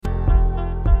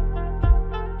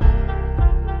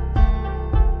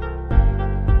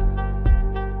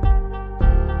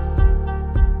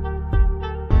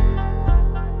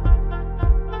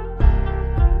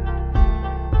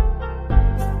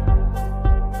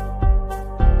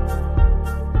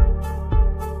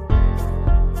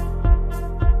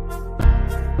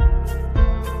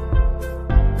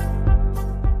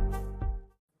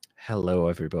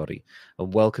everybody,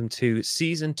 and welcome to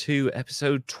Season 2,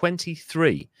 Episode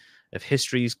 23 of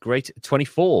History's Great...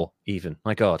 24, even.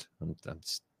 My God,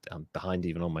 I'm behind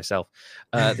even on myself.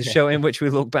 The show in which we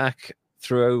look back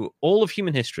through all of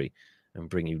human history and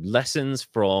bring you lessons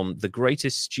from the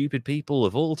greatest stupid people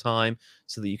of all time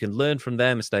so that you can learn from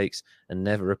their mistakes and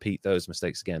never repeat those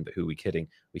mistakes again. But who are we kidding?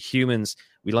 We're humans.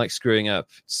 We like screwing up,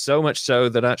 so much so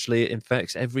that actually it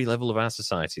infects every level of our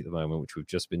society at the moment, which we've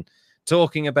just been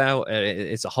talking about.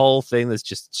 It's a whole thing. There's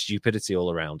just stupidity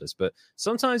all around us, but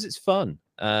sometimes it's fun.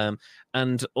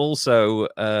 And also,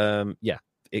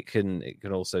 it can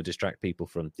also distract people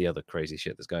from the other crazy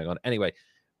shit that's going on. Anyway,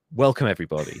 welcome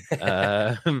everybody.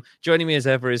 Joining me as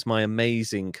ever is my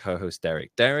amazing co-host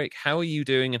Derek. Derek, how are you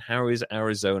doing, and how is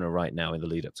Arizona right now in the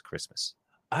lead up to Christmas?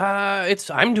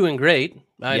 I'm doing great.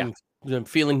 I'm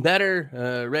feeling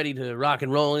better, ready to rock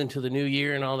and roll into the new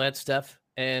year and all that stuff.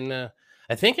 And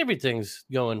I think everything's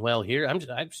going well here. I'm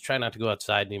just trying not to go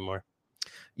outside anymore.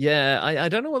 Yeah, I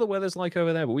don't know what the weather's like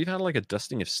over there, but we've had like a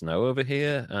dusting of snow over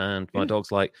here, and my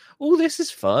dog's like, "Oh, this is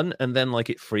fun," and then like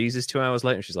it freezes 2 hours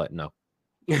later, and she's like, "No."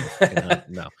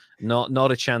 No,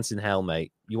 not a chance in hell,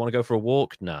 mate. You want to go for a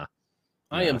walk? Nah.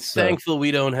 I am thankful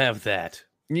we don't have that.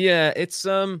 Yeah, it's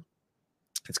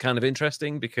kind of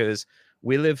interesting because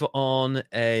we live on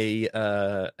a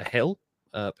hill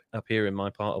up here in my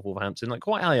part of Wolverhampton, like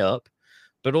quite high up,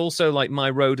 but also like my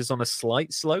road is on a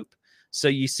slight slope, so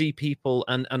you see people,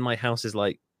 and my house is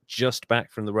like just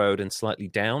back from the road and slightly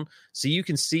down, so you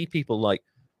can see people like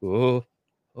oh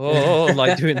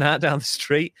like doing that down the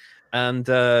street. And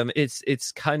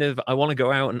it's kind of, I want to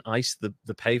go out and ice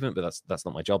the pavement, but that's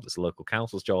not my job. That's the local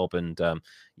council's job. And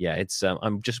it's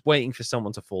I'm just waiting for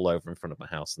someone to fall over in front of my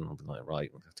house, and I'll be like, right,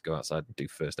 we'll have to go outside and do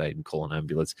first aid and call an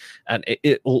ambulance. And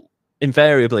it'll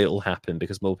invariably happen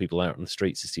because more people are out on the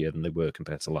streets this year than they were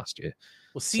compared to last year.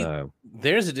 Well, see,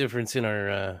 there's a difference in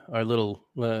our little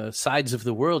sides of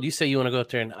the world. You say you want to go out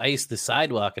there and ice the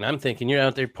sidewalk, and I'm thinking you're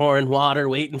out there pouring water,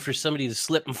 waiting for somebody to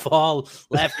slip and fall,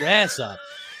 laugh your ass off.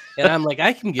 And I'm like,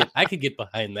 I could get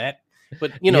behind that,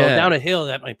 but down a hill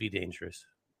that might be dangerous.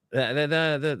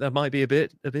 That might be a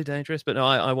bit dangerous, but no,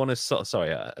 I want to.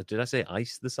 Sorry, did I say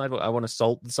ice the sidewalk? I want to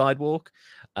salt the sidewalk,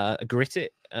 grit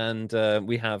it, and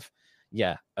we have we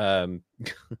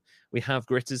have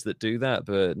gritters that do that,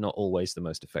 but not always the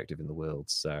most effective in the world.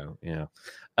 So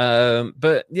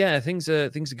but yeah, things are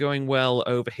going well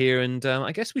over here, and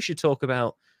I guess we should talk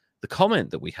about the comment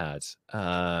that we had.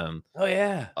 The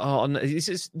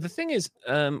thing is,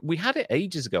 we had it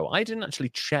ages ago. I didn't actually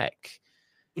check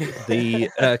the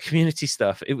community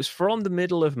stuff. It was from the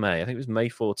middle of May. I think it was May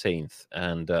 14th.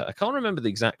 And I can't remember the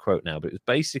exact quote now, but it was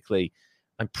basically,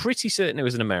 I'm pretty certain it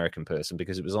was an American person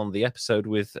because it was on the episode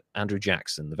with Andrew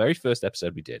Jackson, the very first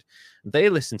episode we did. They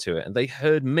listened to it and they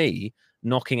heard me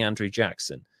knocking Andrew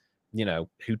Jackson,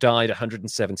 who died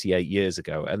 178 years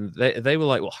ago. And they were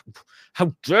like, well,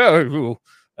 how dare you,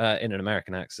 in an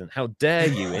American accent, how dare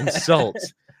you insult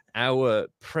our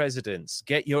presidents?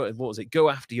 Go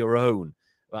after your own.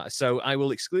 So I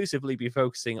will exclusively be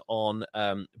focusing on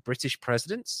British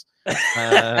presidents,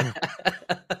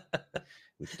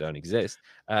 which don't exist.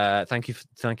 Thank you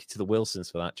to the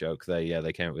Wilsons for that joke.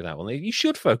 They came up with that one. You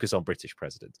should focus on British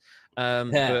presidents.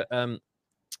 But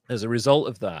as a result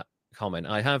of that comment,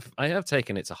 I have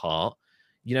taken it to heart.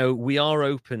 We are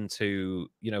open to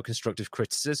constructive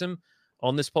criticism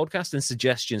on this podcast and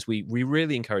suggestions. We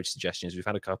really encourage suggestions. We've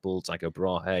had a couple. Tycho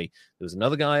Brahe. There was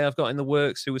another guy I've got in the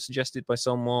works who was suggested by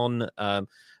someone, and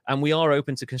we are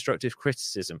open to constructive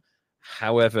criticism.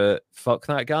 However, fuck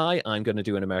that guy. I'm going to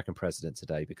do an American president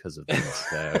today because of this.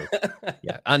 So,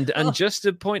 yeah, and just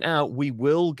to point out, we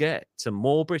will get to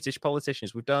more British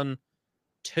politicians. We've done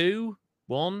 2,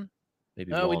 1.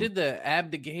 Maybe one. We did the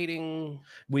abdicating.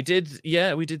 We did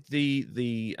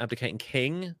the abdicating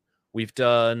king. We've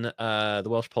done the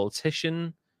Welsh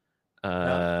politician,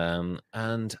 and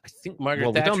I think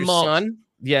Margaret Thatcher's son.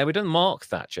 Yeah, we've done Mark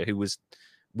Thatcher, who was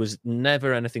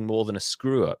never anything more than a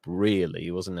screw up. Really,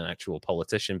 he wasn't an actual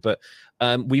politician. But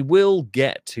we will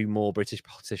get to more British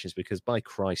politicians because, by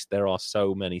Christ, there are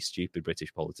so many stupid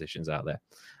British politicians out there.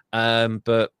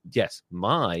 But yes,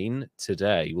 mine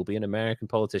today will be an American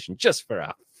politician, just for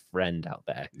our friend out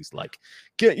there who's like,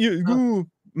 get you,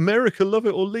 America, love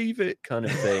it or leave it kind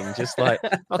of thing. Just like,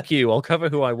 fuck you, I'll cover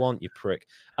who I want, you prick.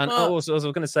 And also, as I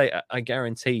was going to say, I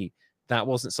guarantee that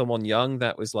wasn't someone young.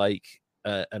 That was like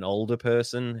an older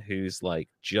person who's like,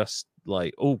 just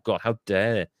like, oh God, how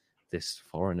dare this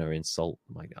foreigner insult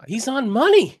my guy. He's on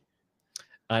money.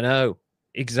 I know.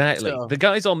 Exactly. So, the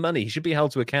guy's on money. He should be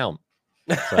held to account.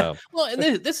 So, Well, and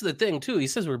this is the thing too. He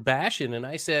says we're bashing, and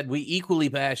I said we equally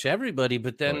bash everybody,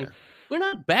 but oh, then yeah. we're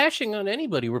not bashing on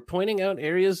anybody. We're pointing out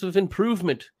areas of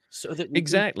improvement so that we can.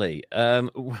 Exactly.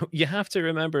 You have to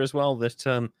remember as well that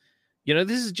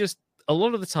this is just a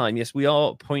lot of the time. Yes, we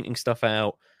are pointing stuff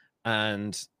out,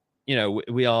 and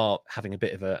we are having a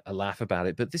bit of a laugh about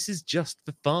it. But this is just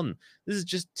for fun. This is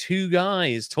just two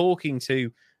guys talking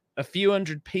to a few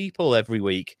hundred people every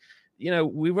week.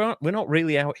 We're not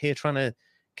really out here trying to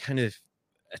kind of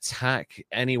attack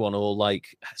anyone or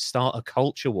like start a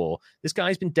culture war. This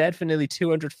guy's been dead for nearly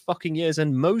 200 fucking years,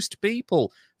 and most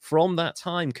people from that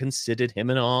time considered him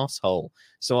an asshole.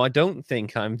 So I don't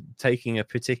think I'm taking a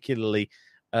particularly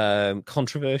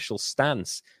controversial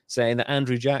stance saying that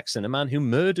Andrew Jackson, a man who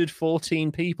murdered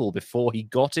 14 people before he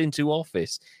got into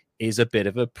office, is a bit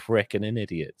of a prick and an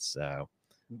idiot. So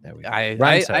there we go.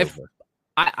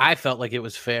 I felt like it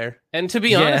was fair. And to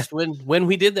be honest, when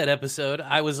we did that episode,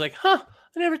 I was like, I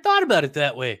never thought about it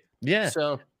that way. Yeah.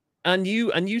 So and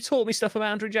you taught me stuff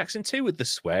about Andrew Jackson too with the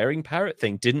swearing parrot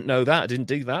thing. Didn't know that. I didn't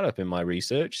dig that up in my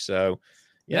research. So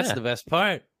yeah. That's the best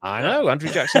part. I know. Andrew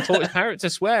Jackson taught his parrot to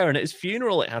swear, and at his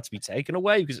funeral it had to be taken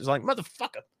away because it was like,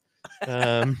 motherfucker.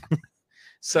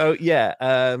 So yeah,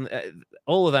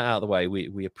 all of that out of the way,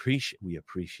 we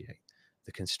appreciate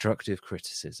the constructive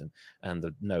criticism and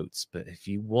the notes. But if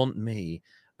you want me,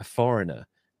 a foreigner,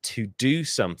 to do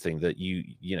something that you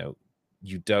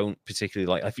don't particularly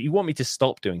like, if you want me to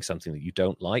stop doing something that you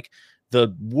don't like,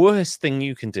 the worst thing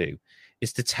you can do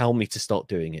is to tell me to stop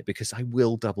doing it, because I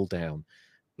will double down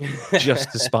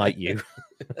just to spite you.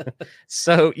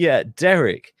 So yeah,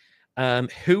 Derek,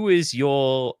 who is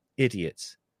your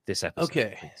idiot this episode?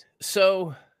 Okay, please?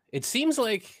 So it seems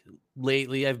like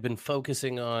lately I've been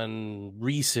focusing on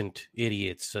recent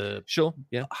idiots. Sure,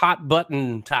 yeah, hot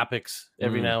button topics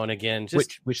every now and again.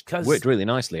 Just which worked really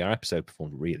nicely. Our episode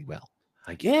performed really well.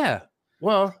 Thank you. Yeah.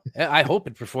 Well, I hope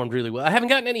it performed really well. I haven't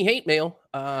gotten any hate mail.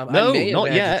 No,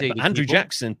 not yet. But Andrew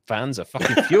Jackson fans are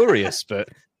fucking furious, but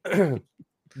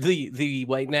the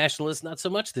white nationalists not so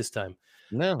much this time.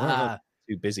 No,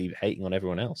 too busy hating on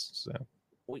everyone else. So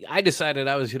I decided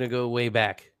I was going to go way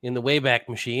back in the Wayback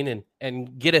Machine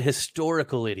and get a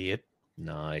historical idiot.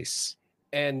 Nice.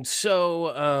 And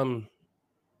so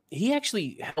he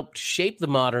actually helped shape the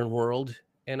modern world.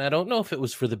 And I don't know if it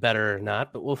was for the better or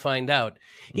not, but we'll find out.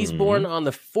 He's born on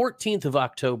the 14th of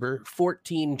October,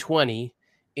 1420,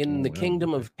 in the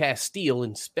Kingdom of Castile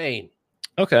in Spain.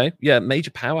 Okay. Yeah.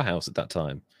 Major powerhouse at that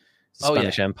time. The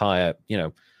Spanish Empire,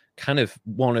 kind of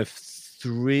one of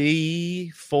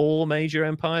 3-4 major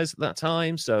empires at that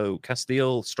time. So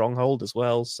Castile, stronghold as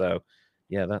well. So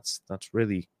yeah, that's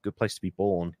really a good place to be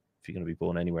born if you're going to be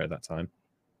born anywhere at that time.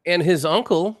 And his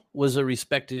uncle was a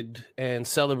respected and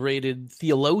celebrated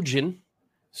theologian.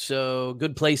 So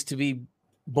good place to be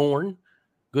born,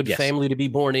 good family to be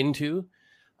born into.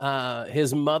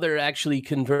 His mother actually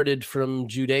converted from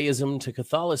Judaism to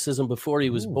Catholicism before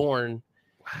he was born.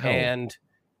 Wow. And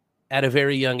at a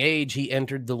very young age, he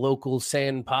entered the local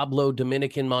San Pablo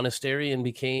Dominican monastery and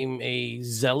became a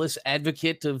zealous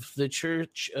advocate of the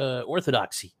church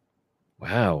orthodoxy.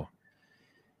 Wow.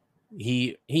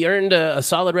 He earned a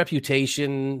solid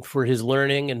reputation for his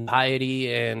learning and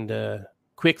piety, and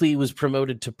quickly was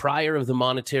promoted to prior of the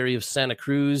monastery of Santa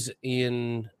Cruz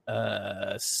in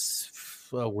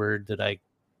Segovia?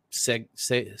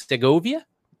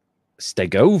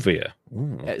 Segovia.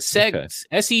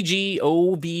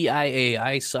 Segovia.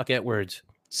 I suck at words.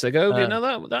 Segovia.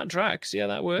 No, that tracks. Yeah,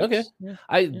 that works. Okay. Yeah.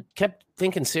 I kept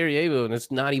thinking Sarajevo, and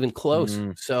it's not even close.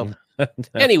 So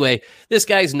anyway, this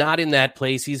guy's not in that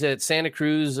place. He's at Santa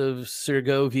Cruz of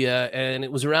Segovia, and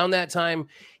it was around that time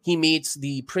he meets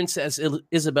the Princess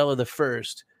Isabella I,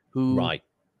 who,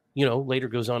 later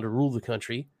goes on to rule the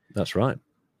country. That's right.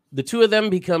 The two of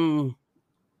them become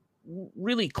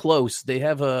really close. They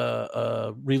have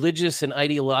a religious and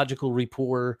ideological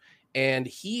rapport, and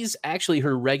he's actually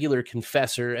her regular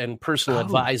confessor and personal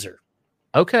advisor.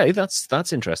 Okay,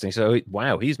 that's interesting. So,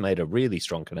 wow, he's made a really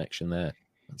strong connection there.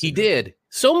 He did.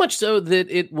 So much so that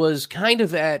it was kind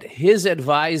of at his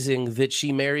advising that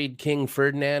she married King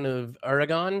Ferdinand of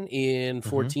Aragon in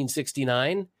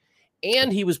 1469.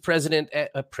 And he was president.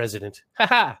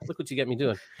 Haha, look what you got me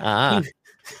doing.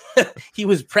 He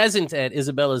was present at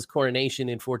Isabella's coronation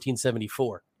in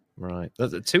 1474. Right.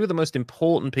 Two of the most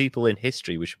important people in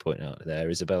history, we should point out there,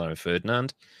 Isabella and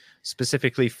Ferdinand,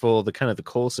 specifically for the kind of the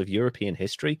course of European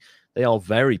history. They are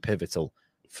very pivotal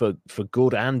for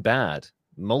good and bad,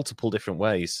 multiple different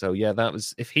ways. So yeah, that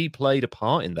was, if he played a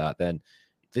part in that, then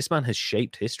this man has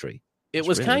shaped history. It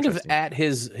was really kind of interesting. at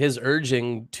his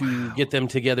urging to get them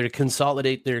together to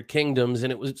consolidate their kingdoms,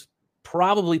 and it was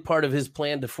probably part of his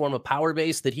plan to form a power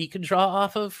base that he could draw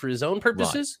off of for his own Right.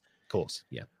 purposes. Of course.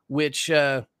 Yeah. Which,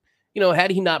 had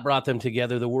he not brought them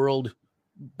together, the world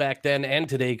back then and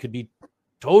today could be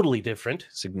totally different.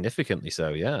 Significantly so.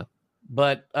 Yeah.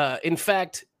 But in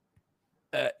fact,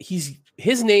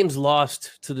 his name's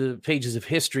lost to the pages of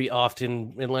history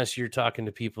often, unless you're talking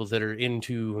to people that are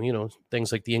into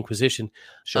things like the Inquisition.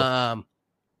 Sure.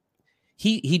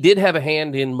 He did have a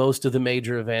hand in most of the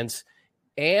major events,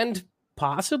 and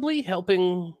possibly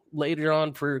helping later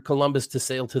on for Columbus to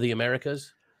sail to the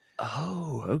Americas.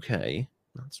 Oh, okay.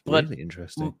 That's But really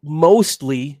interesting.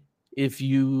 mostly, if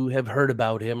you have heard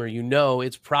about him or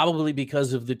it's probably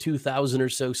because of the 2,000 or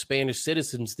so Spanish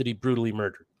citizens that he brutally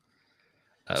murdered.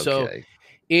 Okay. So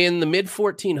in the mid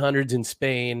 1400s in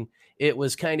Spain, it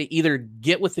was kind of either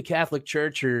get with the Catholic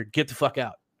Church or get the fuck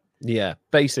out. Yeah,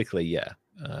 basically, yeah.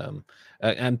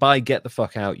 And by get the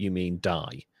fuck out, you mean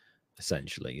die,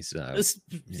 essentially. So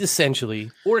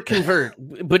Essentially, or convert.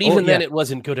 But even then, it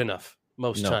wasn't good enough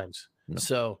most times. No.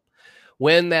 So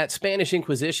when that Spanish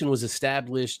Inquisition was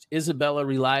established, Isabella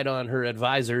relied on her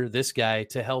advisor, this guy,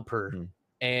 to help her.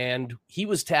 And he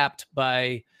was tapped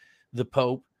by the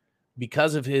Pope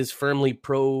because of his firmly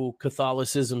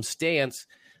pro-Catholicism stance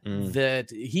that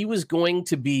he was going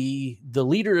to be the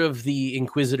leader of the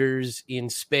Inquisitors in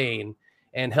Spain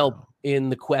and help in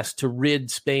the quest to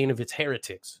rid Spain of its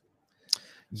heretics.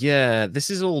 Yeah, this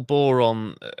is all bore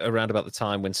on around about the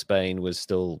time when Spain was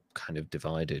still kind of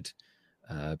divided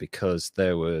because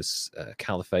there was a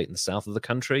caliphate in the south of the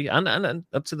country and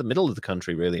up to the middle of the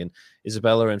country, really. And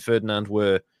Isabella and Ferdinand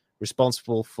were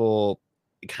responsible for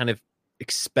kind of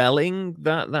expelling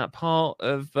that part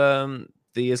of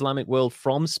the Islamic world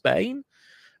from Spain.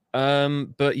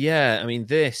 But yeah, I mean,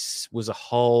 this was a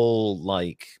whole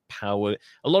power.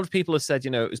 A lot of people have said,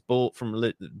 it was brought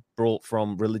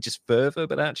from religious fervor,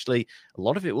 but actually, a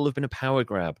lot of it will have been a power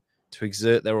grab to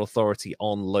exert their authority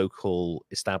on local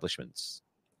establishments.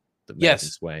 That may have been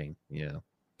swaying, yeah.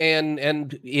 And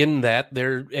in that,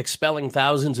 they're expelling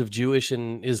thousands of Jewish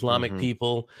and Islamic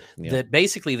people that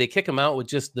basically they kick them out with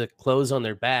just the clothes on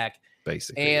their back.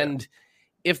 Basically, and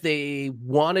if they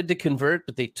wanted to convert,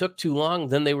 but they took too long,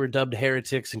 then they were dubbed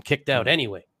heretics and kicked out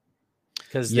anay.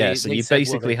 Because so you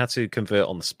basically had to convert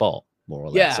on the spot, more or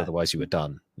less. Otherwise, you were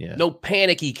done. Yeah, no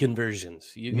panicky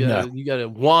conversions. You gotta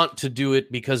want to do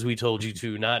it because we told you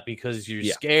to, not because you're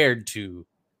scared to.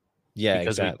 Yeah,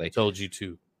 because exactly. We told you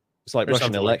to. It's like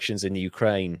Russian elections in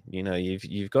Ukraine.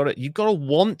 You've got to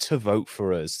want to vote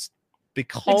for us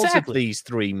because of these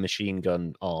 3 machine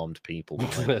gun armed people.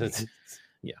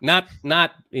 Yeah,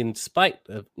 not in spite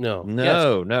of no,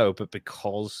 but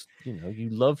because you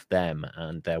love them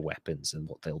and their weapons and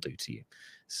what they'll do to you.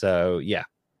 So yeah.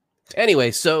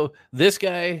 Anyway, so this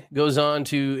guy goes on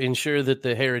to ensure that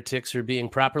the heretics are being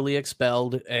properly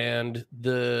expelled, and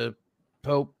the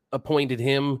Pope appointed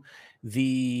him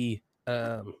the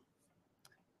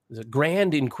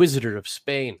Grand Inquisitor of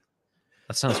Spain.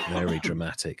 That sounds very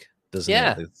dramatic, doesn't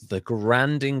it? The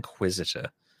Grand Inquisitor.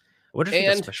 What if he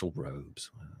got special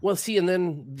robes? Well, see, and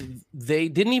then they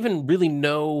didn't even really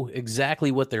know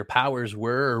exactly what their powers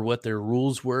were or what their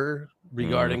rules were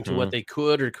regarding to what they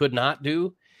could or could not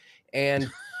do. And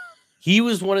he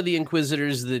was one of the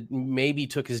inquisitors that maybe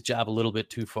took his job a little bit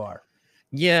too far.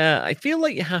 Yeah, I feel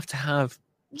like you have to have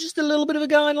just a little bit of a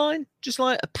guideline, just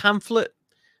like a pamphlet,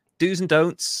 do's and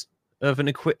don'ts of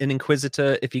an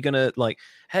inquisitor. If you're gonna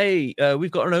hey,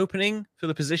 we've got an opening for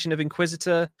the position of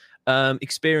inquisitor,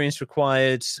 experience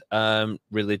required,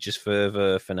 religious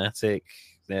fervor, fanatic,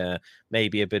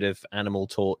 maybe a bit of animal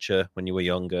torture when you were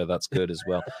younger, that's good as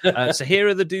well. So here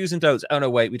are the do's and don'ts. Oh no,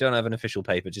 wait, we don't have an official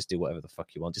paper, just do whatever the fuck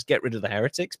you want, just get rid of the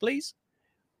heretics, please.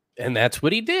 And that's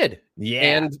what he did. Yeah.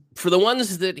 And for the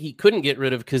ones that he couldn't get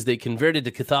rid of because they converted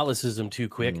to Catholicism too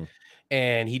quick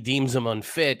and he deems them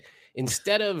unfit,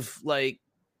 instead of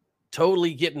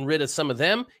totally getting rid of some of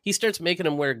them, he starts making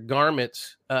them wear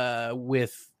garments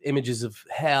with images of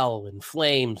hell and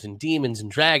flames and demons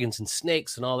and dragons and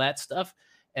snakes and all that stuff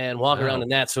and walk around in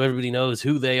that so everybody knows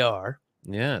who they are.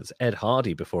 Yeah, it's Ed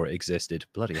Hardy before it existed.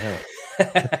 Bloody hell.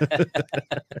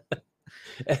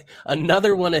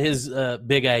 Another one of his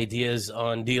big ideas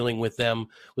on dealing with them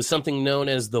was something known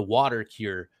as the water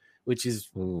cure, which is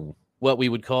what we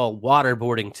would call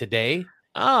waterboarding today.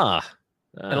 And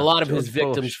a lot of his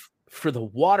victims for the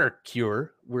water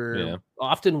cure were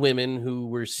often women who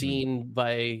were seen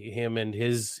by him and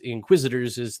his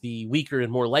inquisitors as the weaker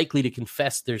and more likely to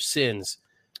confess their sins.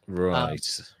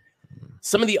 Right.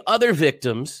 Some of the other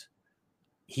victims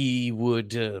he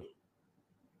would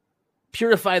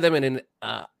purify them in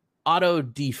an auto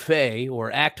de fe,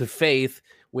 or act of faith,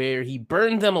 where he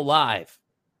burned them alive.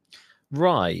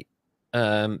 Right.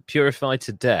 Purified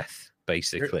to death,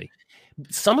 basically.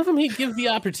 Some of them he'd give the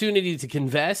opportunity to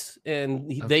confess, and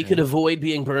they could Okay. avoid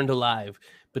being burned alive.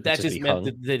 But that To just be meant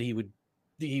hung. that he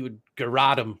would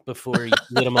garrote them before he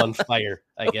lit them on fire,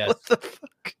 I guess. What the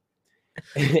fuck?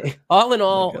 All in Oh my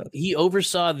all, God. he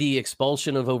oversaw the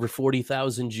expulsion of over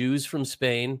 40,000 Jews from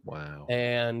Spain Wow.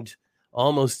 and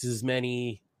almost as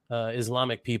many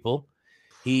Islamic people.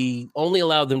 He only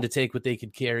allowed them to take what they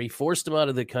could carry, forced them out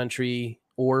of the country,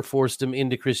 or forced them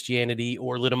into Christianity,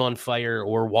 or lit them on fire,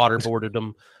 or waterboarded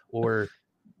them, or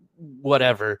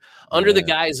whatever, under the Yeah.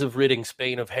 guise of ridding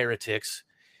Spain of heretics.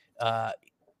 But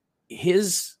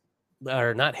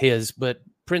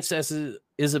Princess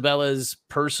Isabella's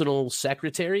personal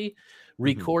secretary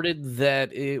recorded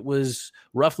that it was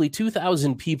roughly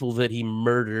 2,000 people that he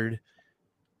murdered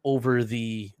over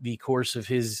the course of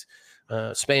his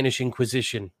Spanish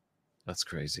Inquisition. That's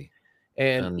crazy.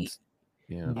 And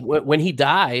yeah. when he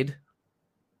died,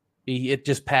 it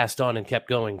just passed on and kept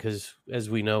going, because, as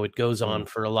we know, it goes on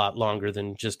for a lot longer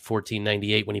than just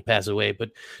 1498 when he passed away. But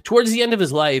towards the end of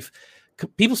his life,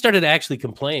 people started to actually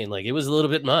complain, like it was a little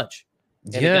bit much,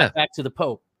 and it got back to the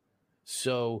Pope.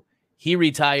 So he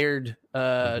retired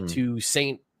to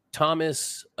St.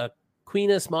 Thomas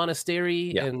Aquinas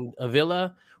Monastery in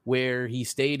Avila, where he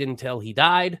stayed until he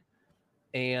died.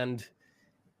 And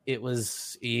it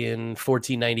was in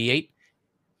 1498.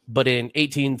 But in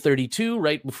 1832,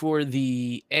 right before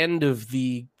the end of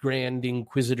the Grand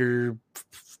Inquisitor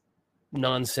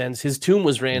nonsense, his tomb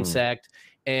was ransacked,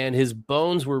 and his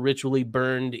bones were ritually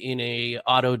burned in a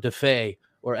auto de fe,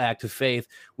 or act of faith,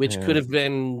 which could have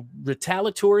been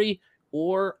retaliatory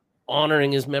or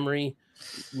honoring his memory.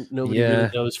 Nobody really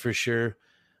knows for sure.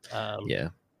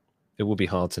 It would be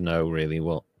hard to know really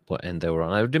what end they were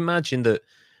on. I would imagine that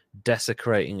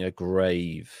desecrating a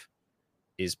grave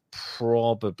is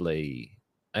probably,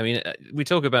 I mean, we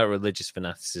talk about religious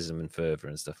fanaticism and fervor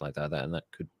and stuff like that, and that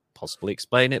could possibly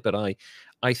explain it, but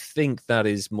I think that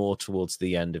is more towards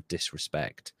the end of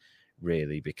disrespect,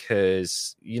 really,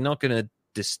 because you're not going to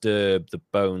disturb the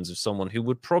bones of someone who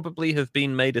would probably have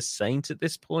been made a saint at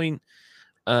this point,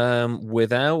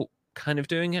 without kind of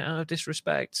doing it out of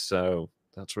disrespect. So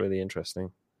that's really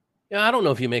interesting. Yeah, I don't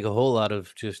know if you make a whole lot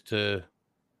of just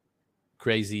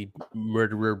crazy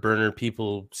murderer burner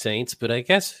people saints, but I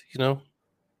guess,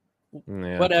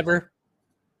 whatever.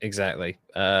 Exactly.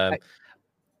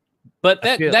 But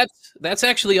that's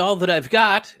actually all that I've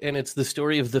got, and it's the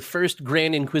story of the first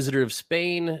Grand Inquisitor of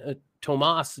Spain,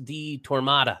 Tomás de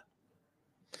Torquemada.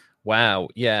 Wow,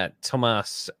 yeah,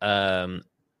 Tomás,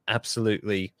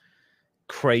 absolutely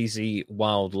crazy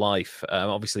wild life.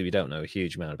 Obviously, we don't know a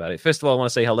huge amount about it. First of all, I want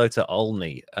to say hello to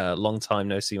Olney. Long time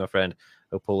no see, my friend.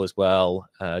 Hope all is well.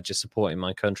 Just supporting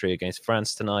my country against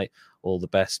France tonight. All the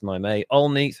best, my mate.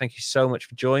 Olney, thank you so much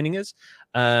for joining us.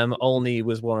 Olney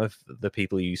was one of the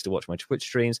people who used to watch my Twitch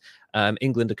streams.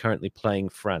 England are currently playing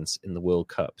France in the World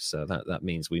Cup, so that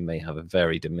means we may have a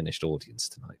very diminished audience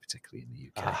tonight, particularly in the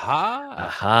UK.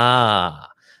 Aha!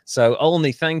 So,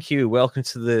 Olney, thank you. Welcome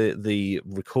to the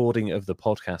recording of the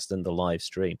podcast and the live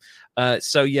stream.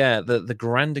 The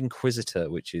Grand Inquisitor,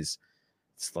 which is,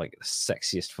 it's like the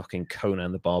sexiest fucking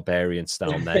Conan the Barbarian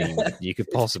style name you could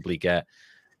possibly get.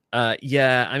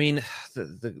 I mean,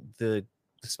 the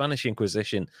Spanish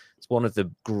Inquisition is one of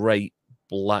the great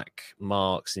black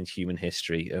marks in human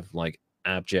history of like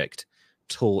abject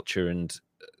torture and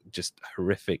just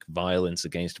horrific violence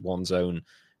against one's own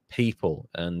people,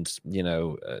 and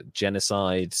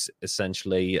genocide,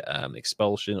 essentially,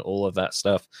 expulsion, all of that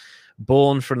stuff,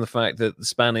 born from the fact that the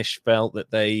Spanish felt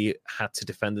that they had to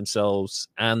defend themselves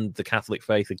and the Catholic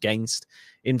faith against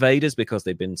invaders because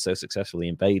they've been so successfully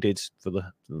invaded for the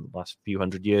last few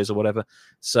hundred years or whatever.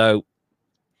 So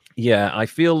I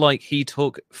feel like he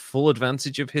took full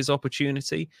advantage of his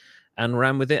opportunity and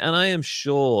ran with it, and I am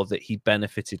sure that he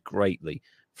benefited greatly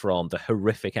from the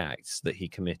horrific acts that he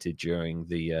committed during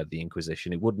the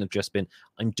Inquisition. It wouldn't have just been,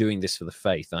 I'm doing this for the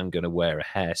faith, I'm going to wear a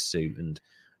hairsuit and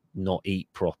not eat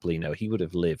properly. No, he would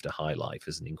have lived a high life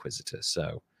as an inquisitor.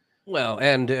 So, well,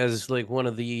 and as like one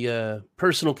of the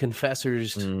personal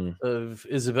confessors of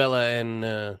Isabella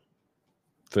and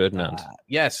Ferdinand.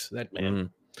 Yes, that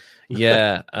man.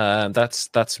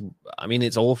 That's I mean,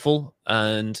 it's awful,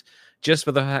 and just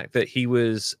for the fact that he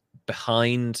was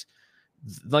behind,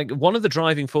 like, one of the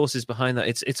driving forces behind that.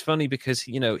 It's funny because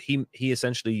he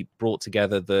essentially brought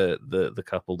together the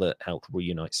couple that helped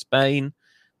reunite Spain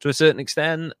to a certain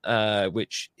extent,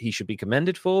 which he should be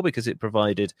commended for, because it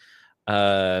provided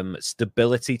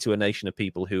stability to a nation of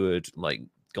people who had like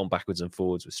gone backwards and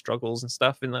forwards with struggles and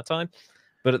stuff in that time.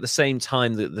 But at the same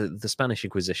time, the Spanish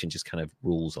Inquisition just kind of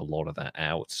rules a lot of that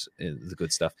out, the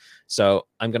good stuff. So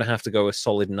I'm going to have to go a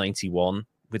solid 91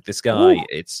 with this guy.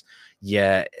 Ooh.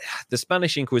 The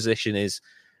Spanish Inquisition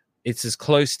it's as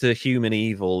close to human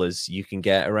evil as you can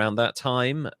get around that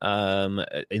time,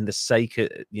 in the sake of,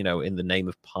 in the name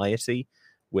of piety,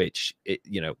 which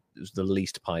is the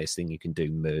least pious thing you can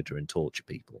do, murder and torture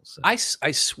people. So. I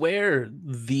swear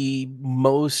the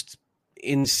most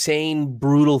insane,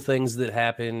 brutal things that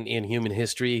happen in human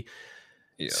history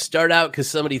start out because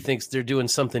somebody thinks they're doing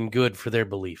something good for their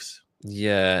beliefs.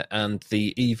 Yeah, and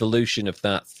the evolution of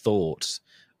that thought,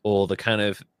 or the kind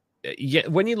of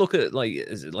when you look at like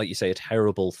you say, a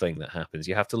terrible thing that happens,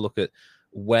 you have to look at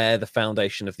where the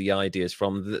foundation of the idea is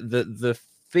from. The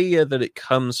fear that it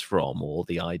comes from, or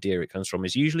the idea it comes from,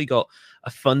 is usually got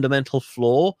a fundamental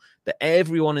flaw that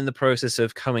everyone in the process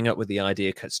of coming up with the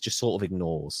idea just sort of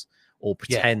ignores or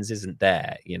pretends isn't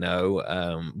there.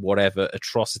 Whatever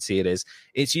atrocity it is,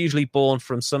 it's usually born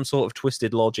from some sort of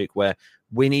twisted logic where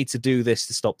we need to do this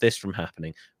to stop this from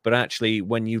happening. But actually,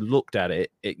 when you looked at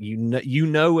it, you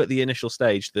know at the initial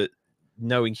stage that,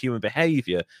 knowing human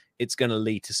behavior, it's going to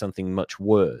lead to something much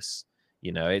worse.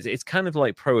 It's kind of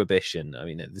like prohibition. I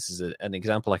mean, this is an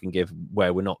example I can give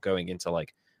where we're not going into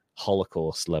like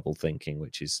Holocaust level thinking,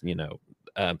 which is,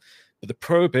 but the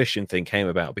prohibition thing came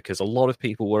about because a lot of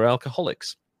people were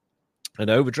alcoholics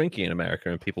and over drinking in America,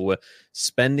 and people were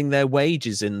spending their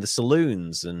wages in the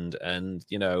saloons and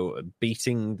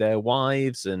beating their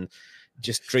wives and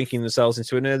just drinking themselves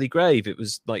into an early grave. It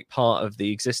was like part of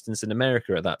the existence in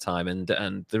America at that time.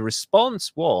 And the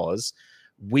response was,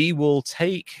 we will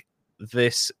take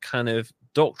this kind of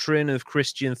doctrine of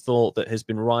Christian thought that has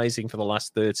been rising for the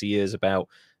last 30 years about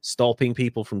stopping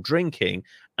people from drinking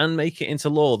and make it into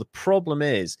law. The problem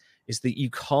is that you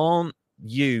can't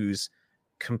use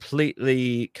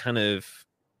completely kind of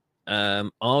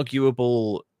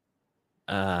arguable,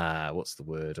 what's the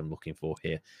word I'm looking for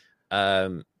here?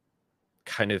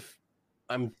 Kind of,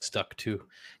 I'm stuck too.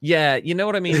 Yeah, you know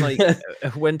what I mean? Like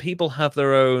when people have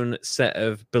their own set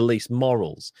of beliefs,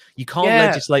 morals, you can't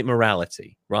legislate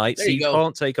morality, right? There so you you go.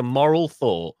 can't take a moral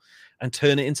thought and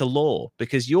turn it into law,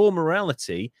 because your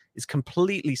morality is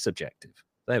completely subjective.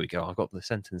 There we go. I've got the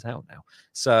sentence out now.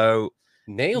 So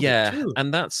nailed it too.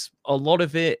 And that's a lot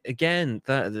of it. Again,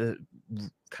 that the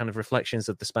kind of reflections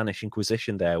of the Spanish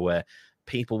Inquisition there, where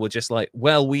people were just like,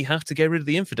 well, we have to get rid of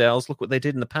the infidels. Look what they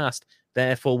did in the past.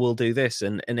 Therefore, we'll do this.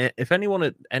 And if anyone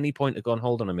at any point had gone,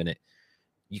 hold on a minute,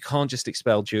 you can't just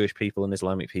expel Jewish people and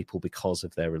Islamic people because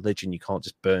of their religion. You can't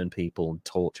just burn people and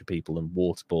torture people and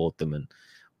waterboard them and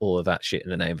all of that shit in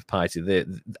the name of piety.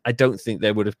 I don't think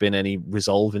there would have been any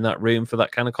resolve in that room for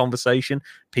that kind of conversation.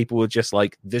 People were just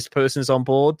like, this person's on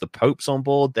board, the Pope's on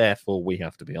board, therefore we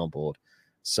have to be on board.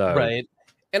 So right.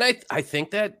 And I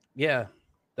think that,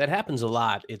 that happens a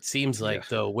lot. It seems like,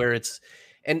 though, where it's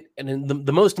and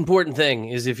the most important thing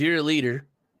is, if you're a leader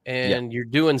and you're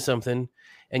doing something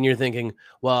and you're thinking,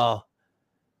 well,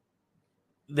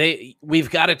 we've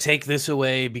got to take this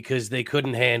away because they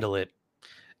couldn't handle it.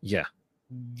 Yeah.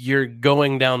 You're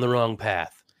going down the wrong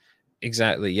path.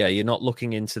 Exactly. Yeah. You're not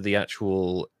looking into the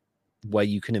actual way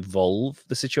you can evolve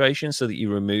the situation so that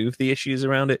you remove the issues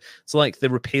around it. It's like the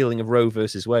repealing of Roe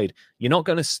versus Wade. You're not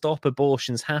going to stop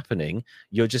abortions happening.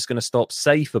 You're just going to stop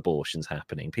safe abortions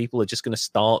happening. People are just going to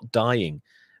start dying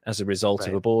as a result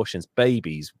of abortions.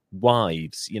 Babies,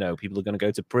 wives, people are going to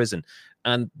go to prison.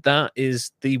 And that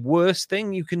is the worst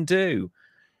thing you can do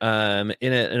in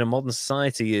a modern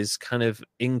society, is kind of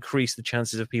increase the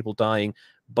chances of people dying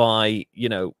by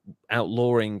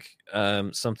outlawing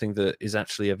something that is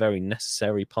actually a very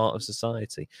necessary part of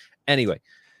society. Anyway,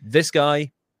 this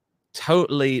guy,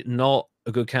 totally not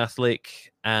a good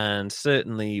Catholic, and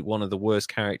certainly one of the worst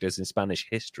characters in Spanish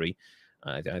history.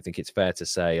 I think it's fair to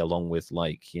say, along with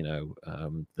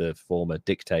the former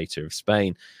dictator of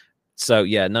Spain. So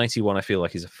 91 I feel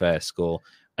like is a fair score.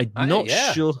 I'm not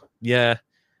sure.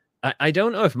 I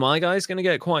don't know if my guy's going to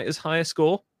get quite as high a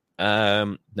score.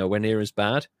 Nowhere near as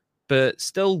bad, but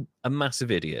still a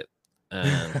massive idiot.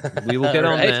 We will get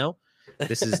on now.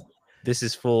 This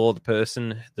is for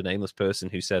the nameless person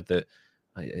who said that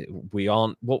we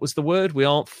aren't, what was the word? We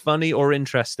aren't funny or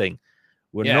interesting.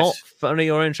 We're not funny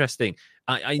or interesting.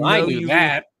 I know you.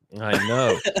 That. I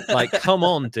know. Like, come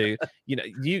on, dude.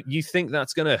 You think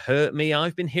that's going to hurt me?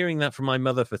 I've been hearing that from my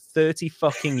mother for 30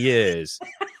 fucking years.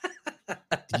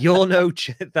 You're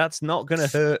that's not going to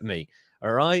hurt me.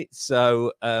 All right.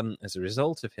 So as a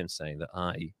result of him saying that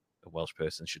I, a Welsh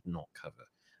person, should not cover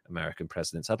American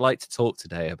presidents. I'd like to talk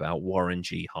today about Warren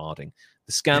G. Harding,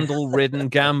 the scandal-ridden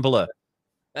gambler.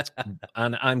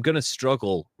 And I'm going to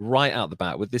struggle right out the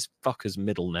bat with this fucker's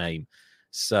middle name.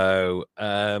 So,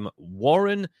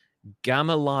 Warren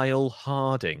Gamaliel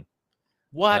Harding.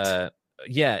 What?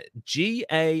 Yeah,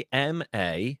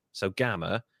 Gama, so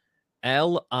Gamma,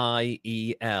 Liel.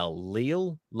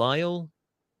 Lyle?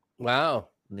 Wow.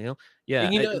 Neil? Yeah.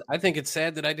 And I think it's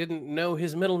sad that I didn't know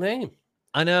his middle name.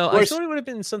 I know. I thought it would have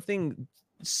been something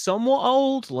somewhat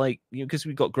old, like, because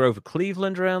we got Grover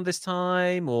Cleveland around this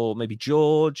time, or maybe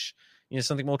George,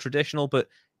 something more traditional, but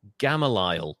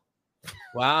Gamaliel.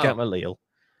 Wow. Gamaliel.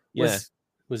 Yeah.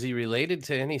 Was he related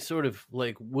to any sort of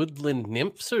like woodland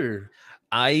nymphs or?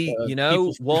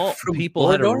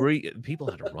 People had a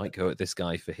right go at this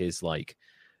guy for his like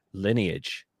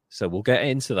lineage. So we'll get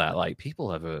into that. Like,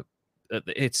 people have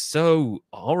it's so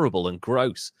horrible and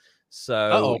gross.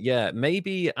 So yeah,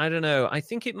 maybe, I don't know. I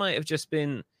think it might have just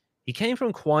been, he came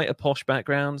from quite a posh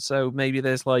background. So maybe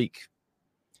there's like,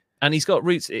 and he's got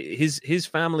roots. His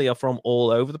family are from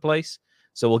all over the place.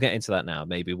 So we'll get into that now.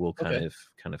 Maybe we'll kind of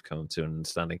come to an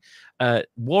understanding.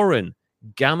 Warren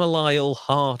Gamaliel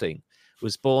Harding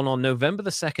was born on November the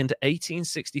 2nd,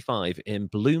 1865 in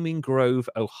Blooming Grove,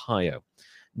 Ohio.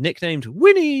 Nicknamed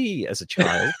Winnie as a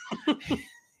child,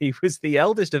 he was the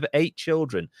eldest of 8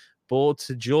 children, born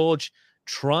to George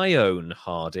Tryon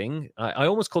Harding. I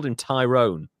almost called him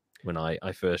Tyrone when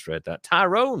I first read that.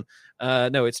 Tyrone!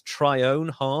 No, it's Tryon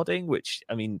Harding, which,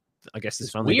 I mean, I guess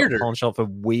this family got a penchant for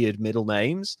weird middle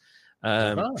names.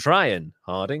 Tryon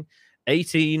Harding,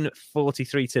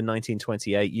 1843 to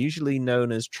 1928, usually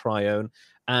known as Tryon,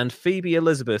 and Phoebe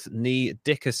Elizabeth Nee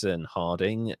Dickerson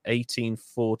Harding,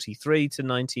 1843 to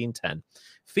 1910.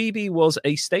 Phoebe was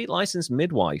a state licensed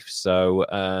midwife, so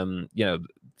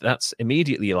that's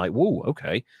immediately like, whoa,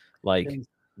 okay, like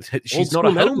she's not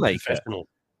a homemaker.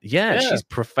 Yeah, she's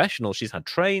professional. She's had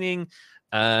training.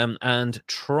 And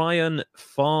Tryon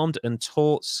farmed and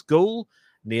taught school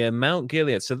near Mount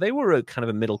Gilead. So they were a kind of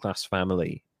a middle-class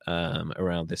family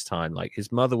around this time. Like,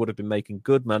 his mother would have been making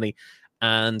good money,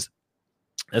 and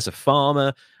as a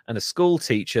farmer and a school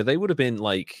teacher, they would have been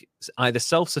like either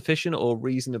self-sufficient or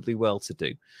reasonably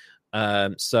well-to-do.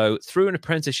 So through an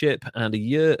apprenticeship and a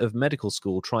year of medical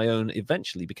school, Tryon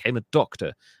eventually became a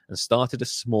doctor and started a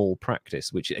small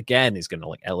practice, which again is going to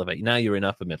like elevate. Now you're in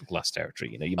upper middle class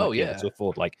territory. You might be able to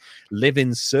afford like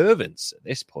live-in servants at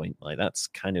this point. Like, it's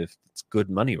good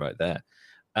money right there.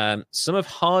 Some of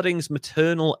Harding's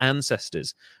maternal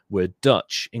ancestors were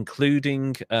Dutch,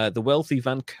 including the wealthy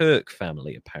Van Kirk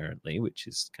family, apparently, which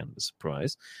is kind of a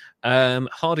surprise.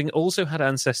 Harding also had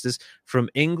ancestors from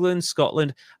England,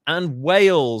 Scotland, and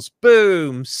Wales.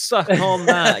 Boom! Suck on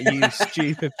that, you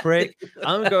stupid prick.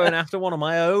 I'm going after one of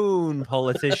my own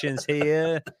politicians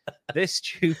here. This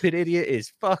stupid idiot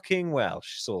is fucking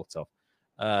Welsh, sort of.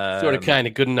 Sort of, kind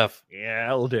of good enough. Yeah,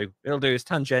 it'll do. It's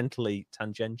tangentially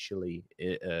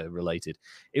related.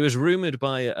 It was rumored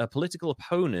by a political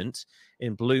opponent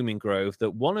in Blooming Grove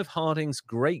that one of Harding's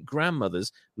great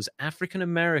grandmothers was African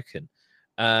American.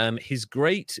 His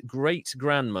great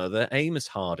grandmother, Amos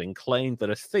Harding, claimed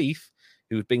that a thief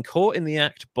who had been caught in the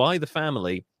act by the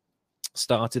family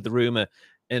started the rumor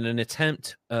in an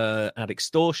attempt at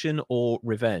extortion or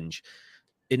revenge.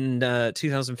 In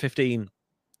 2015.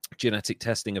 Genetic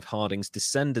testing of Harding's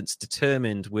descendants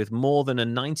determined with more than a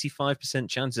 95%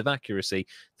 chance of accuracy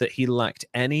that he lacked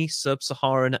any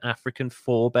sub-Saharan African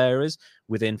forebearers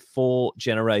within 4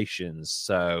 generations.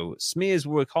 So smears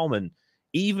were common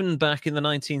even back in the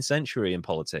 19th century in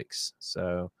politics.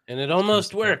 So, and it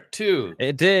almost worked too.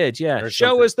 It did, yeah.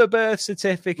 Show us the birth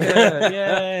certificate.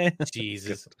 Yeah.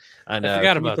 Jesus. I know. I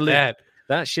forgot about that.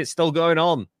 That shit's still going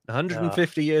on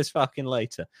 150 years fucking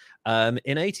later. In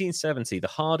 1870, the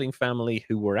Harding family,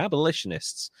 who were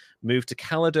abolitionists, moved to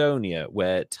Caledonia,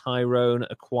 where Tyrone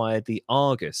acquired the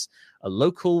Argus, a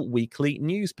local weekly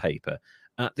newspaper.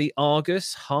 At the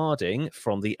Argus, Harding,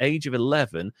 from the age of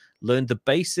 11, learned the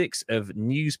basics of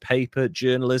newspaper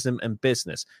journalism and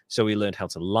business. So he learned how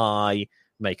to lie,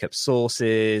 make up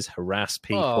sources, harass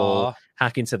people,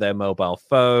 hack into their mobile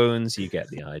phones. You get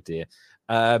the idea.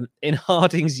 In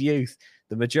Harding's youth,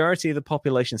 the majority of the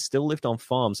population still lived on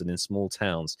farms and in small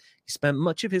towns. He spent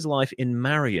much of his life in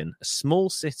Marion, a small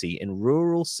city in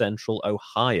rural central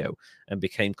Ohio, and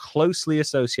became closely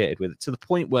associated with it to the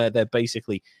point where they're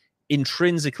basically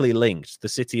intrinsically linked. The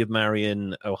city of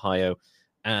Marion, Ohio,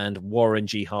 and Warren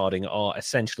G. Harding are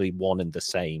essentially one and the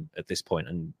same at this point,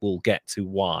 and we'll get to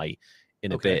why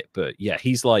in a bit. But yeah,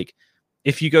 he's like,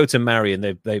 if you go to Marion,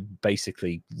 they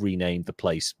basically renamed the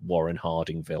place Warren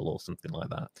Hardingville or something like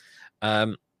that.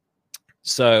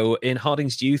 So in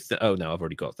Harding's youth, oh no, I've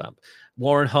already got that.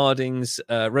 Warren Harding's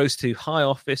rose to high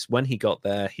office. When he got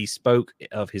there, he spoke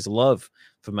of his love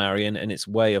for Marion and its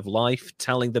way of life,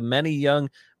 telling the many young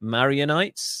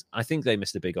Marionites, I think they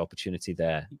missed a big opportunity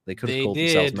there. They could have called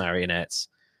themselves marionettes.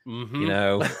 Mm-hmm. You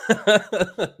know,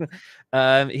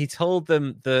 he told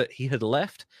them that he had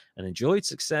left and enjoyed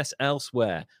success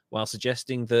elsewhere, while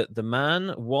suggesting that the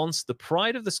man, once the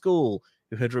pride of the school,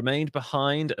 who had remained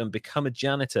behind and become a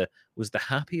janitor, was the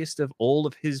happiest of all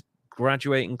of his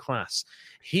graduating class.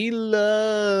 He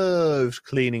loved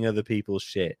cleaning other people's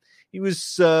shit. He was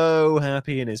so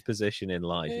happy in his position in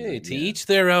life. Hey, to each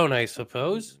their own, I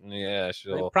suppose. Yeah,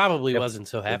 sure. It probably wasn't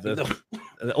so happy though.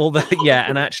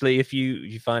 And actually, if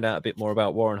you find out a bit more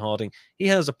about Warren Harding, he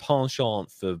has a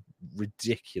penchant for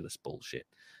ridiculous bullshit.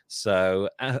 So,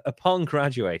 upon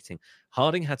graduating,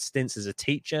 Harding had stints as a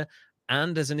teacher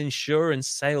and as an insurance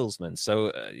salesman.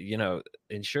 So,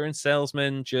 insurance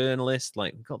salesman, journalist,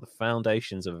 like, we've got the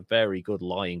foundations of a very good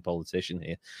lying politician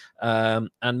here,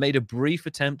 and made a brief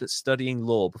attempt at studying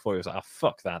law before he was like, oh,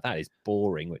 fuck that. That is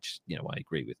boring, which, I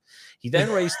agree with. He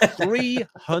then raised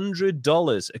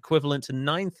 $300, equivalent to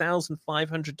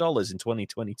 $9,500 in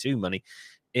 2022 money,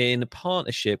 in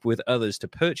partnership with others to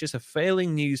purchase a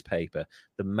failing newspaper,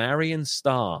 the Marion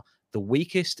Star, the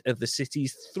weakest of the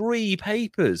city's 3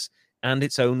 papers, and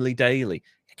it's only daily.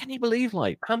 Can you believe,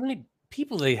 like, how many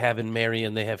people they have in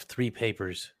Marion? They have 3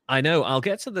 papers. I know. I'll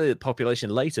get to the population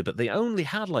later, but they only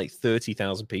had like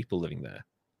 30,000 people living there.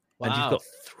 Wow. And you've got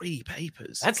 3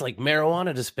 papers. That's like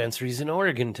marijuana dispensaries in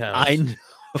Oregon town. I know.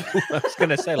 I was going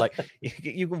to say, like,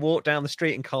 you can walk down the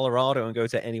street in Colorado and go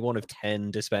to any one of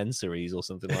 10 dispensaries or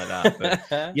something like that.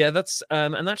 But yeah, that's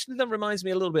and actually that reminds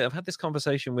me a little bit. I've had this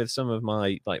conversation with some of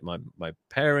my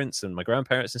parents and my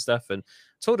grandparents and stuff, and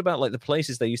talked about like the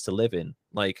places they used to live in,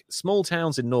 like small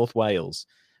towns in North Wales.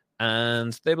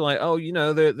 And they were like, oh,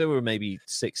 there were maybe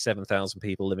 6,000-7,000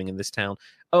 people living in this town.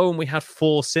 Oh, and we had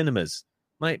 4 cinemas.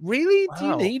 Like, really? Wow. Do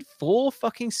you need 4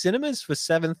 fucking cinemas for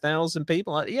 7,000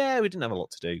 people? Like, yeah, we didn't have a lot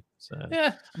to do. So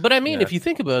yeah, but I mean, if you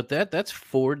think about that, that's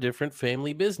 4 different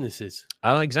family businesses.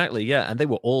 Oh, exactly. Yeah, and they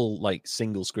were all like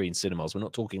single screen cinemas. We're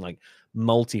not talking like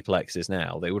multiplexes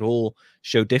now. They would all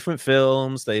show different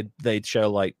films. They'd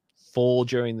show like 4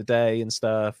 during the day and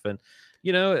stuff. And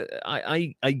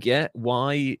I get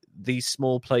why these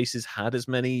small places had as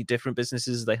many different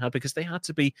businesses as they had, because they had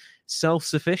to be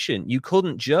self-sufficient. You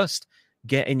couldn't just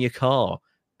get in your car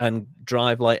and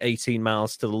drive like 18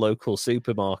 miles to the local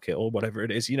supermarket or whatever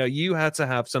it is. You had to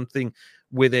have something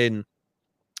within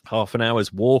half an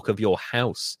hour's walk of your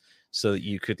house so that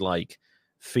you could like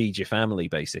feed your family,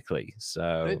 basically.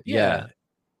 So yeah.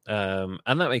 And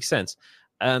that makes sense.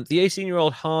 The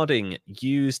 18-year-old Harding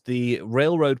used the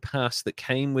railroad pass that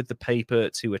came with the paper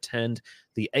to attend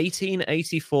the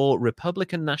 1884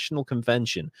 Republican National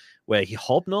Convention, where he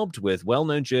hobnobbed with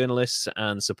well-known journalists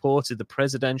and supported the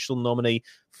presidential nominee,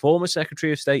 former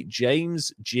Secretary of State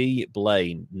James G.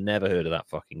 Blaine. Never heard of that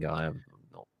fucking guy.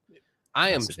 I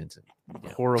am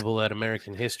horrible at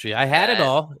American history. I had it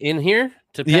all in here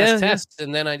to pass tests,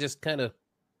 and then I just kind of...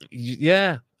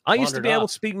 Yeah. I used to be able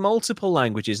to speak multiple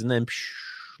languages, and then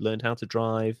learned how to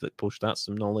drive. That pushed that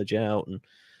some knowledge out, and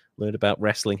learned about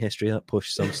wrestling history. That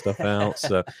pushed some stuff out.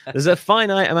 So there's a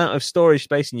finite amount of storage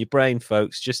space in your brain,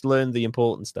 folks. Just learn the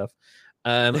important stuff.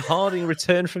 Harding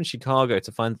returned from Chicago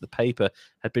to find that the paper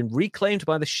had been reclaimed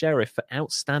by the sheriff for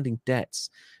outstanding debts.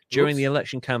 During the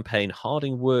election campaign,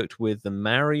 Harding worked with the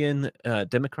Marion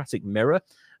Democratic Mirror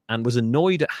and was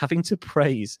annoyed at having to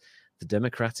praise the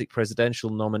Democratic presidential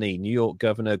nominee, New York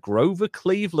Governor Grover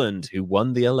Cleveland, who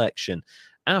won the election.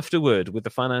 Afterward, with the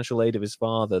financial aid of his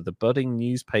father, the budding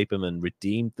newspaperman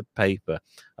redeemed the paper.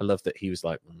 I love that he was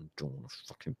like, don't want to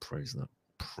fucking praise that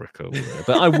prick over there,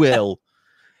 but I will.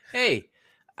 Hey,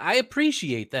 I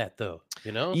appreciate that, though.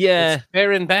 Yeah, it's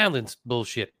fair and balanced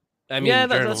bullshit. I mean, yeah,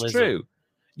 that's true.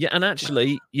 Yeah, and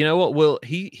actually, you know what? Well,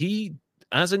 he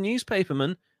as a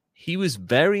newspaperman, he was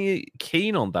very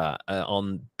keen on that,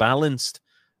 on balanced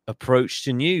approach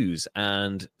to news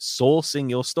and sourcing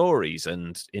your stories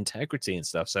and integrity and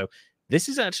stuff. So this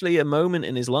is actually a moment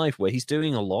in his life where he's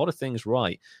doing a lot of things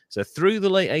right. So through the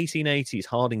late 1880s,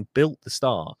 Harding built the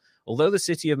Star. Although the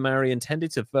city of Marion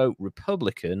tended to vote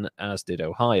Republican, as did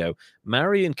Ohio,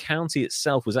 Marion County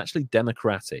itself was actually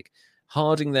Democratic.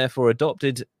 Harding therefore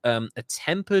adopted a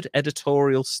tempered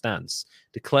editorial stance,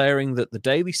 declaring that the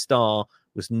Daily Star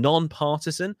was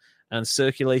non-partisan and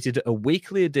circulated a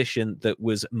weekly edition that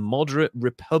was moderate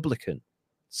Republican.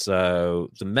 So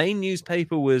the main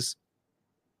newspaper was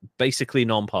basically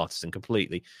non-partisan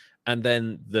completely. And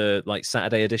then the like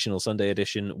Saturday edition or Sunday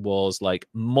edition was like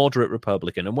moderate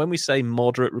Republican. And when we say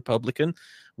moderate Republican,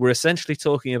 we're essentially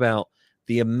talking about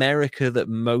the America that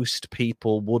most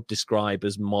people would describe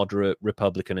as moderate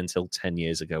Republican until 10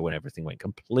 years ago when everything went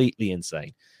completely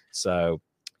insane. So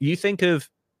you think of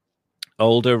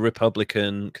older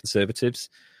Republican conservatives,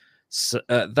 so,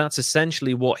 that's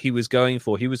essentially what he was going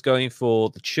for. He was going for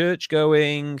the church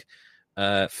going,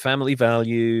 family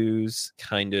values,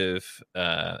 kind of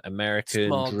American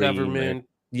small dream. government.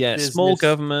 Yeah, business. small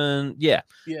government. Yeah.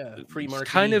 Free market.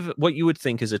 Kind of what you would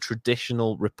think is a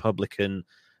traditional Republican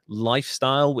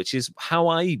lifestyle, which is how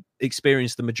I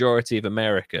experienced the majority of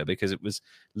America, because it was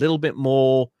a little bit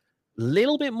more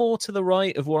to the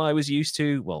right of what I was used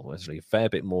to. Well, actually a fair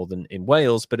bit more than in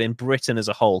Wales, but in Britain as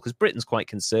a whole, because Britain's quite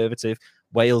conservative.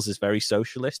 Wales is very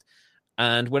socialist.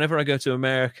 And whenever I go to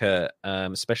America,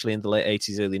 especially in the late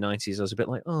 80s, early 90s, I was a bit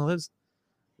like, oh, those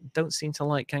don't seem to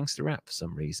like gangster rap for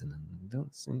some reason, and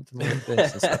don't seem to like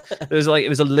this and stuff. It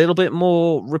was a little bit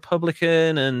more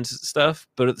Republican and stuff,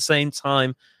 but at the same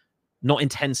time, not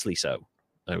intensely so,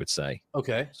 I would say.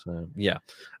 Okay. So, yeah.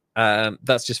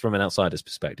 That's just from an outsider's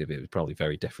perspective. It was probably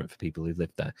very different for people who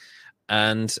lived there.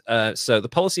 And so the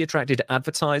policy attracted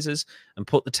advertisers and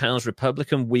put the town's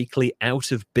Republican weekly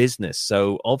out of business.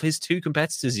 So of his two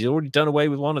competitors, he's already done away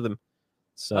with one of them.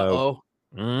 So,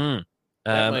 that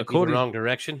might be the wrong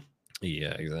direction.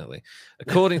 Yeah, exactly.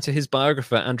 According to his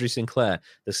biographer, Andrew Sinclair,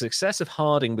 the success of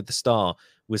Harding with the Star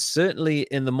was certainly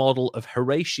in the model of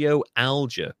Horatio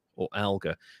Alger.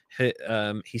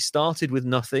 He started with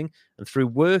nothing, and through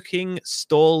working,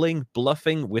 stalling,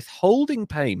 bluffing, withholding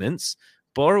payments,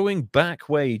 borrowing back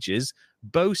wages,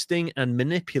 boasting, and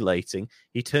manipulating,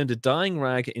 he turned a dying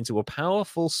rag into a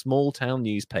powerful small-town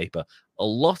newspaper. A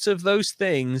lot of those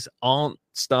things aren't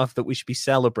stuff that we should be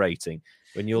celebrating.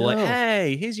 When you're like,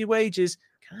 hey, here's your wages.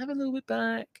 Can I have a little bit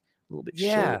back? A little bit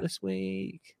short this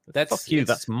week. Fuck you,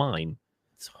 that's mine.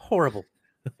 It's horrible.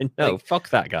 No, fuck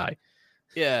that guy.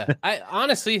 Yeah,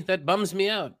 honestly, that bums me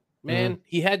out, man.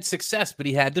 He had success, but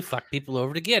he had to fuck people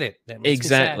over to get it.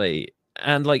 Exactly.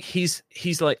 And like he's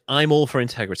like, I'm all for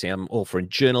integrity. I'm all for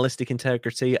journalistic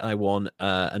integrity. I want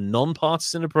a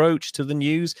non-partisan approach to the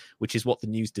news, which is what the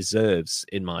news deserves,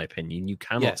 in my opinion. You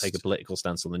cannot take a political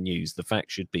stance on the news. The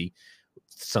fact should be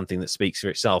something that speaks for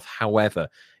itself. However,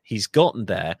 he's gotten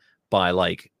there by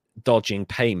like dodging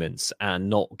payments and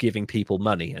not giving people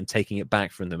money and taking it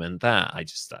back from them, and that I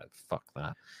just fuck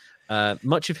that.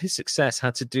 Much of his success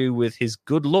had to do with his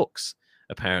good looks.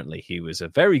 Apparently he was a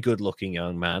very good looking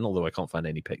young man, although I can't find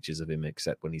any pictures of him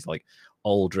except when he's like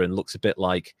older and looks a bit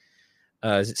like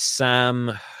is it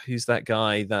Sam, who's that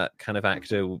guy, that kind of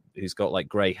actor who's got like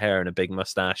gray hair and a big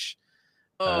mustache?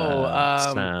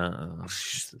 Sam,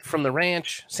 from The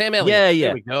Ranch, Sam Elliott. Yeah,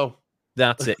 there we go.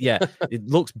 That's it. Yeah, it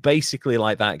looks basically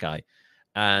like that guy.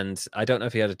 And I don't know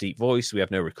if he had a deep voice. We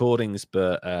have no recordings,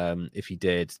 but if he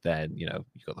did, then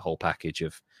you've got the whole package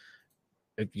of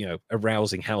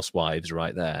arousing housewives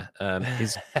right there.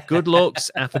 His good looks,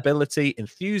 affability,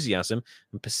 enthusiasm,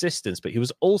 and persistence. But he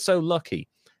was also lucky,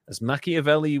 as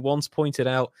Machiavelli once pointed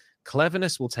out.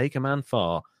 Cleverness will take a man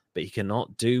far, but he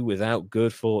cannot do without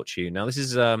good fortune. Now, this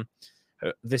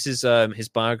is his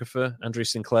biographer, Andrew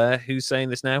Sinclair, who's saying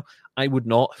this now. I would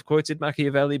not have quoted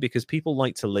Machiavelli because people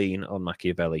like to lean on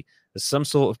Machiavelli as some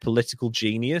sort of political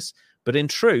genius. But in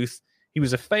truth, he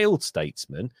was a failed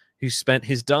statesman who spent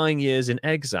his dying years in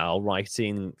exile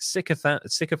writing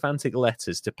sycophantic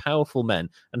letters to powerful men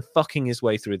and fucking his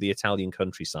way through the Italian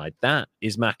countryside. That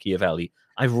is Machiavelli.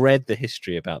 I've read the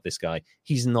history about this guy.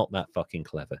 He's not that fucking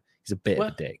clever. He's a bit of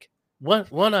a dick.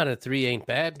 One out of three ain't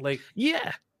bad. Like,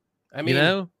 yeah. I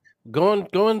mean, going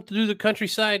through the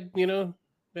countryside,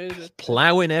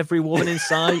 plowing every woman in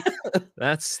sight.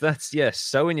 that's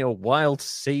sowing your wild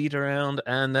seed around,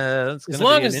 and as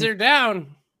long as they're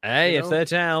down. Hey, if they're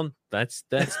down, that's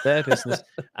their business.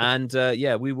 And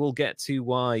we will get to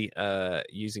why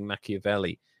using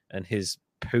Machiavelli and his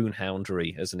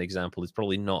poonhoundery as an example is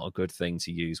probably not a good thing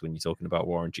to use when you're talking about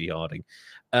Warren G. Harding.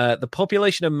 The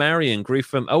population of Marion grew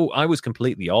from, I was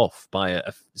completely off by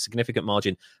a significant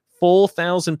margin,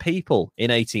 4,000 people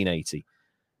in 1880.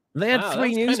 They had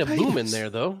three newspapers. Kind of booming there,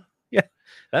 though. Yeah,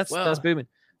 that's booming.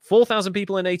 4,000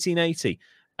 people in 1880.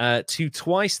 To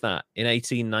twice that in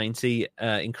 1890,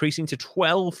 increasing to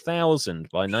 12,000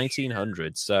 by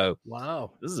 1900. So,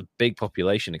 wow, this is a big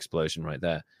population explosion right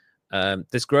there.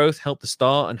 This growth helped the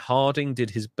Star, and Harding did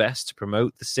his best to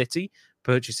promote the city,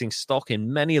 purchasing stock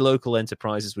in many local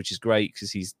enterprises, which is great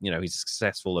because he's a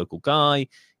successful local guy.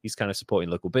 He's kind of supporting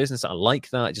local business. I like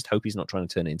that. I just hope he's not trying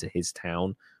to turn it into his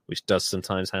town, which does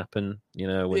sometimes happen, when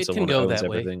It can someone go owns that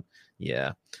way. everything.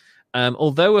 Yeah.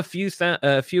 Although a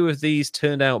few of these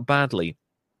turned out badly,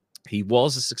 he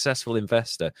was a successful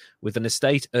investor with an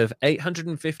estate of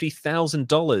 $850,000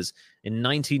 in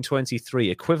 1923,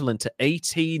 equivalent to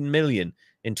 $18 million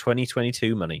in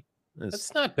 2022 money.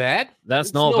 That's not bad. That's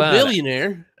It's not no bad.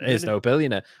 billionaire. It's no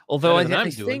billionaire. Although Better than I I'm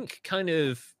doing. think kind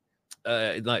of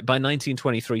like by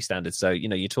 1923 standards, so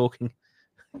you're talking,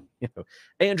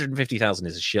 $850,000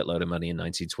 is a shitload of money in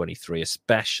 1923,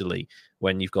 especially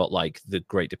when you've got like the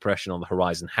Great Depression on the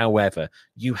horizon. However,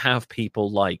 you have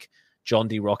people like John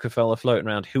D. Rockefeller floating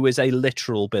around, who is a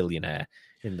literal billionaire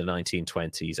in the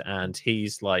 1920s, and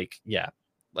he's like,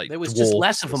 there was just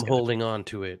less of them holding on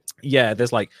to it. Yeah,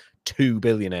 there's like 2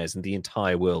 billionaires in the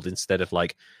entire world instead of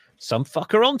like some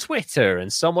fucker on Twitter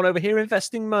and someone over here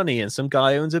investing money and some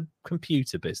guy owns a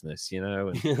computer business,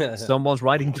 and someone's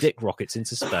riding dick rockets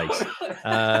into space.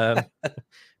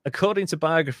 According to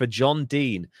biographer John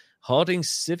Dean, Harding's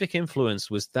civic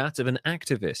influence was that of an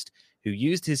activist who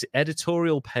used his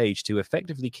editorial page to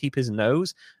effectively keep his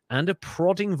nose and a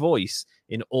prodding voice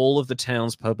in all of the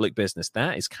town's public business.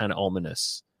 That is kind of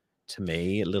ominous to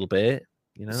me a little bit.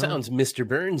 Sounds Mr.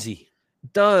 Burnsy.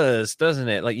 Does, doesn't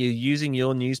it? Like you're using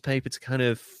your newspaper to kind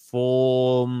of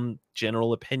form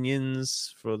general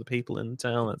opinions for the people in the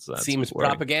town. That seems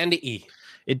propaganda-y.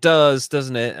 It does,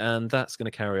 doesn't it? And that's going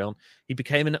to carry on. He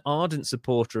became an ardent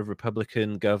supporter of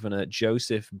Republican Governor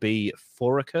Joseph B.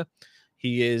 Foraker.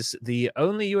 He is the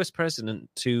only U.S. president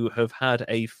to have had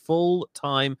a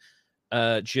full-time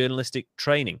journalistic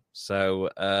training. So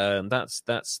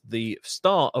that's the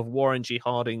start of Warren G.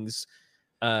 Harding's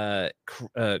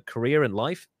career and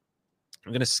life.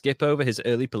 I'm going to skip over his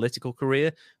early political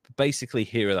career, but basically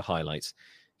here are the highlights.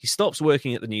 He stops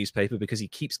working at the newspaper because he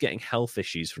keeps getting health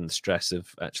issues from the stress of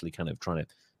actually kind of trying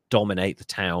to dominate the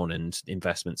town and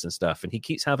investments and stuff. And he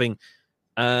keeps having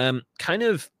kind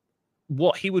of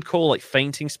what he would call like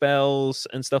fainting spells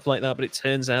and stuff like that. But it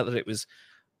turns out that it was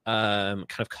kind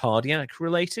of cardiac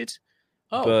related.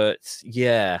 Oh. But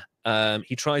yeah,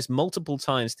 he tries multiple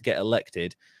times to get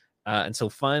elected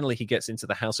until finally he gets into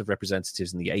the House of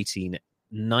Representatives in the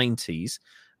 1890s.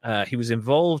 He was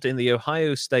involved in the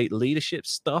Ohio state leadership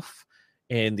stuff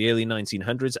in the early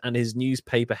 1900s, and his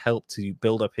newspaper helped to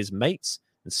build up his mates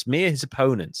and smear his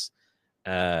opponents.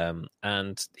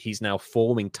 And he's now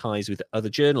forming ties with other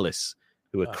journalists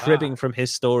who are cribbing from his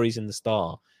stories in the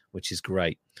Star, which is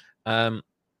great.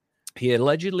 He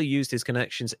allegedly used his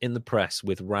connections in the press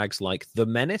with rags like The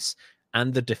Menace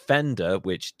and The Defender,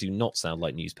 which do not sound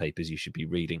like newspapers you should be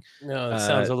reading. No, it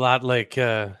sounds a lot like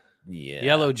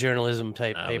yellow journalism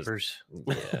type papers.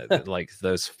 Like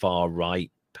those far right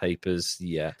papers.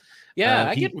 Yeah.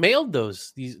 I get mailed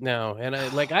these now, and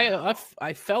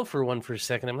I fell for one for a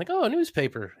second. I'm like, oh, a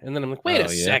newspaper, and then I'm like, wait a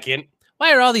second,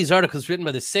 why are all these articles written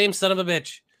by the same son of a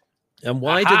bitch? And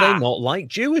why do they not like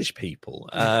Jewish people?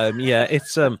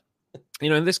 It's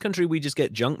in this country we just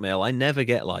get junk mail. I never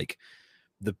get like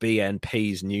the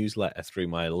BNP's newsletter through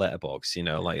my letterbox. I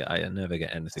never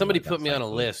get anything. Somebody like put that, me on a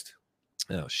list.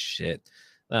 Oh shit,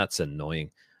 that's annoying.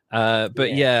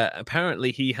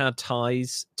 Apparently he had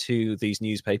ties to these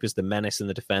newspapers, The Menace and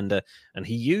The Defender, and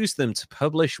he used them to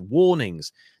publish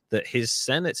warnings that his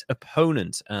Senate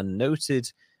opponent and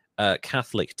noted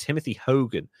Catholic Timothy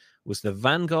Hogan was the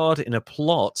vanguard in a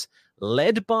plot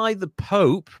led by the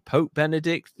Pope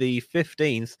Benedict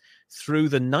XV, through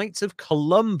the Knights of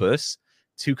Columbus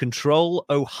to control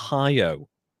Ohio.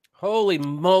 Holy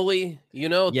moly.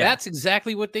 That's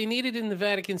exactly what they needed in the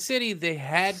Vatican City. They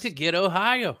had to get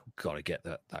Ohio. Gotta get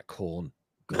that corn.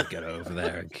 Gotta get over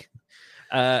there.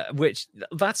 Which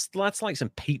that's like some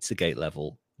Pizzagate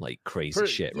level, like crazy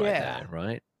shit right there,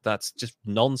 right? That's just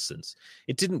nonsense.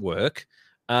 It didn't work.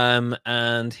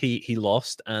 And he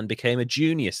lost and became a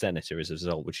junior senator as a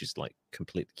result, which is like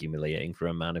completely humiliating for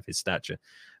a man of his stature.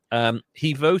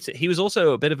 He voted. He was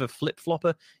also a bit of a flip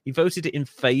flopper. He voted in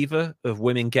favor of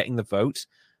women getting the vote,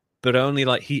 but only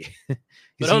like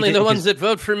but only the ones that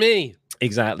vote for me.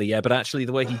 Exactly. Yeah. But actually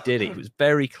the way he did it was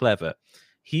very clever.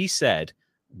 He said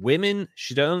women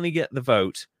should only get the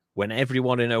vote when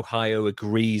everyone in Ohio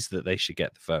agrees that they should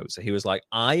get the vote. So he was like,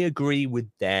 I agree with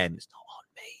them. It's not on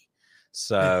me.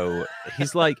 So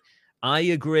he's like, I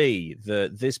agree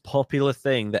that this popular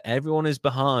thing that everyone is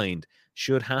behind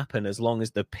should happen as long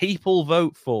as the people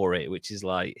vote for it, which is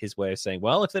like his way of saying,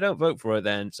 well, if they don't vote for it,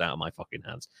 then it's out of my fucking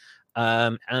hands.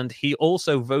 And he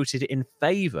also voted in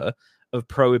favor of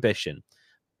prohibition,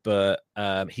 but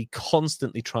he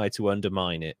constantly tried to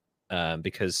undermine it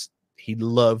because he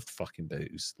loved fucking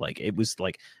booze. Like, it was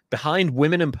like behind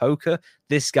women and poker,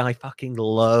 this guy fucking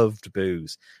loved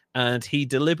booze. And he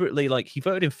deliberately, like, he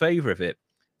voted in favor of it,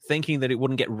 thinking that it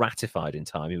wouldn't get ratified in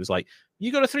time. He was like,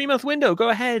 you got a 3-month window, go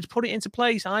ahead, put it into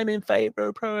place. I'm in favor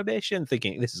of prohibition,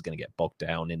 thinking this is going to get bogged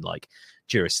down in like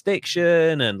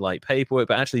jurisdiction and like paperwork.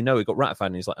 But actually, no, it got ratified.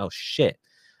 And he's like, oh shit,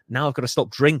 now I've got to stop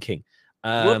drinking.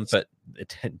 But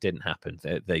it didn't happen.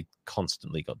 They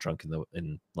constantly got drunk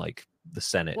in like the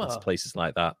Senate and places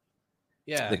like that.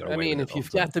 Yeah, I mean, if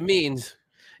you've got the means,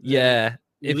 yeah,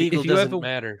 legal doesn't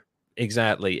matter.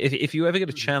 Exactly. If you ever get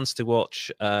a chance to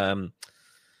watch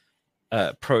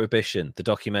Prohibition, the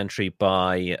documentary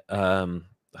by oh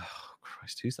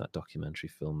Christ, who's that documentary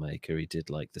filmmaker? He did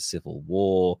like the Civil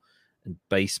War and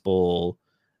baseball.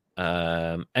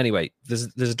 Anyway, there's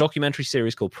a documentary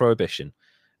series called Prohibition,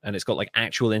 and it's got like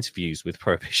actual interviews with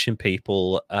Prohibition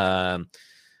people.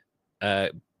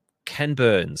 Ken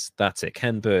Burns, that's it.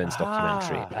 Ken Burns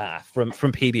documentary from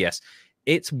PBS.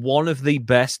 It's one of the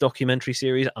best documentary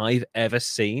series I've ever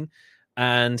seen.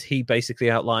 And he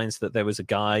basically outlines that there was a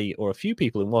guy or a few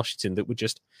people in Washington that would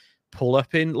just pull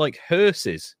up in like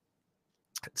hearses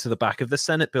to the back of the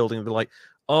Senate building and be like,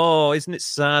 oh, isn't it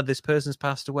sad this person's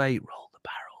passed away? Roll the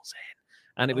barrels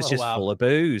in. And it was full of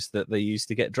booze that they used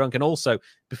to get drunk. And also,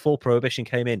 before Prohibition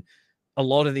came in, a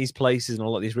lot of these places and a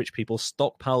lot of these rich people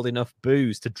stockpiled enough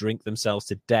booze to drink themselves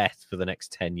to death for the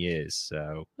next 10 years.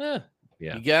 So, yeah.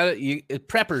 You got it.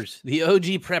 Preppers, the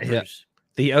OG preppers. Yeah.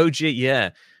 The OG, yeah.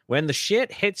 When the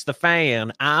shit hits the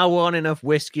fan, I want enough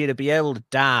whiskey to be able to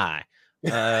die.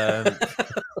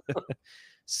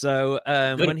 So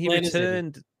when he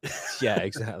returned, yeah,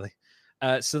 exactly.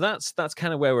 So that's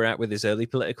kind of where we're at with his early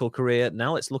political career.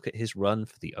 Now let's look at his run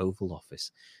for the Oval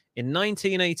Office. In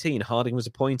 1918, Harding was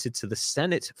appointed to the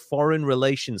Senate Foreign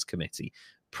Relations Committee.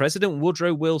 President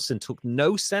Woodrow Wilson took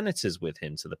no senators with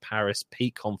him to the Paris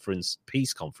Peace Conference,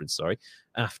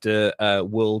 after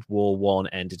World War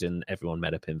I ended and everyone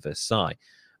met up in Versailles.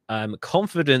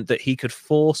 Confident that he could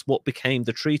force what became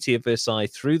the Treaty of Versailles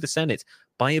through the Senate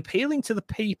by appealing to the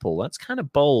people. That's kind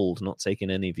of bold, not taking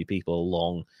any of your people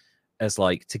along as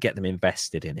like to get them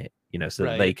invested in it, so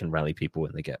that they can rally people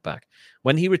when they get back.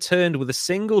 When he returned with a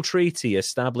single treaty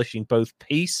establishing both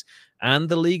peace and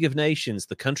the League of Nations,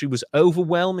 the country was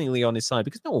overwhelmingly on his side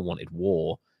because no one wanted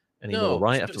war anymore,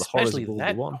 right? After the horrors of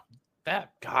World War I.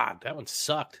 That one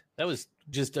sucked. That was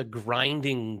just a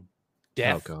grinding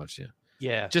death. Oh, God, yeah.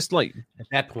 Yeah. Just like at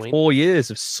that point, 4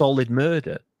 years of solid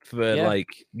murder for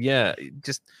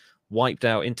just wiped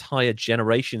out entire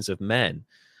generations of men.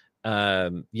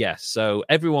 So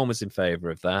everyone was in favor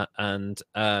of that, and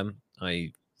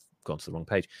I gone to the wrong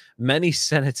page. Many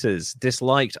senators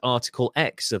disliked Article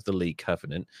X of the League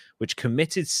Covenant, which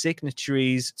committed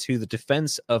signatories to the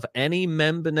defense of any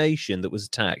member nation that was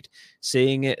attacked,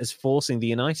 seeing it as forcing the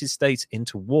United States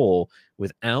into war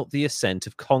without the assent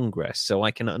of Congress. So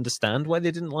I can understand why they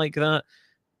didn't like that.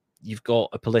 You've got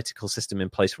a political system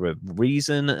in place for a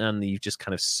reason, and you've just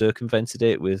kind of circumvented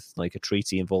it with like a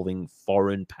treaty involving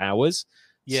foreign powers.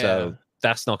 Yeah. So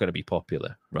that's not going to be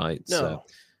popular, right? No.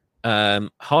 So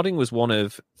Harding was one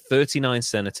of 39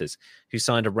 senators who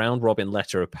signed a round-robin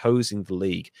letter opposing the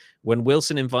League. When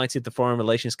Wilson invited the Foreign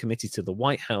Relations Committee to the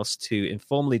White House to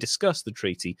informally discuss the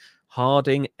treaty,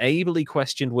 Harding ably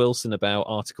questioned Wilson about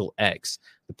Article X.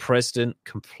 The president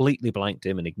completely blanked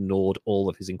him and ignored all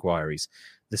of his inquiries.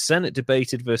 The Senate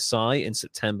debated Versailles in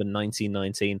September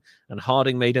 1919, and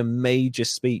Harding made a major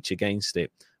speech against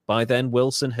it. By then,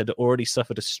 Wilson had already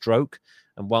suffered a stroke,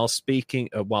 and while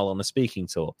on a speaking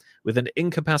tour, with an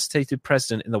incapacitated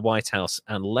president in the White House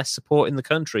and less support in the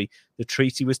country, the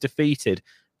treaty was defeated,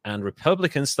 and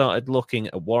Republicans started looking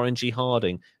at Warren G.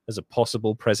 Harding as a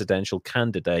possible presidential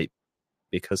candidate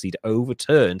because he'd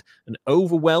overturned an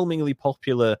overwhelmingly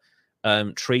popular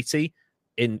treaty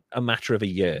in a matter of a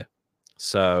year.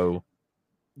 So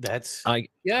I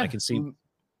can see.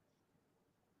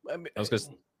 I was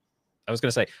going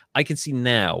to say I can see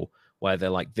now why they're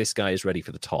like, this guy is ready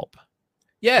for the top.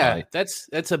 Yeah, right?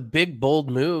 that's a big, bold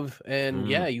move. And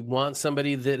yeah, you want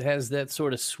somebody that has that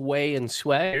sort of sway and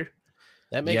swagger.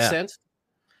 That makes sense.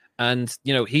 And,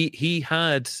 he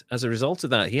had, as a result of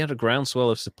that, he had a groundswell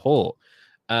of support.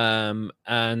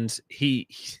 And he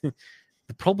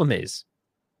the problem is,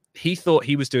 he thought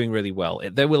he was doing really well.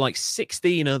 There were like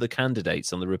 16 other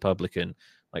candidates on the Republican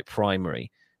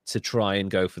primary to try and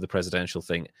go for the presidential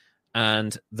thing.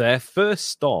 And their first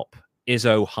stop is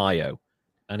Ohio.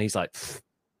 And he's like,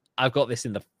 I've got this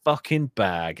in the fucking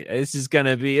bag. This is going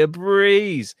to be a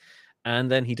breeze.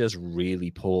 And then he does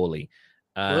really poorly,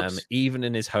 even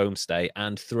in his home state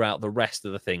and throughout the rest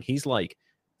of the thing. He's like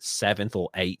 7th or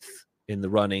 8th in the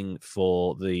running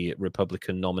for the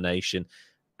Republican nomination.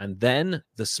 And then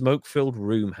the smoke-filled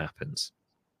room happens.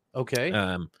 Okay.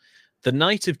 The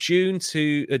night of June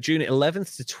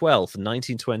 11th to 12th,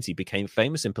 1920, became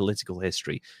famous in political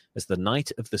history as the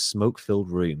night of the smoke-filled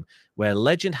room, where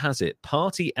legend has it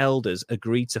party elders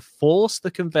agreed to force the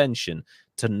convention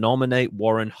to nominate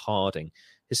Warren Harding.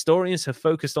 Historians have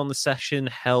focused on the session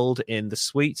held in the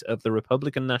suite of the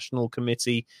Republican National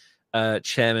Committee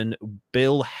Chairman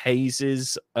Bill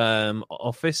Hayes's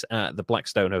office at the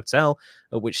Blackstone Hotel,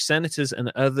 at which senators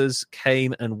and others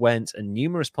came and went, and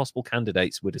numerous possible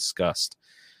candidates were discussed.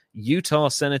 Utah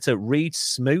Senator Reed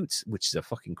Smoot, which is a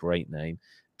fucking great name,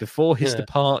 before his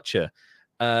departure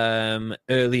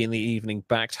early in the evening,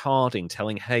 backed Harding,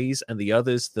 telling Hayes and the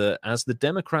others that as the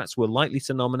Democrats were likely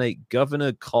to nominate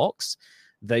Governor Cox,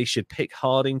 they should pick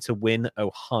Harding to win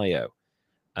Ohio.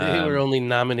 They were only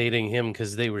nominating him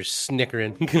because they were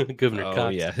snickering Governor Cox. Oh,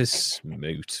 yeah,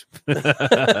 Smoot.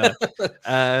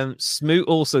 Smoot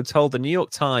also told the New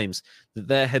York Times that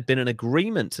there had been an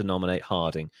agreement to nominate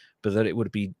Harding, but that it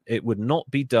would not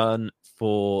be done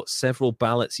for several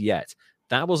ballots yet.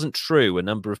 That wasn't true. A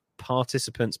number of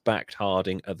participants backed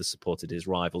Harding, others supported his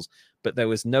rivals, but there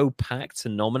was no pact to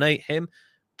nominate him.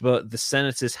 But the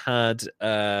senators had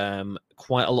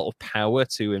quite a lot of power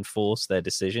to enforce their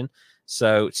decision.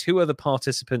 So 2 other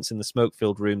participants in the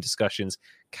smoke-filled room discussions,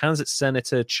 Kansas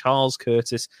Senator Charles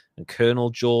Curtis and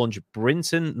Colonel George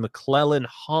Brinton McClellan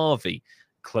Harvey,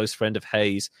 close friend of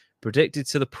Hayes, predicted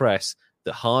to the press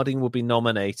that Harding would be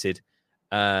nominated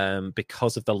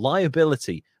because of the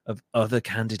liability of other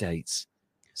candidates.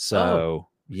 So,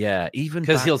 yeah, even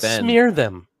because he'll smear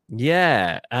them.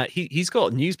 Yeah, he's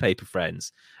got newspaper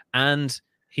friends, and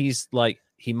he's like,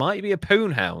 he might be a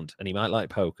poonhound, and he might like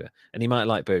poker, and he might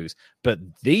like booze, but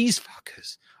these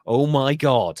fuckers, oh my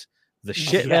god, the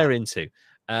shit they're into.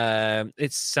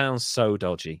 It sounds so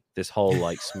dodgy. This whole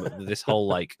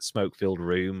smoke-filled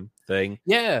room thing.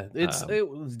 Yeah, it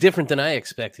was different than I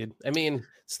expected. I mean,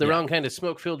 it's the wrong kind of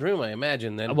smoke-filled room, I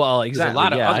imagine. Then, well, exactly. A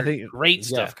lot of other great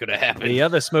stuff could have happened. The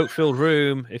other smoke-filled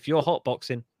room, if you're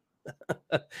hotboxing.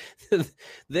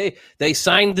 they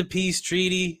signed the peace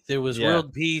treaty. There was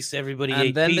world peace. Everybody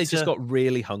ate then pizza. They just got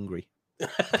really hungry.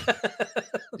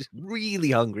 Just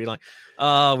really hungry. Like,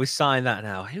 we signed that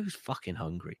now. Who's fucking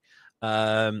hungry?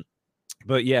 But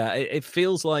yeah, it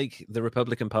feels like the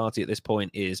Republican Party at this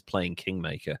point is playing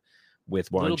kingmaker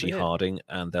with Warren G. Harding,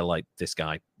 and they're like, this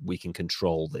guy, we can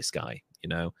control this guy, you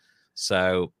know?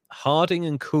 So Harding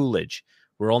and Coolidge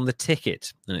were on the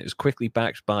ticket, and it was quickly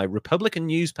backed by Republican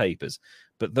newspapers,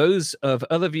 but those of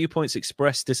other viewpoints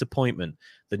expressed disappointment.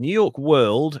 The New York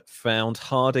World found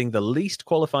Harding the least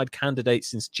qualified candidate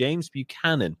since James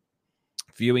Buchanan,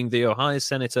 viewing the Ohio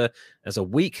senator as a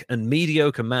weak and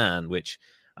mediocre man, which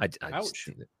I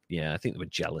think they were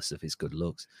jealous of his good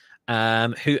looks.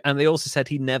 And they also said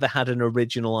he never had an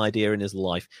original idea in his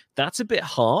life. That's a bit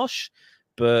harsh,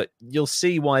 but you'll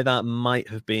see why that might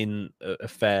have been a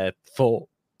fair thought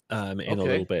in a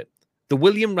little bit. The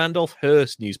William Randolph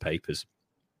Hearst newspapers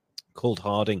called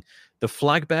Harding the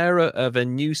flag bearer of a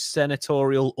new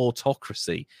senatorial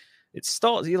autocracy. It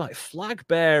starts, you're like, flag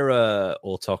bearer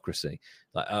autocracy.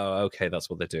 Like, oh, okay, that's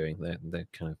what they're doing. They're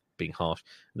kind of being harsh.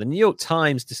 The New York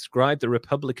Times described the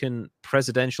Republican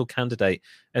presidential candidate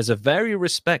as a very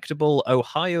respectable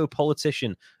Ohio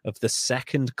politician of the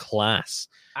second class.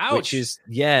 Ouch. Which is,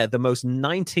 the most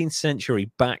 19th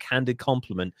century backhanded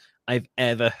compliment I've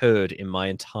ever heard in my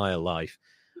entire life.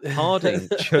 Harding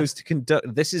chose to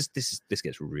conduct, this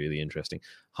gets really interesting.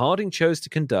 Harding chose to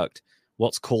conduct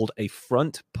what's called a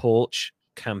front porch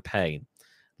campaign,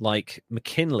 like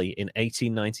McKinley in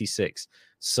 1896.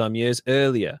 Some years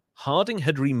earlier, Harding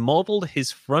had remodeled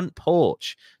his front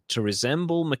porch to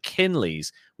resemble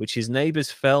McKinley's, which his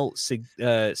neighbors felt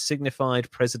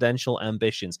signified presidential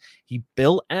ambitions. He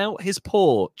built out his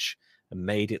porch and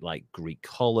made it like Greek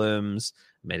columns,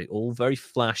 made it all very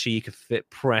flashy. You could fit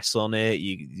press on it.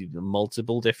 You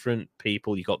multiple different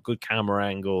people. You got good camera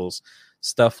angles,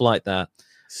 stuff like that.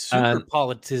 Super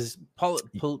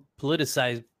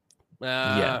politicized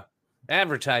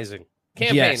advertising,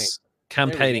 campaigning. Yes,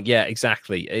 campaigning. Yeah,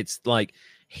 exactly. It's like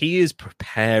he is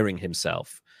preparing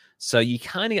himself. So you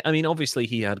kind of, I mean, obviously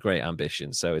he had great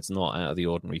ambitions, so it's not out of the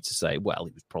ordinary to say, well,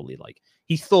 he was probably like,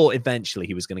 he thought eventually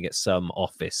he was going to get some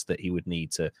office that he would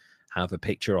need to have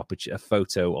a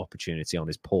photo opportunity on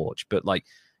his porch. But like,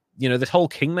 you know, the whole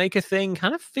Kingmaker thing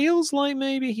kind of feels like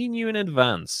maybe he knew in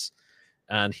advance.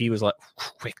 And he was like,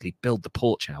 quickly build the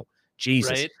porch out.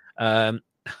 Jesus. Right.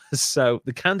 So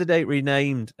the candidate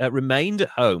remained at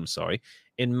home,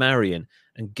 in Marion,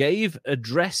 and gave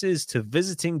addresses to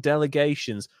visiting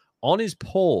delegations on his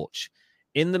porch.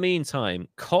 In the meantime,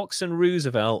 Cox and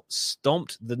Roosevelt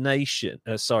stumped the nation,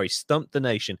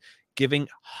 giving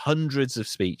hundreds of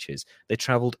speeches. They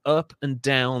traveled up and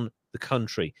down the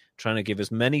country trying to give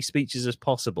as many speeches as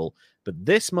possible. But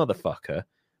this motherfucker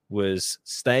was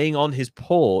staying on his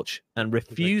porch and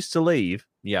refused to leave.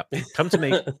 Yeah, come to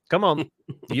me. Come on.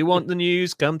 You want the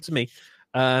news? Come to me.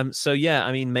 So, yeah,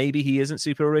 I mean, maybe he isn't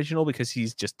super original because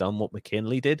he's just done what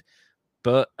McKinley did.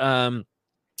 But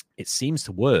it seems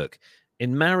to work.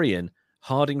 In Marion,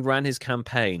 Harding ran his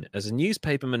campaign. As a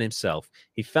newspaperman himself,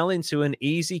 he fell into an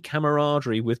easy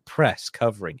camaraderie with press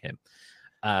covering him,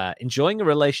 enjoying a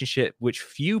relationship which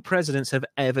few presidents have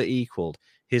ever equaled.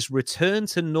 His return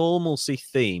to normalcy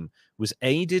theme was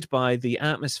aided by the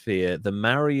atmosphere the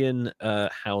Marion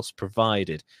house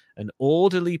provided, an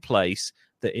orderly place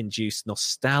that induced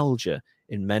nostalgia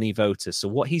in many voters. So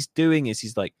what he's doing is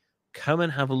he's like, come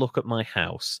and have a look at my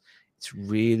house. It's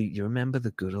really, you remember the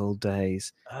good old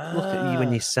days? Look at you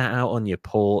when you sat out on your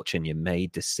porch and you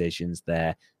made decisions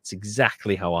there. It's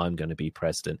exactly how I'm going to be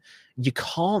president. You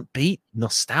can't beat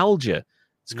nostalgia.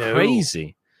 It's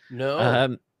crazy.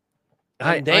 No.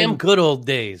 I'm good old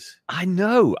days. I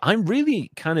know. I'm really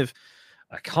kind of,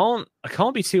 I can't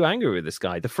be too angry with this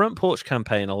guy. The front porch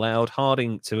campaign allowed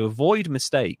Harding to avoid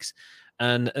mistakes.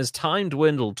 And as time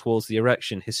dwindled towards the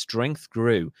election, his strength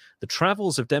grew. The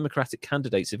travels of Democratic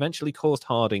candidates eventually caused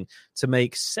Harding to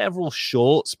make several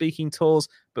short speaking tours,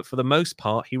 but for the most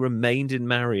part, he remained in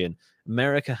Marion.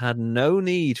 America had no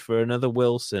need for another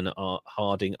Wilson,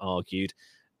 Harding argued,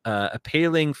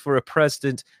 appealing for a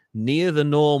president near the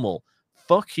normal.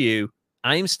 Fuck you.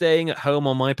 I'm staying at home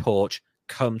on my porch.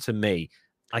 Come to me.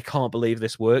 I can't believe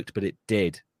this worked, but it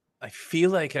did. I feel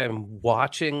like I'm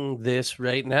watching this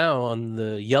right now on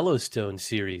the Yellowstone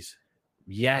series.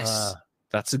 Yes,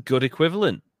 that's a good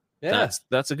equivalent. Yeah.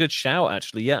 That's a good shout,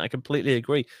 actually. Yeah, I completely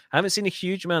agree. I haven't seen a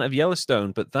huge amount of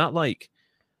Yellowstone, but that like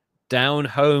down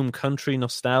home country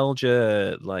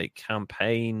nostalgia like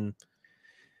campaign,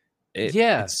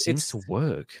 it seems to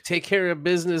work. Take care of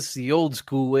business the old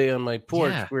school way on my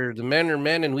porch, where the men are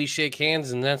men and we shake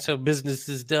hands, and that's how business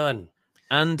is done.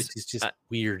 And it's just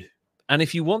weird. And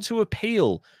if you want to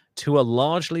appeal to a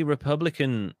largely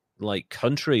Republican like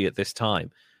country at this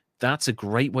time, that's a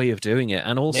great way of doing it.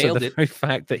 And also the very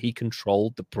fact that he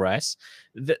controlled the press.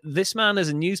 This man, as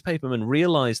a newspaperman,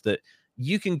 realized that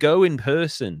you can go in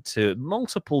person to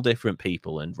multiple different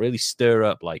people and really stir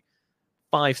up like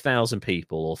 5,000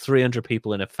 people or 300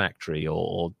 people in a factory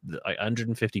or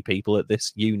 150 people at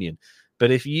this union.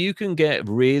 But if you can get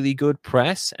really good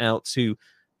press out to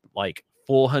like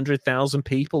 400,000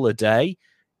 people a day,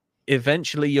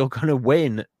 eventually you're going to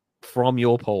win from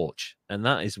your porch. And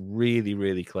that is really,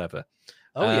 really clever.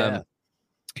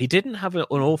 He didn't have an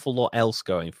awful lot else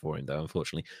going for him, though,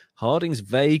 unfortunately. Harding's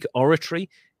vague oratory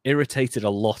irritated a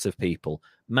lot of people.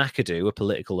 McAdoo, a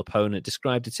political opponent,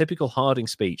 described a typical Harding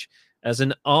speech as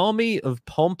an army of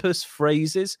pompous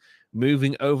phrases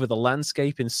moving over the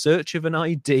landscape in search of an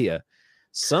idea.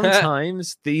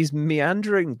 Sometimes these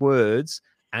meandering words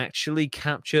actually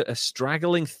capture a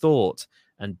straggling thought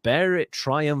and bear it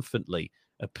triumphantly,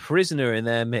 a prisoner in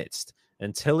their midst,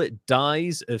 until it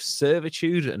dies of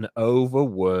servitude and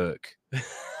overwork.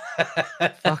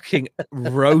 Fucking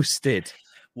roasted.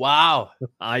 Wow.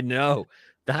 I know.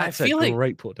 That's a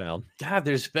great put down. God,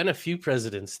 there's been a few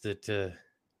presidents that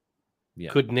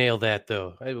could nail that,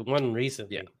 though. One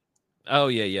recently. Yeah. Oh,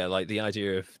 yeah. Like the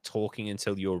idea of talking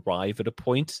until you arrive at a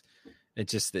point.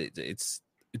 It's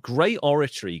great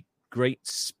oratory, great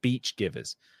speech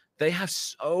givers. They have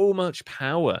so much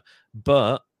power.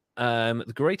 But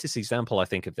the greatest example, I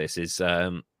think, of this is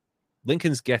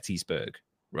Lincoln's Gettysburg,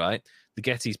 right? The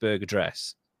Gettysburg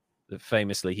Address that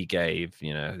famously he gave,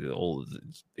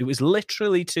 it was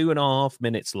literally 2.5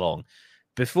 minutes long.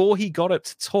 Before he got up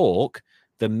to talk,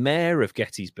 the mayor of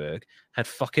Gettysburg had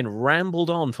fucking rambled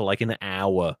on for like an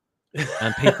hour.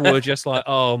 And people were just like,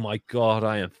 oh my God,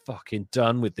 I am fucking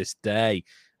done with this day.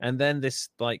 And then this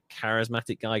like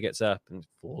charismatic guy gets up and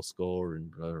 4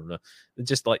 and blah, blah, blah.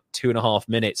 Just like 2.5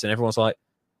 minutes. And everyone's like,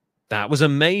 that was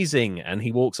amazing. And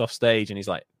he walks off stage and he's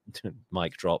like,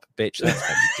 mic drop, bitch, that's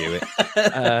how you do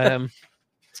it.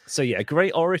 So yeah,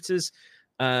 great orators.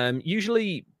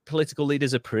 Usually political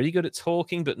leaders are pretty good at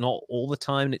talking, but not all the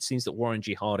time. And it seems that Warren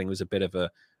G. Harding was a bit of a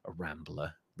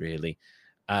rambler, really.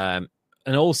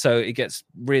 And also, it gets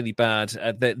really bad.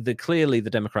 Clearly, the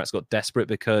Democrats got desperate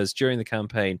because during the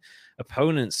campaign,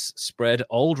 opponents spread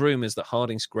old rumors that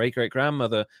Harding's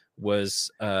great-great-grandmother was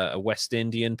a West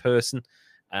Indian person.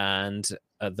 And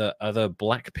the other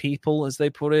black people, as they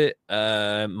put it,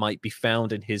 might be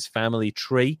found in his family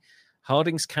tree.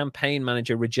 Harding's campaign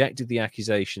manager rejected the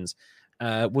accusations.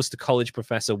 Worcester College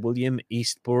professor William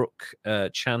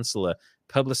Eastbrook, chancellor,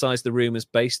 publicized the rumors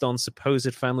based on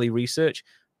supposed family research,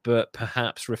 but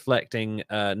perhaps reflecting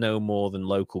no more than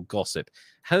local gossip.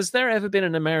 Has there ever been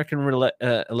an American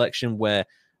election where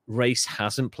race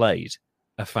hasn't played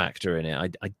a factor in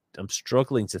it? I'm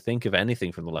struggling to think of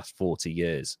anything from the last 40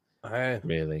 years.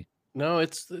 Really? No,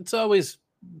 it's always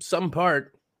some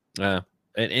part.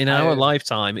 In our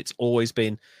lifetime, it's always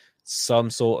been some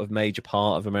sort of major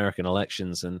part of American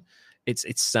elections, and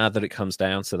it's sad that it comes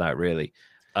down to that, really.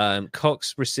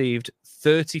 Cox received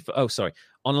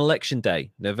on election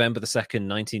day, November the 2nd,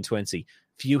 1920,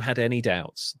 few had any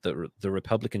doubts that the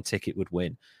Republican ticket would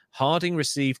win. Harding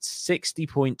received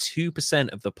 60.2%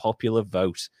 of the popular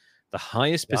vote, the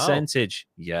highest percentage,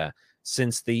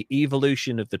 since the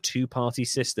evolution of the two-party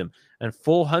system, and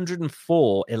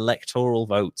 404 electoral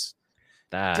votes.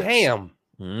 Damn.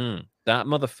 That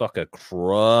motherfucker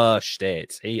crushed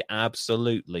it. He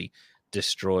absolutely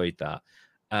destroyed that.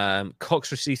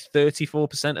 Cox received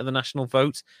 34% of the national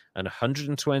vote and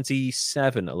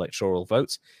 127 electoral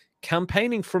votes.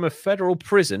 Campaigning from a federal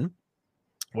prison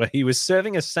where he was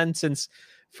serving a sentence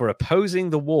for opposing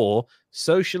the war,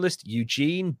 socialist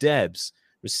Eugene Debs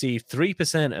received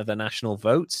 3% of the national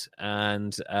vote.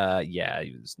 And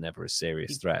he was never a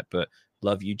serious threat, but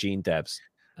love Eugene Debs.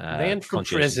 Man from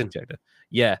prison. Objector.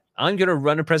 Yeah, I'm going to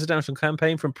run a presidential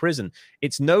campaign from prison.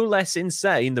 It's no less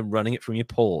insane than running it from your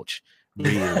porch,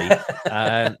 really.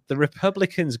 The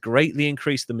Republicans greatly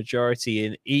increased the majority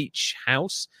in each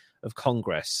house of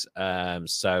Congress.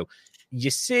 So you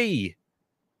see,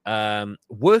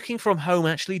 working from home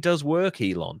actually does work,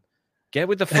 Elon. Get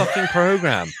with the fucking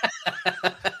program.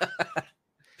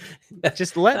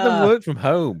 Just let them work from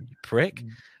home, you prick.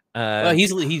 Well,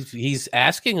 he's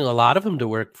asking a lot of them to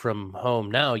work from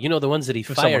home now. You know, the ones that he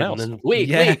fired. And then, wait,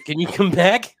 can you come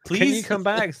back, please? Can you come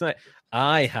back? It's like,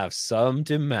 I have some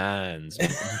demands,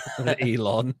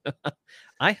 Elon.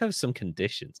 I have some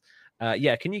conditions.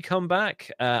 Can you come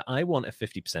back? I want a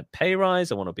 50% pay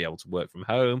rise. I want to be able to work from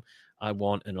home. I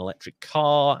want an electric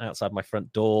car outside my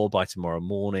front door by tomorrow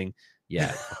morning.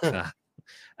 Yeah.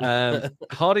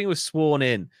 Harding was sworn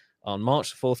in on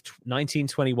March 4th,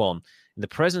 1921, in the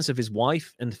presence of his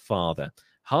wife and father.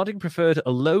 Harding preferred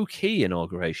a low-key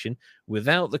inauguration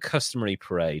without the customary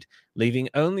parade, leaving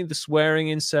only the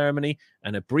swearing-in ceremony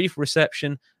and a brief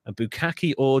reception and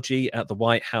bukkake orgy at the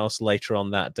White House later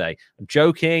on that day. I'm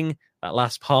joking. That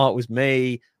last part was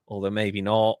me, although maybe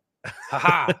not,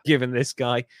 given this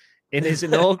guy. In his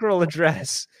inaugural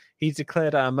address, he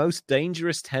declared our most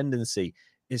dangerous tendency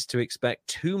is to expect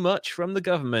too much from the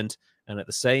government and at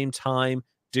the same time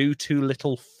do too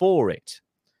little for it,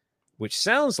 which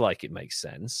sounds like it makes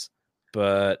sense,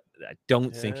 but I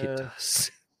don't think it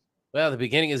does. Well, the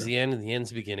beginning is the end and the end's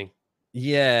the beginning.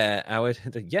 Yeah,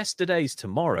 yesterday's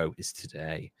tomorrow is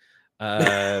today.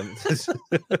 Our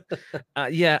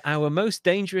most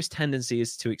dangerous tendency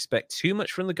is to expect too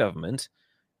much from the government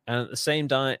and at the same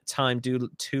time do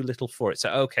too little for it.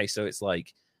 So it's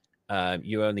like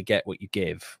you only get what you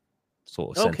give,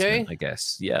 sort of sentiment, I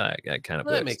guess. Yeah, that kind of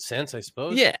that makes sense, I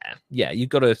suppose. Yeah, you've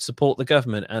got to support the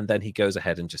government, and then he goes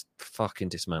ahead and just fucking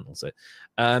dismantles it.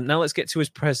 Now let's get to his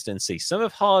presidency. Some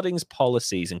of Harding's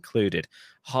policies included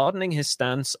hardening his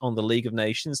stance on the League of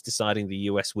Nations, deciding the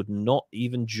US would not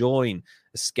even join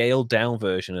a scaled-down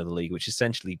version of the League, which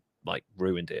essentially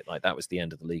ruined it. That was the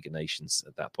end of the League of Nations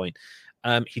at that point.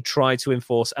 He tried to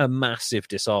enforce a massive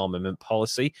disarmament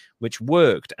policy, which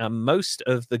worked, and most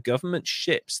of the government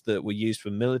ships that were used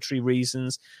for military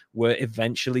reasons were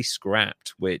eventually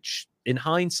scrapped, which in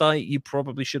hindsight, you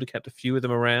probably should have kept a few of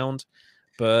them around,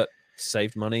 but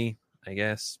saved money, I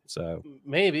guess. So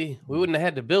maybe we wouldn't have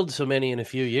had to build so many in a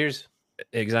few years.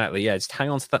 Exactly. Yeah, just hang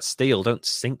on to that steel. Don't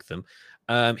sink them.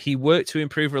 He worked to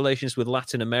improve relations with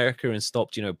Latin America and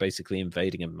stopped, basically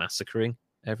invading and massacring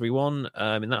everyone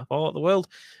in that part of the world.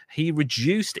 He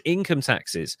reduced income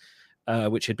taxes,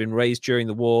 which had been raised during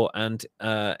the war, and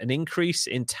an increase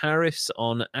in tariffs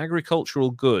on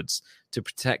agricultural goods to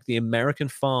protect the American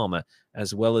farmer,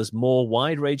 as well as more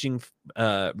wide-ranging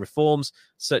reforms,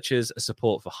 such as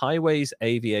support for highways,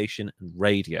 aviation, and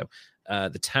radio.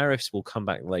 The tariffs will come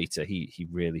back later. He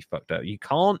really fucked up. You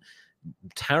can't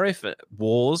tariff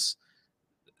wars,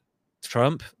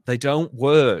 Trump, they don't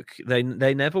work. They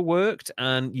never worked,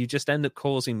 and you just end up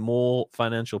causing more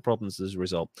financial problems as a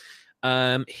result.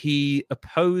 He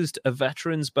opposed a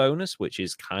veterans bonus, which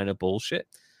is kind of bullshit.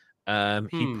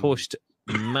 He pushed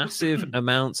massive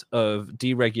amounts of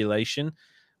deregulation,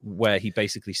 where he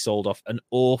basically sold off an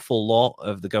awful lot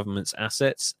of the government's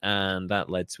assets, and that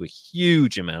led to a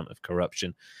huge amount of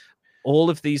corruption. All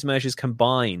of these measures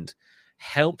combined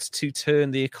helped to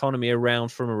turn the economy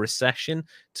around from a recession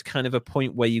to kind of a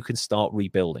point where you can start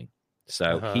rebuilding.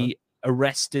 So he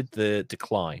arrested the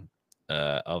decline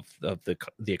of the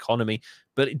economy,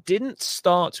 but it didn't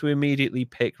start to immediately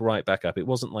pick right back up. It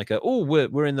wasn't like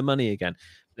we're in the money again.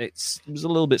 It was a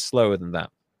little bit slower than that.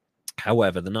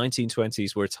 However, the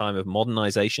 1920s were a time of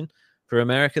modernization. For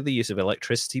America, the use of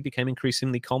electricity became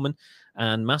increasingly common,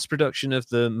 and mass production of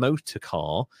the motor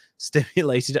car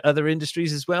stimulated other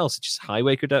industries as well, such as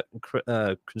highway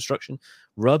construction,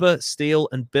 rubber, steel,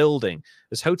 and building,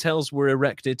 as hotels were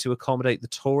erected to accommodate the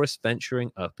tourists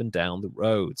venturing up and down the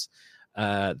roads.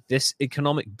 This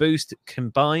economic boost,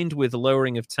 combined with the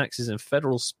lowering of taxes and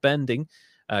federal spending,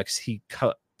 because he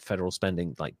cut federal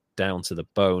spending down to the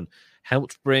bone,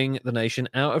 helped bring the nation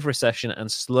out of recession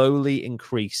and slowly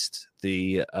increased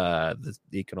the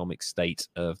economic state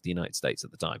of the United States at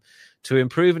the time. To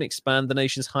improve and expand the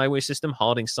nation's highway system,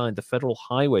 Harding signed the Federal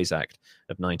Highways Act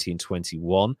of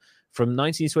 1921. From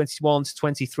 1921 to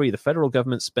 23, the federal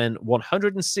government spent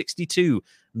 $162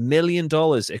 million,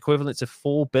 equivalent to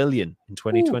 $4 billion in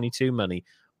 2022 money,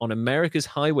 on America's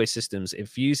highway systems,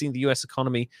 infusing the U.S.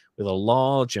 economy with a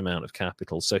large amount of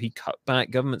capital. So he cut back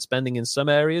government spending in some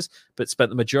areas, but spent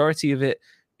the majority of it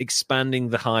expanding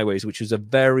the highways, which was a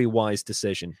very wise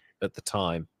decision at the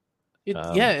time.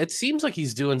 It seems like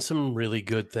he's doing some really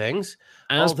good things.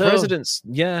 As presidents,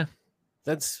 yeah.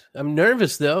 I'm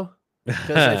nervous, though,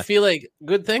 because I feel like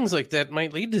good things like that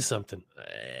might lead to something.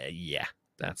 Yeah,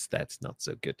 that's not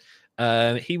so good.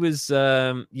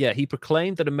 He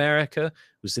proclaimed that America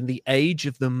was in the age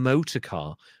of the motor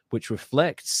car, which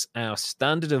reflects our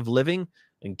standard of living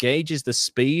and gauges the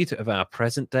speed of our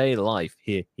present day life.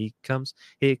 Here comes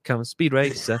Speed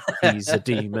Racer. He's a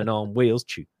demon on wheels.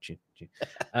 Choo, choo, choo.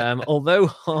 Although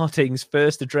Harding's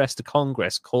first address to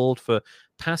Congress called for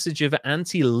passage of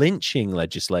anti-lynching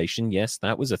legislation, yes,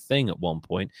 that was a thing at one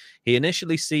point, he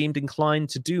initially seemed inclined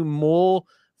to do more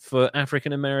for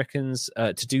African Americans,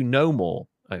 to do no more.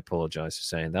 I apologize for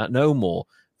saying that. No more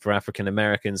for African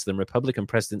Americans than Republican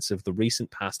presidents of the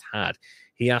recent past had.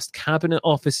 He asked cabinet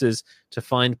officers to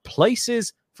find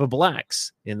places for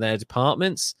blacks in their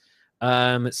departments.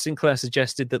 Sinclair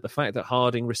suggested that the fact that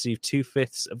Harding received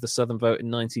 2/5 of the Southern vote in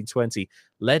 1920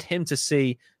 led him to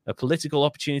see a political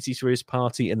opportunity for his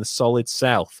party in the solid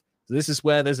South. So this is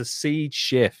where there's a seed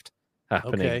shift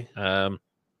happening. Okay.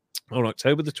 On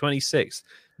October the 26th,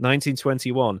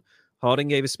 1921, Harding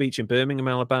gave a speech in Birmingham,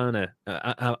 Alabama,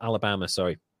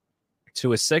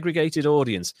 to a segregated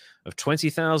audience of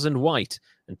 20,000 white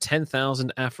and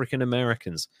 10,000 African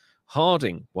Americans.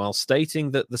 Harding, while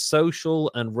stating that the social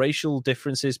and racial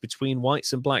differences between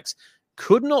whites and blacks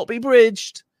could not be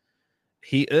bridged,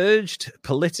 he urged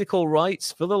political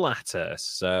rights for the latter.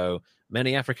 So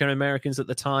many African Americans at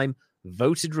the time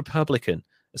voted Republican,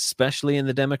 especially in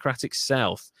the Democratic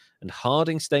South, and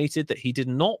Harding stated that he did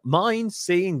not mind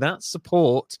seeing that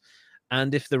support,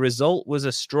 and if the result was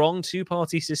a strong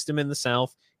two-party system in the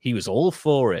South, he was all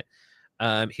for it.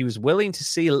 He was willing to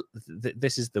see,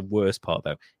 this is the worst part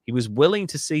though, he was willing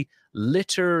to see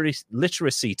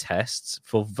literacy tests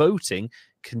for voting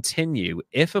continue,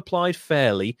 if applied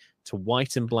fairly, to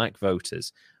white and black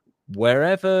voters.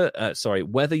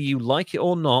 Whether you like it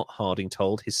or not, Harding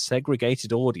told his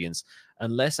segregated audience,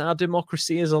 unless our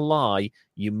democracy is a lie,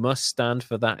 you must stand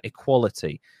for that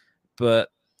equality. But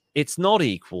it's not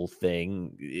equal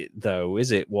thing, though,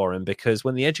 is it, Warren? Because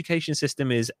when the education system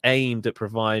is aimed at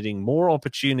providing more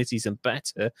opportunities and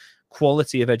better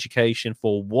quality of education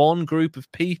for one group of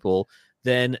people,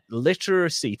 then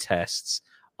literacy tests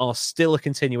are still a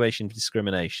continuation of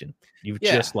discrimination. You've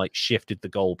just shifted the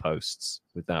goalposts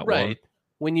with that one. Right.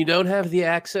 When you don't have the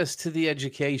access to the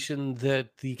education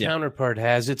that the counterpart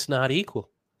has, it's not equal.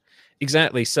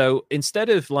 Exactly. So instead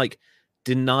of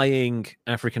denying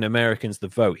African Americans the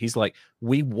vote, he's like,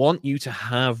 we want you to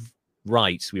have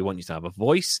rights. We want you to have a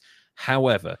voice.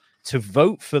 However, to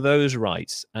vote for those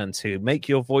rights and to make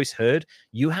your voice heard,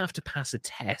 you have to pass a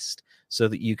test so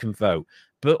that you can vote.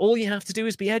 But all you have to do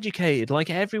is be educated,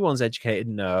 like everyone's educated.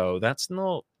 No, that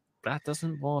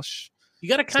doesn't wash. You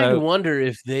got to kind of wonder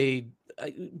if they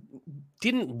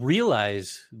didn't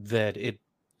realize that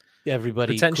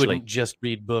everybody couldn't just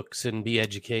read books and be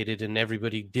educated, and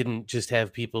everybody didn't just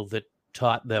have people that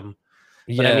taught them.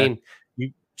 But I mean,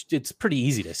 it's pretty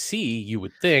easy to see, you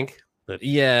would think. But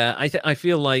yeah, I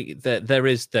feel like that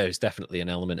there's definitely an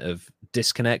element of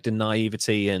disconnect and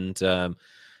naivety, and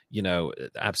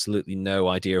absolutely no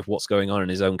idea of what's going on in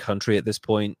his own country at this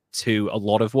point to a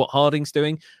lot of what Harding's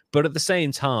doing. But at the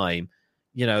same time,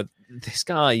 this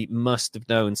guy must have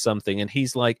known something. And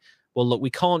he's like, well, look, we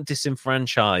can't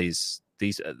disenfranchise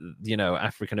these,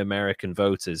 African American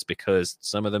voters because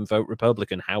some of them vote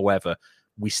Republican. However,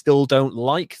 we still don't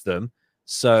like them.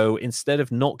 So instead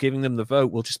of not giving them the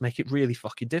vote, we'll just make it really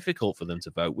fucking difficult for them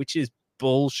to vote, which is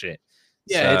bullshit.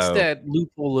 Yeah, it's that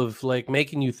loophole of like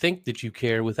making you think that you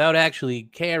care without actually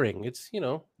caring. It's,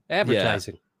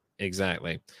 advertising. Yeah,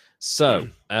 exactly. So,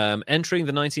 entering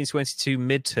the 1922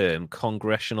 midterm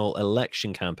congressional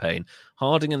election campaign,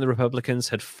 Harding and the Republicans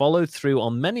had followed through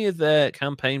on many of their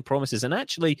campaign promises and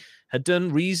actually had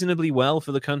done reasonably well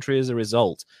for the country as a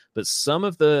result. But some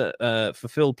of the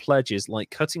fulfilled pledges,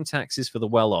 like cutting taxes for the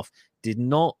well-off, did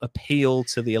not appeal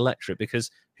to the electorate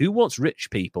because who wants rich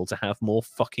people to have more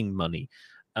fucking money?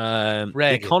 The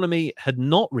economy had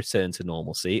not returned to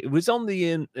normalcy. It was on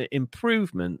the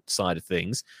improvement side of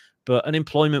things, but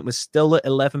unemployment was still at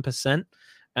 11%,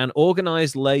 and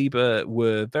organized labor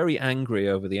were very angry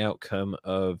over the outcome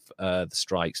of the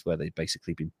strikes, where they'd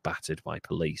basically been battered by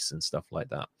police and stuff like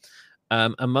that.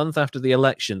 A month after the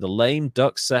election, the lame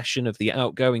duck session of the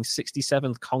outgoing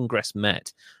 67th Congress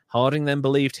met. Harding then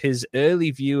believed his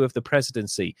early view of the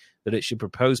presidency, that it should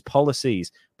propose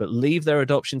policies but leave their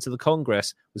adoption to the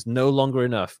Congress, was no longer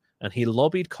enough, and he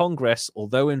lobbied Congress,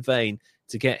 although in vain,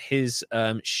 to get his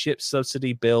ship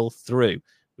subsidy bill through,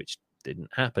 which didn't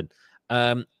happen.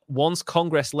 Once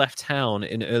Congress left town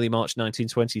in early March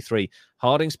 1923,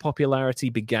 Harding's popularity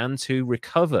began to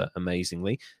recover,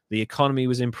 amazingly. The economy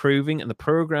was improving, and the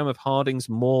program of Harding's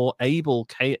more able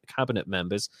cabinet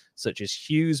members, such as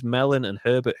Hughes, Mellon, and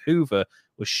Herbert Hoover,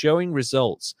 was showing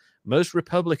results. Most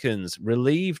Republicans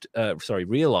realized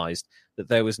that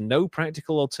there was no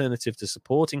practical alternative to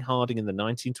supporting Harding in the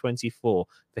 1924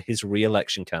 for his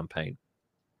re-election campaign.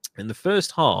 In the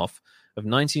first half of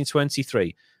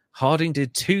 1923, Harding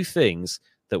did two things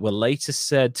that were later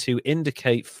said to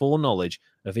indicate foreknowledge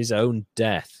of his own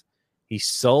death. He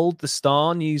sold the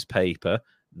Star newspaper,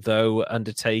 though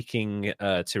undertaking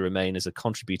to remain as a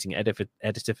contributing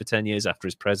editor for 10 years after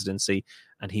his presidency,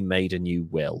 and he made a new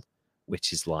will,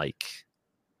 which is like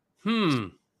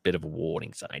bit of a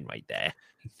warning sign right there.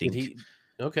 I think.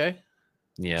 Okay.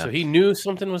 Yeah. So he knew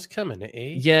something was coming,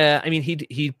 eh? Yeah, I mean,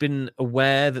 he'd been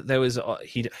aware that there was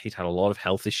he'd had a lot of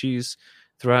health issues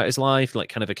throughout his life, like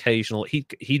kind of occasional.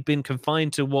 He'd been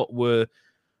confined to what were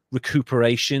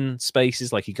recuperation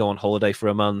spaces, like he'd go on holiday for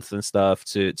a month and stuff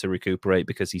to recuperate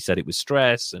because he said it was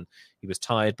stress and he was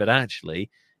tired, but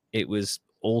actually it was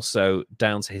also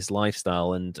down to his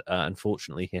lifestyle, and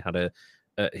unfortunately he had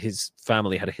his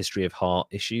family had a history of heart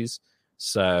issues,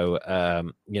 so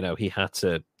he had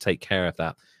to take care of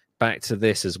that. Back to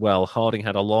this as well, Harding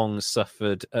had long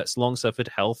suffered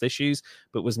health issues,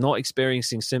 but was not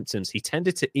experiencing symptoms. He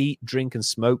tended to eat, drink, and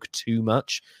smoke too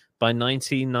much. By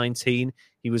 1919,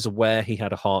 he was aware he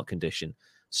had a heart condition.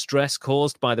 Stress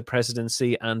caused by the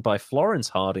presidency and by Florence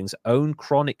Harding's own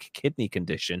chronic kidney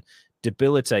condition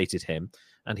debilitated him,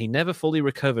 and he never fully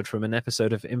recovered from an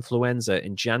episode of influenza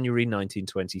in January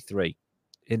 1923.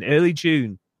 In early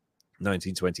June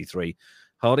 1923,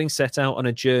 Harding set out on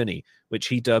a journey which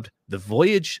he dubbed the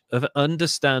Voyage of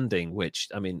Understanding, which,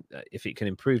 I mean, if it can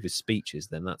improve his speeches,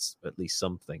 then that's at least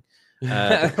something.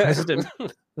 The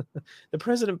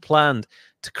president planned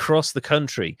to cross the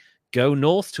country, go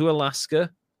north to Alaska,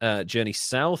 journey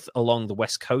south along the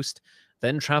west coast,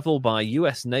 then travel by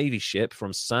U.S. Navy ship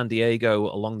from San Diego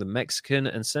along the Mexican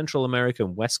and Central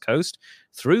American west coast,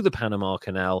 through the Panama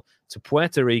Canal to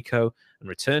Puerto Rico, and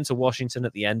return to Washington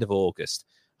at the end of August.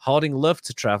 Harding loved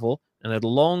to travel and had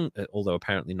long, although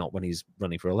apparently not when he's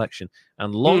running for election,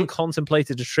 and long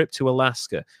contemplated a trip to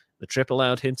Alaska. The trip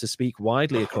allowed him to speak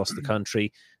widely across the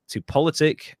country, to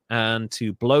politic, and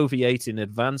to bloviate in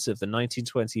advance of the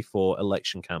 1924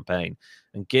 election campaign,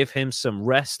 and give him some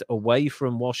rest away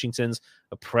from Washington's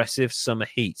oppressive summer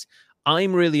heat.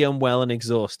 I'm really unwell and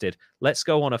exhausted. Let's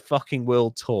go on a fucking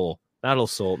world tour. That'll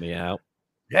sort me out.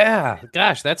 Yeah,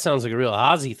 gosh, that sounds like a real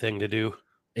Aussie thing to do.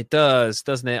 It does,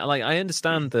 doesn't it? Like, I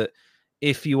understand that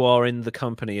if you are in the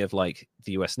company of like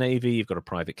the US Navy, you've got a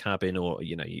private cabin, or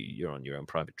you're on your own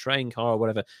private train car or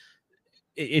whatever,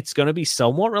 it's going to be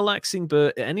somewhat relaxing.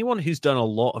 But anyone who's done a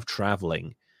lot of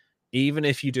traveling, even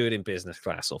if you do it in business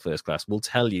class or first class, will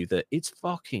tell you that it's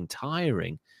fucking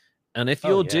tiring. And if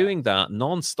you're doing that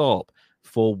nonstop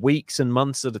for weeks and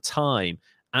months at a time,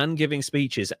 and giving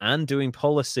speeches and doing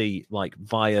policy like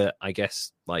via, I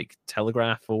guess, like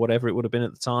telegraph or whatever it would have been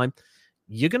at the time,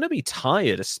 you're going to be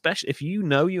tired, especially if you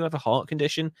know you have a heart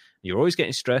condition, you're always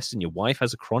getting stressed, and your wife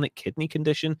has a chronic kidney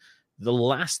condition. The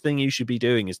last thing you should be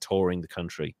doing is touring the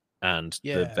country and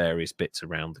the various bits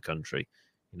around the country.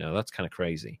 That's kind of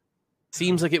crazy.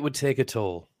 Seems like it would take a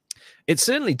toll. It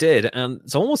certainly did, and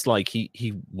it's almost like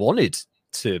he wanted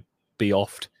to be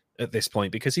offed at this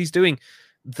point because he's doing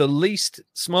the least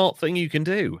smart thing you can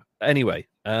do. Anyway,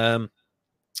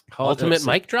 ultimate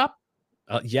mic drop.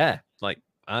 Yeah, like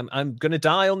I'm gonna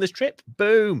die on this trip.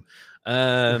 Boom.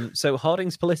 So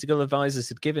Harding's political advisors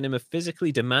had given him a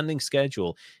physically demanding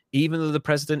schedule, even though the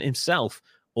president himself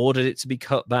ordered it to be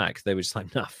cut back. They were just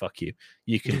like, nah, fuck you.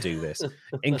 You can do this.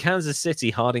 In Kansas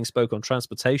City, Harding spoke on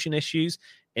transportation issues.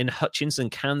 In Hutchinson,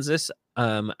 Kansas,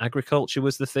 agriculture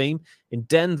was the theme. In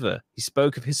Denver, he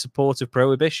spoke of his support of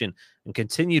prohibition and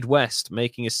continued west,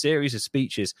 making a series of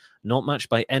speeches not matched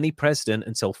by any president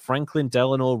until Franklin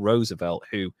Delano Roosevelt,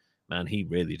 who, man, he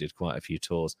really did quite a few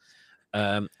tours.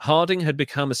 Harding had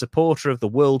become a supporter of the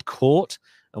World Court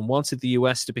and wanted the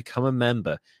U.S. to become a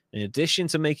member. In addition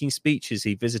to making speeches,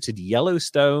 he visited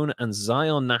Yellowstone and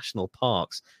Zion National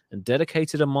Parks and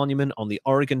dedicated a monument on the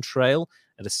Oregon Trail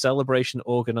at a celebration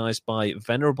organized by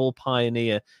venerable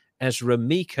pioneer Ezra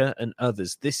Meeker and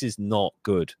others. This is not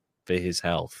good for his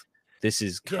health. This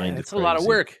is kind of it's crazy. A lot of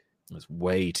work. It's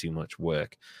way too much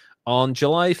work. On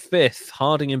July 5th,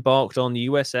 Harding embarked on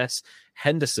USS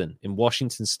Henderson in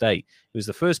Washington State. He was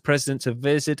the first president to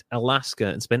visit Alaska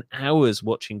and spend hours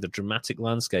watching the dramatic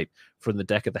landscape from the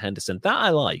deck of the Henderson. That I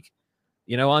like.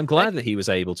 I'm glad that he was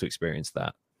able to experience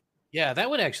that. Yeah, that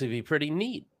would actually be pretty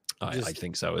neat. I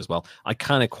think so as well. I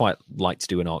kind of quite like to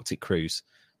do an Arctic cruise.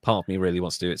 Part of me really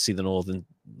wants to do it, see the northern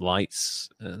lights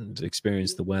and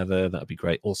experience the weather. That'd be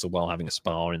great. Also, while having a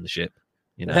spa in the ship,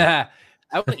 I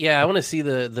want to see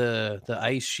the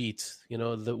ice sheets,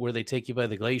 where they take you by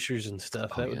the glaciers and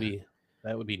stuff. That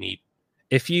would be neat.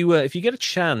 If you get a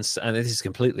chance, and this is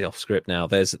completely off script now,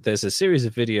 there's a series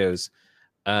of videos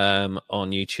on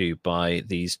YouTube by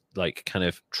these like kind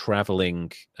of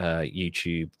traveling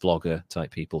YouTube vlogger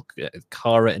type people,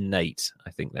 Cara and Nate, I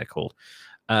think they're called,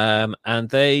 and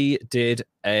they did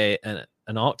an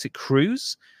Arctic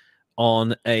cruise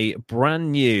on a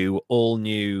brand new, all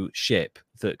new ship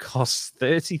that costs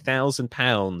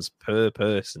 £30,000 per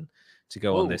person to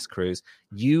go on this cruise.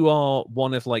 You are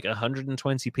one of like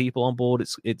 120 people on board.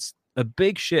 It's a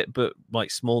big ship, but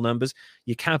like small numbers.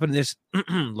 Your cabin is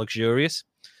luxurious,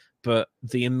 but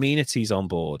the amenities on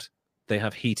board, they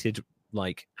have heated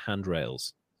like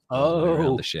handrails all the way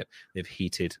around the ship. They've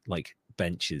heated like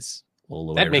benches all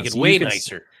the way around. That'd make it way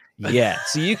nicer. Yeah,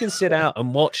 so you can sit out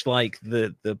and watch like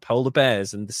the polar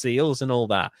bears and the seals and all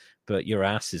that, but your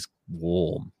ass is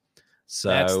warm. So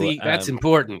that's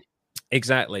important.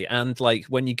 Exactly. And like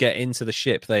when you get into the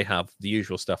ship, they have the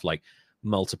usual stuff like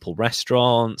multiple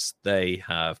restaurants, they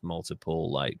have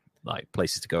multiple like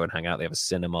places to go and hang out, they have a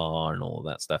cinema and all of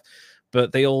that stuff,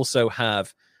 but they also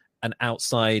have an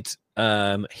outside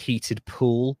heated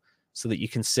pool so that you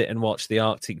can sit and watch the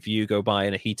Arctic view go by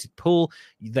in a heated pool.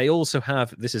 They also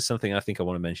have, this is something I think I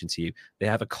want to mention to you, they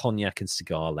have a cognac and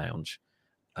cigar lounge,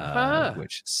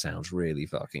 which sounds really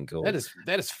fucking cool. That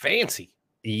is fancy.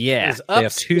 Yeah, they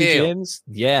have 2 gyms.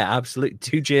 Yeah, absolutely,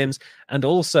 2 gyms, and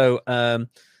also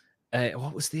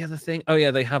what was the other thing? Oh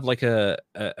yeah, they have like a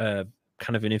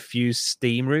kind of an infused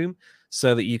steam room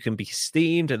so that you can be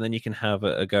steamed, and then you can have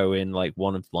a go in like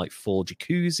one of like 4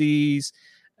 jacuzzis,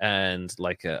 and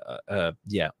like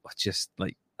just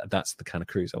like that's the kind of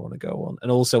cruise I want to go on.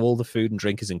 And also all the food and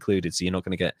drink is included, so you're not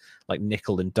going to get like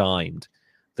nickel and dimed.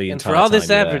 And for all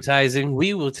this advertising,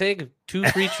 we will take 2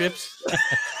 free trips.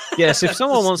 Yes, if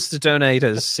someone wants to donate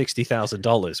us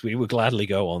 $60,000, we would gladly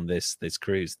go on this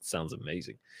cruise. It sounds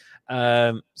amazing.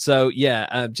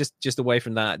 Just away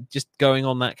from that, just going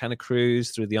on that kind of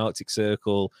cruise through the Arctic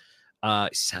Circle,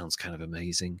 it sounds kind of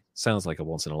amazing. Sounds like a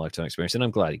once in a lifetime experience, and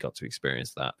I'm glad he got to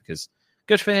experience that because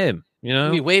good for him.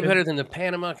 It'd be way better than the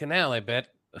Panama Canal, I bet.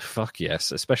 Fuck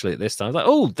yes, especially at this time. Like,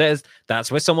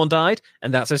 that's where someone died,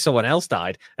 and that's where someone else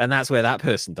died, and that's where that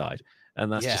person died.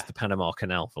 And that's just the Panama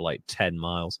Canal for like 10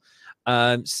 miles.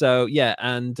 On July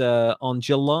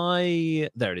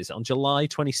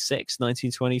 26,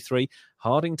 1923,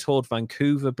 Harding toured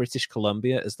Vancouver, British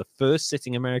Columbia as the first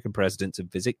sitting American president to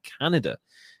visit Canada.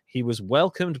 He was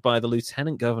welcomed by the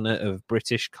Lieutenant Governor of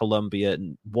British Columbia,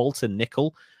 Walter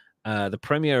Nicol, the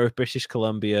Premier of British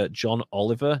Columbia, John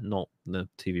Oliver, not the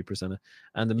TV presenter,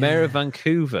 and the Mayor of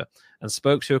Vancouver, and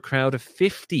spoke to a crowd of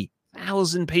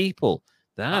 50,000 people.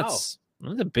 That's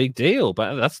That's a big deal,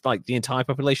 but that's like the entire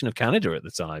population of Canada at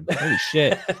the time. Holy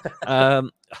shit.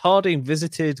 Harding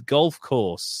visited golf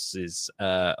courses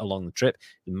along the trip.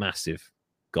 Massive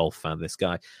golf fan, this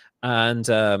guy. And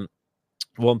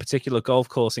one particular golf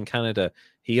course in Canada,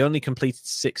 he only completed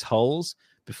 6 holes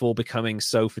before becoming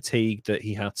so fatigued that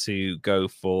he had to go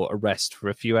for a rest for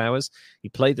a few hours. He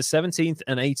played the 17th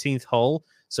and 18th hole,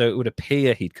 so it would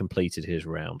appear he'd completed his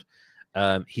round.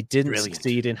 He didn't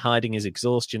succeed in hiding his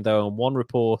exhaustion, though, and one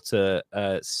reporter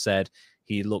said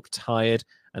he looked tired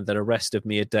and that a rest of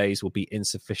mere days will be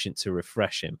insufficient to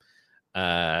refresh him.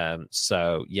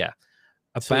 So, yeah.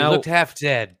 So he looked half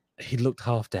dead. He looked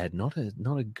half dead. Not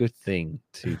a good thing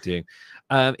to do.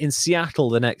 In Seattle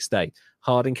the next day,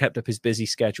 Harding kept up his busy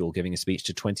schedule, giving a speech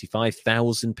to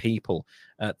 25,000 people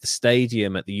at the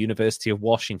stadium at the University of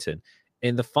Washington.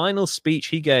 In the final speech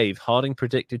he gave, Harding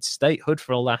predicted statehood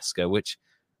for Alaska, which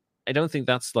I don't think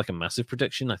that's like a massive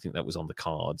prediction. I think that was on the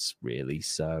cards, really.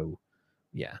 So,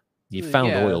 yeah, you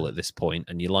found oil at this point,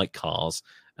 and you like cars,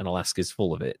 and Alaska's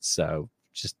full of it. So,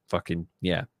 just fucking,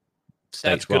 yeah.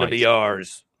 That's going to be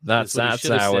ours. That's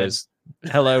ours.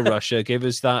 Hello, Russia. Give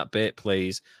us that bit,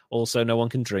 please. Also, no one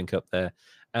can drink up there.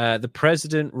 The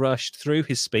president rushed through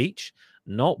his speech,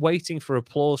 not waiting for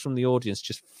applause from the audience,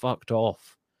 just fucked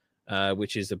off.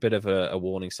 Which is a bit of a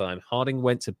warning sign. Harding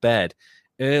went to bed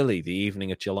early the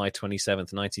evening of July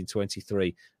 27th, 1923,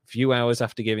 a few hours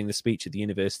after giving the speech at the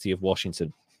University of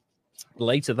Washington.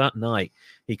 Later that night,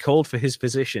 he called for his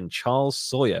physician, Charles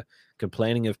Sawyer,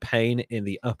 complaining of pain in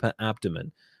the upper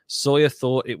abdomen. Sawyer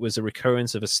thought it was a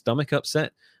recurrence of a stomach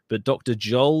upset, but Dr.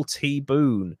 Joel T.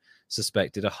 Boone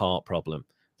suspected a heart problem.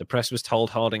 The press was told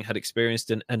Harding had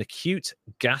experienced an acute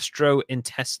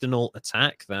gastrointestinal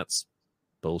attack. That's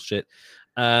bullshit.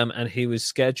 And his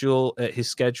scheduled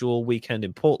weekend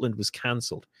in Portland was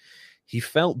cancelled. He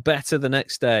felt better the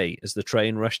next day as the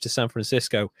train rushed to San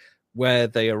Francisco, where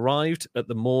they arrived at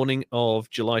the morning of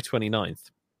July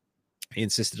 29th. He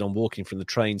insisted on walking from the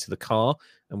train to the car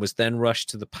and was then rushed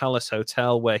to the Palace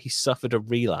Hotel, where he suffered a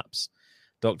relapse.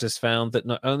 Doctors found that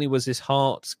not only was his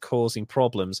heart causing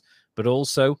problems, but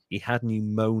also he had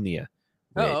pneumonia.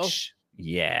 Which,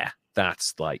 yeah,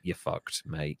 that's like, you're fucked,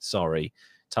 mate. Sorry.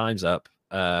 Time's up.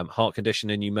 Heart condition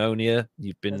and pneumonia.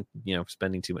 You've been,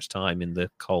 spending too much time in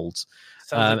the colds.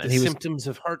 Sounds like the symptoms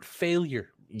of heart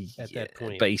failure at that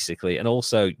point. Basically. And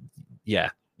also, yeah,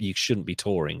 you shouldn't be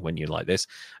touring when you're like this.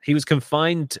 He was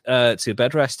confined to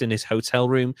bed rest in his hotel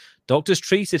room. Doctors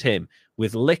treated him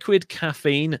with liquid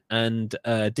caffeine and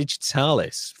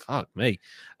digitalis. Fuck me.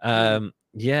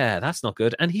 Yeah, that's not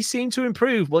good. And he seemed to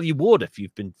improve. Well, you would if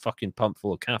you've been fucking pumped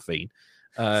full of caffeine.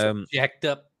 So jacked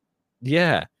up.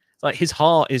 Yeah. Like, his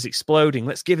heart is exploding.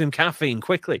 Let's give him caffeine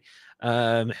quickly.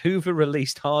 Hoover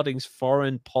released Harding's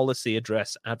foreign policy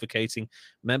address advocating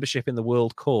membership in the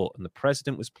World Court, and the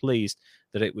president was pleased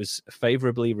that it was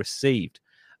favorably received.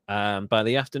 By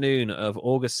the afternoon of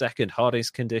August 2nd,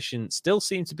 Harding's condition still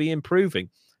seemed to be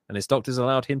improving, and his doctors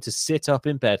allowed him to sit up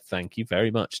in bed. Thank you very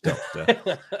much, doctor.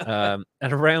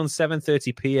 At around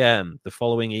 7:30 p.m.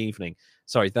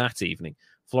 that evening,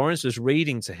 Florence was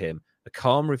reading to him a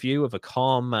calm review of A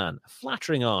Calm Man, a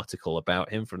flattering article about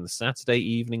him from the Saturday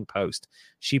Evening Post.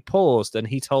 She paused and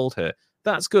he told her,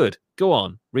 "That's good. Go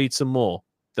on, read some more."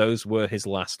 Those were his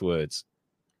last words.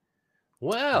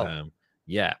 Well,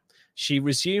 yeah. She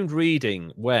resumed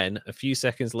reading when, a few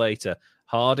seconds later,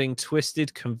 Harding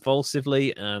twisted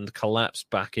convulsively and collapsed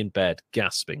back in bed,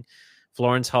 gasping.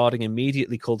 Florence Harding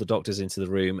immediately called the doctors into the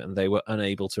room, and they were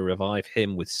unable to revive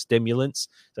him with stimulants.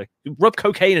 So, rub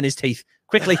cocaine in his teeth,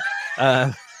 quickly.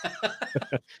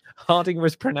 Harding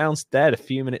was pronounced dead a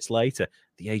few minutes later, at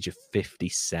the age of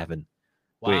 57.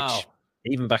 Wow. Which,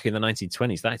 even back in the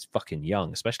 1920s, that's fucking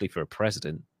young, especially for a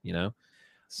president,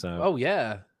 So, oh,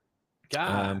 yeah.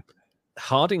 God.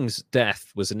 Harding's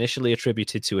death was initially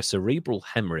attributed to a cerebral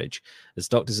hemorrhage, as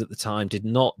doctors at the time did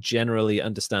not generally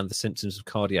understand the symptoms of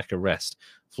cardiac arrest.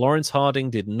 Florence Harding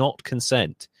did not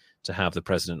consent to have the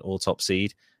president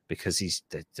autopsied because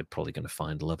they're probably going to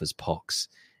find lover's pox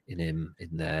in him in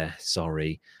there.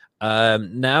 Sorry.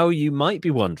 Now you might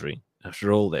be wondering,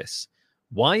 after all this,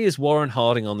 why is Warren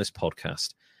Harding on this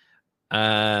podcast?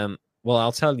 Well,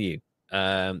 I'll tell you.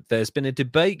 There's been a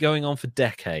debate going on for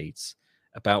decades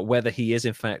about whether he is,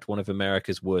 in fact, one of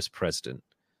America's worst president.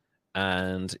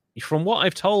 And from what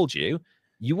I've told you,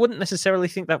 you wouldn't necessarily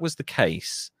think that was the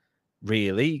case,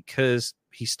 really, because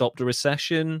he stopped a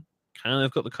recession, kind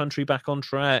of got the country back on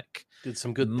track. Did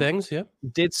some good things, yeah.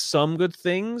 Did some good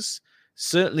things.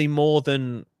 Certainly more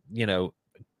than,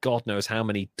 God knows how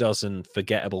many dozen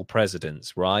forgettable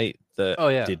presidents, right? That Oh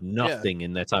yeah, did yeah. nothing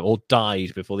in their time or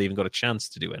died before they even got a chance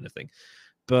to do anything.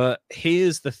 But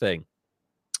here's the thing.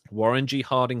 Warren G.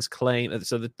 Harding's claim.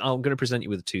 So I'm going to present you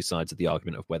with the two sides of the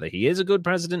argument of whether he is a good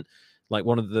president, like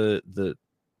one of the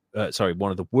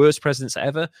worst presidents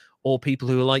ever, or people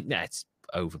who are like, nah, it's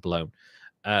overblown.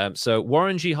 So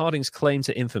Warren G. Harding's claim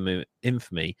to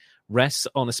infamy rests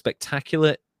on a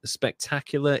spectacular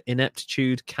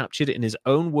ineptitude captured in his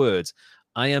own words.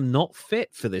 I am not fit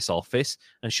for this office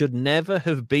and should never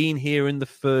have been here in the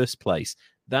first place.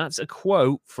 That's a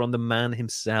quote from the man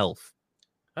himself.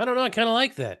 I don't know. I kind of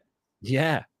like that.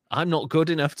 Yeah, I'm not good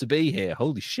enough to be here.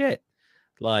 Holy shit.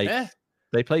 Like,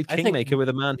 they played Kingmaker with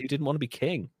a man who didn't want to be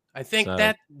king. I think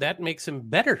that makes him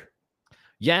better.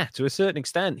 Yeah, to a certain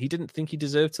extent. He didn't think he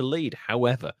deserved to lead.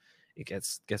 However, it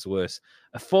gets worse.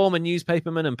 A former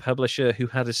newspaperman and publisher who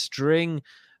had a string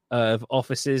of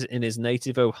offices in his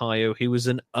native Ohio, he was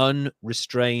an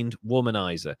unrestrained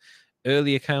womanizer.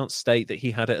 Early accounts state that he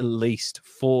had at least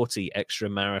 40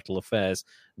 extramarital affairs,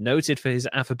 noted for his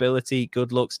affability,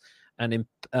 good looks, and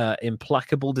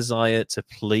implacable desire to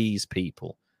please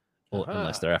people. Or,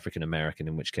 unless they're African American,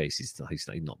 in which case he's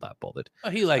not that bothered.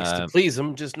 Well, he likes to please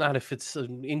them, just not if it's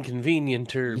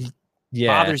inconvenient or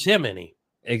bothers him any.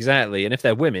 Exactly. And if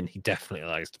they're women, he definitely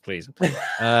likes to please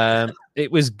them.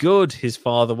 It was good, his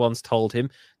father once told him,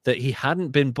 that he hadn't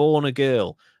been born a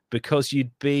girl, because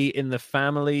you'd be in the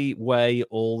family way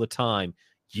all the time.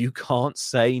 You can't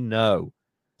say no.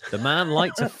 The man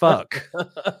liked to fuck.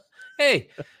 Hey,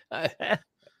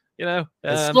 you know,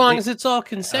 as long as it's all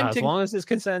consenting. As long as it's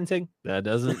consenting, that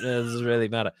doesn't really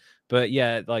matter. But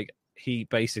yeah, like he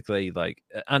basically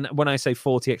and when I say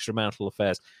 40 extramarital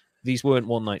affairs, these weren't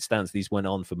one night stands. These went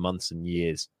on for months and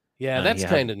years. Yeah, and that's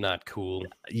kind of not cool.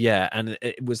 Yeah, and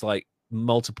it was like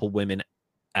multiple women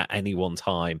at any one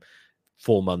time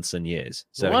for months and years.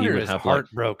 So no wonder his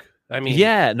heart broke. I mean,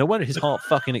 yeah, no wonder his heart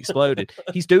fucking exploded.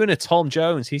 He's doing a Tom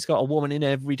Jones. He's got a woman in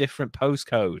every different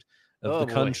postcode of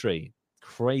the country.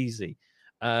 Crazy.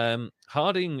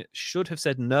 Harding should have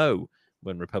said no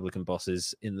when Republican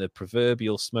bosses in the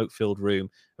proverbial smoke-filled room,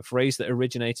 a phrase that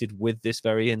originated with this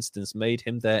very instance, made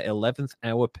him their 11th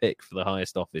hour pick for the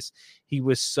highest office. He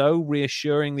was so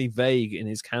reassuringly vague in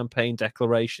his campaign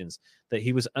declarations that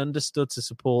he was understood to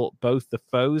support both the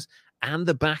foes and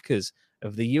the backers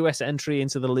of the U.S. entry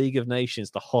into the League of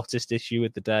Nations, the hottest issue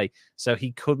of the day. So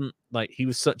he couldn't, he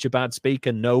was such a bad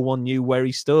speaker, no one knew where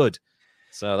he stood.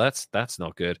 So that's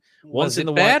not good. Was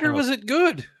it bad or was it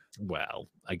good? Well,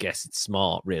 I guess it's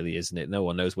smart, really, isn't it? No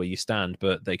one knows where you stand,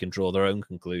 but they can draw their own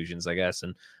conclusions, I guess,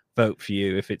 and vote for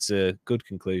you if it's a good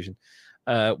conclusion.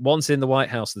 Once in the White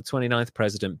House, the 29th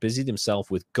president busied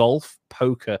himself with golf,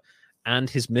 poker, and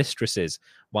his mistresses,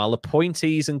 while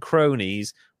appointees and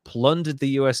cronies plundered the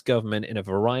U.S. government in a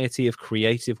variety of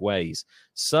creative ways.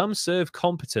 Some served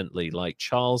competently, like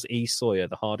Charles E. Sawyer,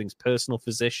 the Harding's personal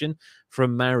physician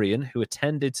from Marion, who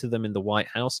attended to them in the White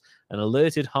House and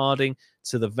alerted Harding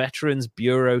to the Veterans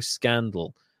Bureau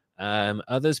scandal.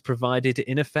 Others proved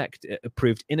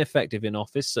ineffective in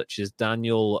office, such as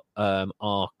Daniel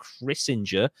R.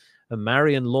 Crissinger, a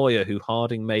Marion lawyer who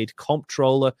Harding made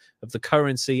comptroller of the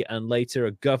currency and later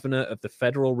a governor of the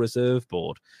Federal Reserve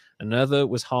Board. Another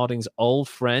was Harding's old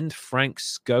friend, Frank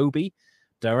Scobie,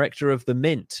 director of the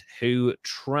Mint, who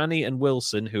Tranny and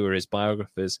Wilson, who are his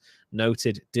biographers,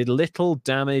 noted did little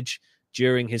damage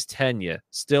during his tenure.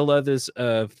 Still others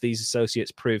of these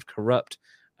associates proved corrupt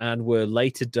and were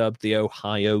later dubbed the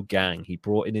Ohio Gang. He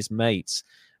brought in his mates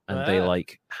and they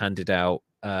handed out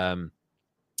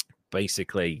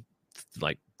basically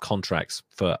contracts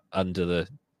for under the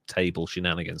table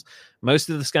shenanigans. Most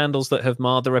of the scandals that have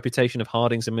marred the reputation of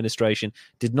Harding's administration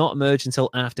did not emerge until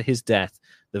after his death.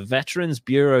 The Veterans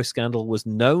Bureau scandal was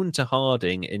known to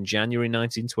Harding in January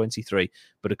 1923,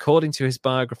 but according to his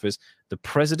biographers, the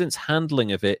president's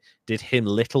handling of it did him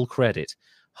little credit.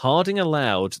 Harding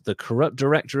allowed the corrupt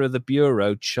director of the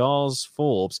Bureau, Charles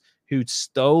Forbes, who'd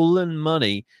stolen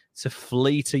money, to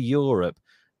flee to Europe,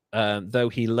 though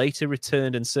he later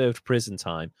returned and served prison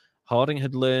time. Harding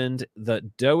had learned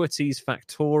that Doherty's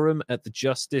factotum at the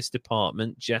Justice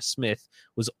Department, Jess Smith,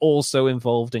 was also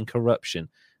involved in corruption.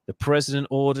 The president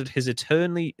ordered his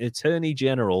Attorney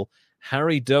General,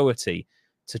 Harry Doherty,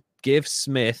 to get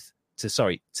Smith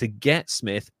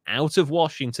out of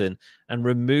Washington and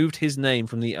removed his name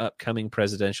from the upcoming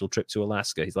presidential trip to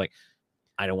Alaska. He's like,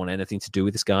 I don't want anything to do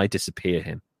with this guy. Disappear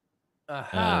him.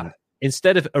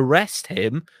 Instead of arrest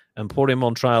him and put him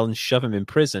on trial and shove him in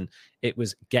prison, it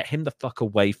was get him the fuck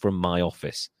away from my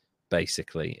office,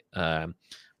 basically.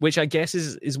 Which I guess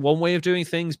is one way of doing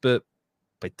things, but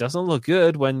it doesn't look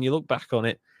good when you look back on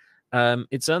it.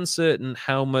 It's uncertain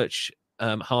how much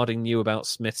Harding knew about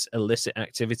Smith's illicit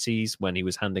activities when he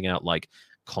was handing out like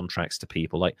contracts to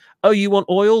people, like, "Oh, you want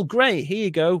oil? Great, here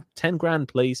you go, 10 grand,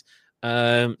 please."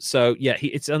 So yeah,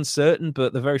 it's uncertain,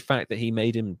 but the very fact that he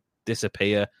made him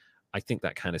disappear, I think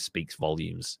that kind of speaks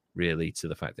volumes, really, to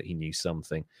the fact that he knew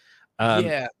something.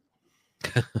 Yeah.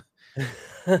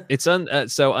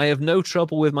 So I have no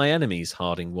trouble with my enemies,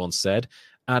 Harding once said,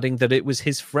 adding that it was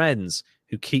his friends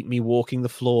who keep me walking the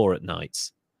floor at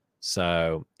nights.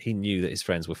 So he knew that his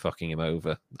friends were fucking him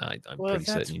over. I'm pretty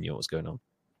certain he knew what was going on.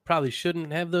 Probably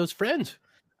shouldn't have those friends.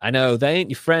 I know, they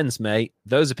ain't your friends, mate.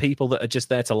 Those are people that are just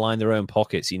there to line their own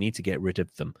pockets. You need to get rid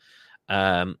of them.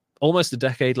 Almost a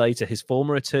decade later, his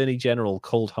former attorney general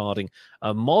called Harding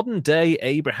a modern-day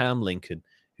Abraham Lincoln,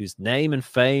 whose name and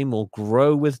fame will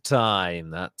grow with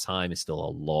time. That time is still a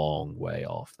long way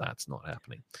off. That's not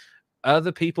happening.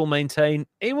 Other people maintain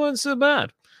he wasn't so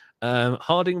bad.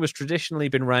 Harding was traditionally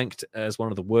been ranked as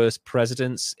one of the worst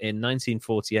presidents. In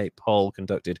 1948 poll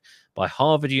conducted by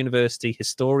Harvard University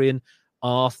historian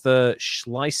Arthur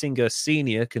Schlesinger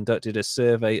Sr. conducted a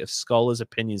survey of scholars'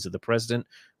 opinions of the president,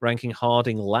 ranking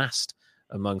Harding last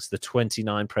amongst the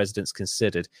 29 presidents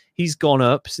considered. He's gone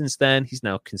up since then. He's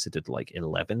now considered like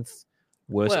 11th,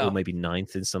 worst, or maybe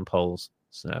 9th in some polls.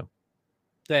 So,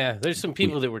 yeah, there's some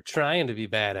people that were trying to be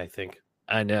bad, I think.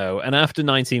 I know. And after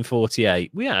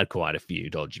 1948, we had quite a few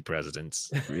dodgy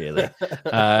presidents, really.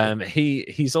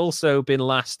 He's also been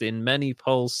last in many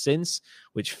polls since,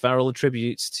 which Farrell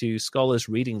attributes to scholars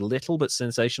reading little but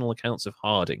sensational accounts of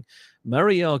Harding.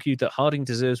 Murray argued that Harding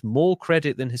deserves more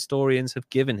credit than historians have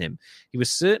given him. He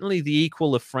was certainly the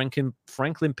equal of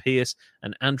Franklin Pierce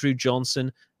and Andrew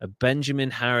Johnson, a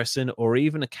Benjamin Harrison, or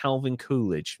even a Calvin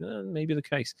Coolidge. Maybe the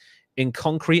case. In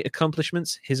concrete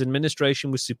accomplishments, his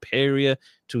administration was superior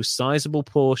to a sizable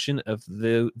portion of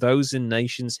those in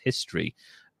nation's history.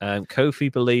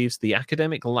 Kofi believes the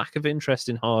academic lack of interest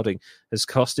in Harding has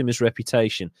cost him his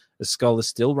reputation, as scholars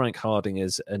still rank Harding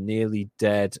as a nearly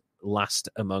dead last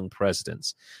among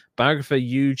presidents. Biographer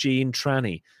Eugene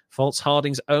Tranny faults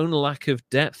Harding's own lack of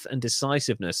depth and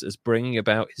decisiveness as bringing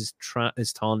about his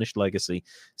tarnished legacy.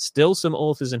 Still, some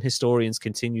authors and historians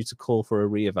continue to call for a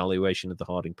re-evaluation of the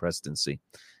Harding presidency.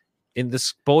 In The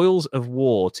Spoils of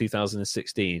War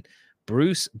 2016,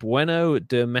 Bruce Bueno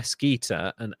de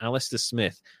Mesquita and Alistair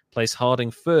Smith place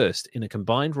Harding first in a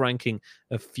combined ranking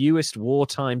of fewest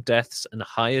wartime deaths and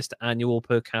highest annual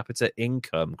per capita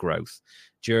income growth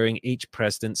during each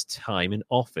president's time in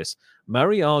office.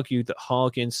 Murray argued that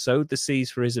Harding sowed the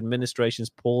seeds for his administration's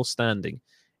poor standing.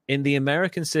 In the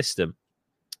American system,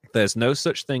 there's no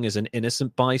such thing as an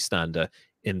innocent bystander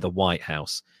in the White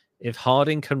House. If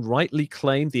Harding can rightly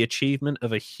claim the achievement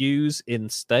of a Hughes in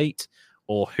state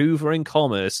or Hoover in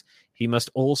commerce, he must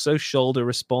also shoulder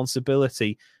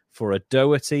responsibility for a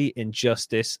Doherty in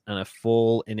justice and a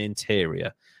Fall in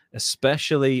interior.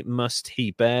 Especially must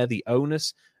he bear the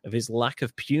onus of his lack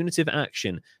of punitive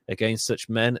action against such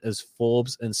men as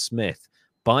Forbes and Smith.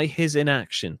 By his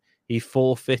inaction, he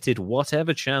forfeited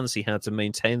whatever chance he had to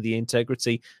maintain the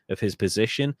integrity of his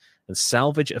position and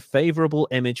salvage a favorable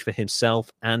image for himself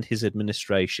and his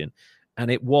administration. And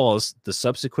it was the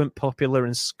subsequent popular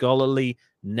and scholarly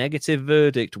negative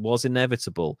verdict was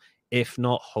inevitable, if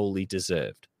not wholly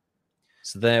deserved.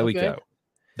 So there we go.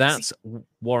 That's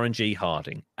Warren G.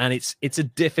 Harding. And it's a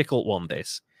difficult one,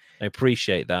 this. I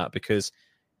appreciate that, because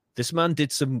this man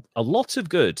did a lot of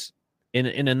good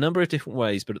in a number of different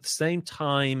ways, but at the same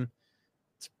time,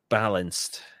 it's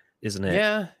balanced, isn't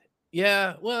it?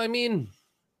 Yeah. Well, I mean,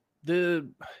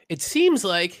 it seems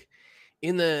like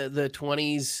in the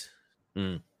 20s,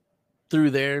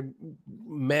 through there,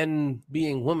 men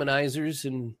being womanizers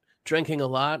and drinking a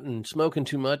lot and smoking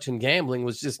too much and gambling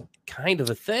was just kind of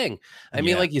a thing. I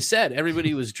mean, like you said,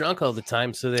 everybody was drunk all the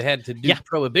time, so they had to do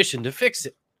prohibition to fix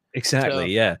it.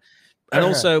 Exactly, so, And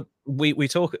also, we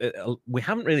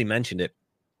haven't really mentioned it.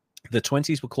 The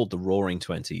 20s were called the Roaring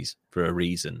 20s for a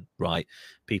reason, right?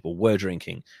 People were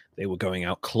drinking. They were going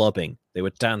out clubbing. They were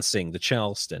dancing the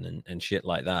Charleston and shit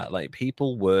like that. Like,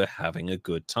 people were having a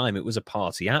good time. It was a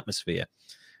party atmosphere.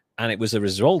 And it was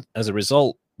as a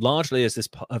result, largely as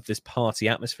this party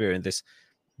atmosphere and this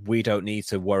we don't need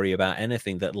to worry about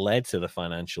anything, that led to the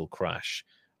financial crash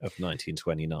of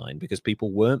 1929, because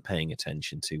people weren't paying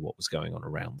attention to what was going on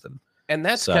around them. And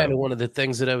that's kind of one of the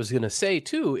things that I was going to say,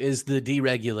 too, is the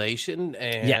deregulation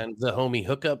and the homie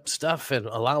hookup stuff and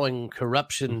allowing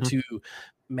corruption to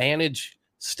manage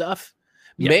stuff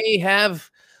may have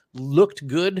looked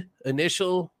good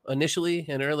initially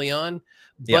and early on,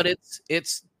 but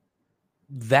it's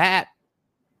that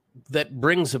that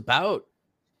brings about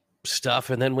stuff,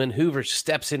 and then when Hoover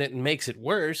steps in it and makes it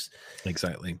worse,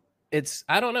 Exactly. it's,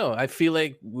 I don't know, I feel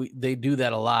like they do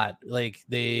that a lot. Like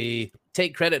they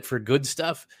take credit for good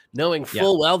stuff, knowing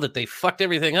full well that they fucked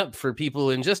everything up for people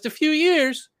in just a few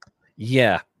years.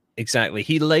 Yeah, exactly.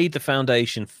 He laid the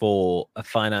foundation for a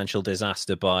financial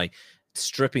disaster by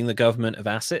stripping the government of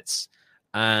assets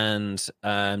and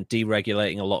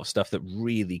deregulating a lot of stuff that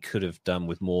really could have done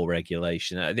with more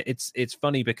regulation. It's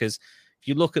funny because if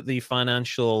you look at the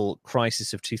financial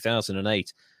crisis of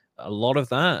 2008, a lot of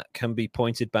that can be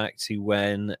pointed back to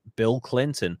when Bill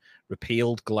Clinton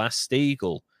repealed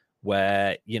Glass-Steagall,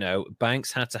 where, you know,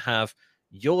 banks had to have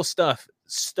your stuff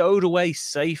stowed away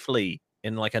safely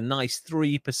in like a nice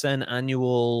 3%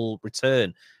 annual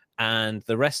return. And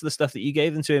the rest of the stuff that you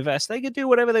gave them to invest, they could do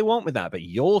whatever they want with that. But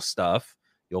your stuff,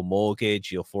 your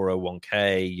mortgage, your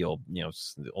 401k, your, you know,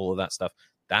 all of that stuff,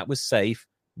 that was safe.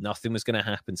 Nothing was going to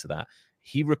happen to that.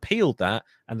 He repealed that,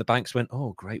 and the banks went,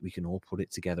 oh, great, we can all put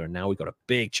it together. And now we've got a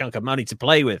big chunk of money to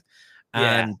play with.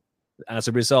 Yeah. And as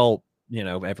a result, you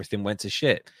know, everything went to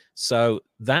shit. So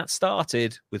that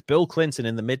started with Bill Clinton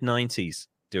in the mid-90s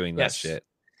doing that shit.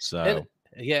 So,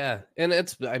 and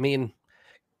it's, I mean,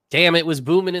 damn, it was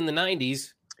booming in the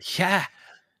 90s. Yeah.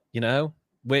 You know,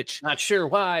 which. Not sure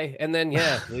why. And then,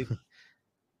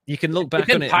 you can look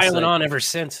back on it. Piling on ever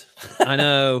since. I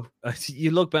know. You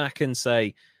look back and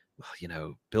say, well, you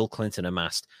know, Bill Clinton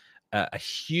amassed a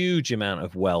huge amount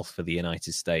of wealth for the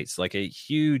United States, like a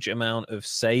huge amount of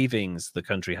savings the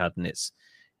country had in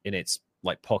its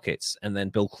like pockets, and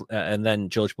then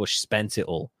George Bush spent it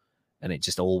all, and it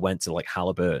just all went to like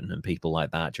Halliburton and people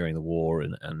like that during the war,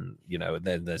 and you know,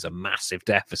 then there's a massive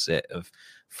deficit of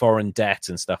foreign debt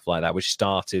and stuff like that, which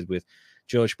started with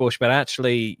George Bush. But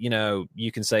actually, you know,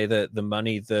 you can say that the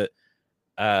money that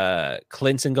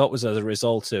Clinton got was as a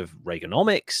result of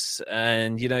Reaganomics,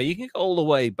 and you know, you can go all the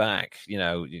way back. You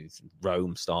know,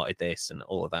 Rome started this and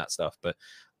all of that stuff. But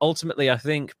ultimately, I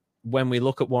think when we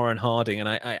look at Warren Harding, and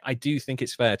I do think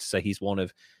it's fair to say he's one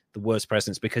of the worst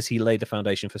presidents because he laid the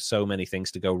foundation for so many things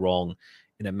to go wrong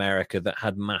in America that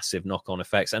had massive knock-on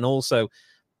effects. And also,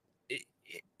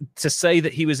 to say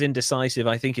that he was indecisive,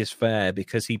 I think is fair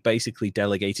because he basically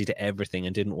delegated everything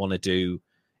and didn't want to do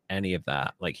any of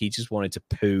that. Like, he just wanted to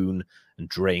poon and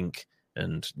drink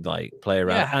and like play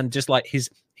around, and just like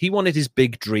he wanted his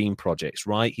big dream projects,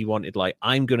 right? He wanted, like,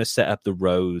 I'm going to set up the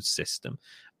road system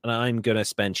and I'm going to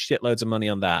spend shitloads of money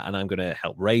on that, and I'm going to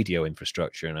help radio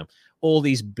infrastructure and all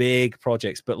these big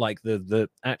projects. But like the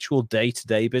actual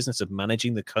day-to-day business of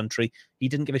managing the country, he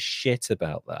didn't give a shit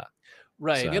about that.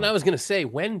 Right. So. And I was going to say,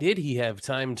 when did he have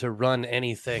time to run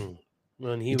anything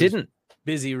when he was didn't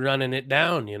busy running it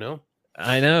down, you know?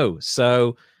 I know.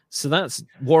 So that's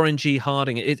Warren G.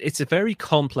 Harding. It's a very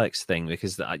complex thing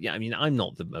because, I mean, I'm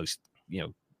not the most, you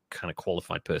know, kind of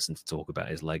qualified person to talk about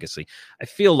his legacy. I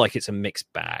feel like it's a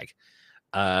mixed bag.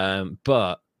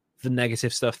 But the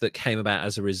negative stuff that came about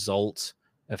as a result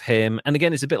of him, and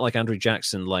again, it's a bit like Andrew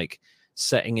Jackson, like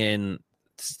setting in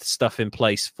stuff in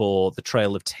place for the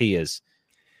Trail of Tears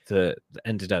that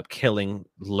ended up killing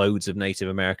loads of Native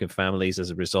American families as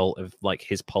a result of like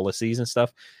his policies and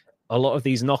stuff. A lot of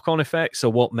these knock-on effects are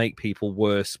what make people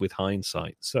worse with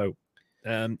hindsight. So,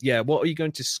 what are you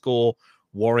going to score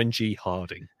Warren G.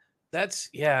 Harding?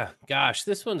 Gosh,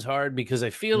 this one's hard because I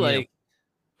feel like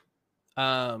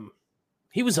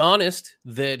he was honest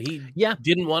that he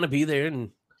didn't want to be there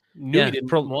and knew he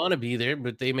didn't want to be there,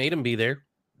 but they made him be there.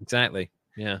 Exactly.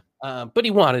 Yeah. But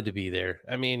he wanted to be there.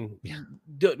 I mean,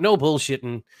 no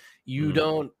bullshitting. You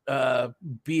don't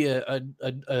be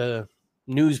a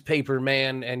newspaper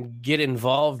man and get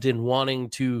involved in wanting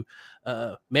to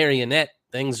marionette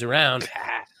things around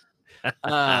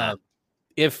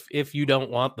if you don't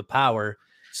want the power.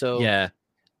 So and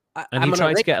he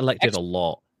tried to get elected a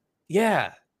lot.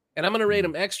 Yeah. And I'm going to rate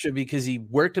him extra because he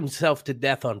worked himself to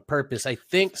death on purpose, I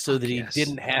think, so that he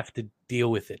didn't have to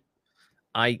deal with it.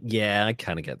 I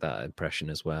kind of get that impression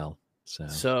as well.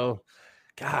 So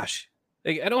gosh,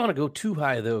 I don't want to go too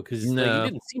high though, because he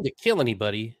didn't seem to kill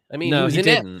anybody. I mean, he was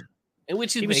inept, didn't.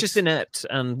 He was just inept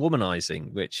and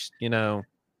womanizing, which, you know,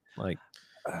 like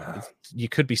you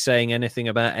could be saying anything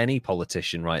about any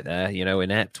politician right there. You know,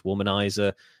 inept,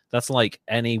 womanizer. That's like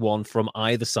anyone from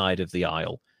either side of the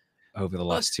aisle over the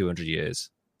last 200 years.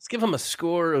 Let's give him a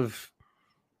score of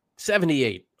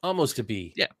 78, almost a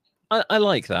B. Yeah, I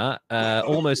like that.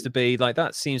 Almost a B. Like,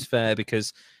 that seems fair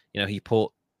because, you know,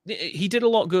 he did a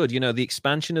lot good. You know, the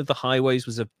expansion of the highways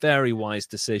was a very wise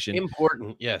decision.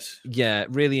 Important, yes. Yeah,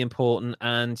 really important.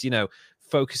 And, you know,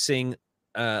 focusing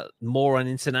more on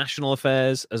international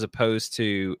affairs as opposed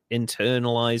to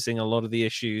internalizing a lot of the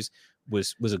issues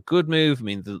was a good move. I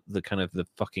mean, the kind of the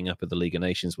fucking up of the League of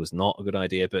Nations was not a good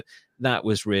idea, but that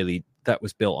was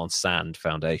built on sand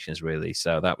foundations, really.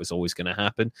 So that was always going to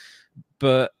happen.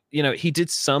 But, he did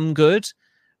some good,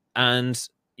 and,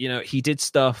 he did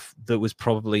stuff that was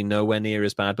probably nowhere near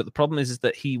as bad. But the problem is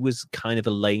that he was kind of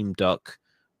a lame duck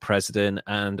president,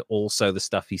 and also the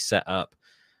stuff he set up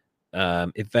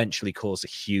eventually caused a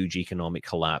huge economic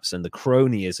collapse, and the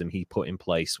cronyism he put in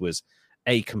place was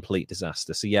a complete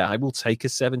disaster. So yeah, I will take a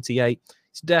 78.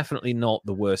 It's definitely not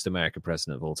the worst American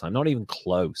president of all time, not even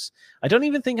close. I don't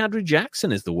even think Andrew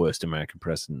Jackson is the worst American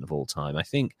president of all time. I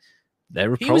think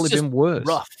there have probably been worse.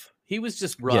 He was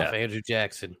just rough. Andrew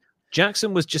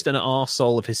Jackson was just an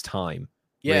arsehole of his time.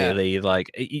 Really, like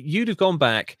you'd have gone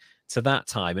back to that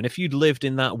time, and if you'd lived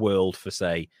in that world for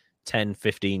say 10,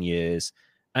 15 years,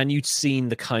 and you'd seen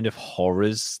the kind of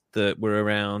horrors that were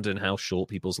around and how short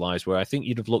people's lives were, I think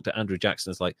you'd have looked at Andrew Jackson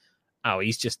as like, oh,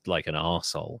 he's just like an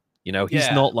arsehole.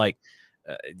 He's not like,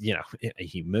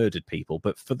 he murdered people,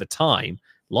 but for the time,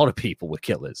 a lot of people were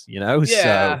killers, Yeah,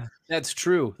 so, that's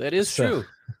true. That is true.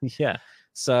 Yeah.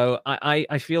 So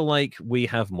I feel like we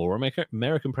have more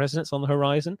American presidents on the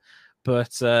horizon,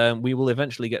 but we will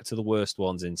eventually get to the worst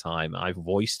ones in time. I've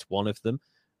voiced one of them,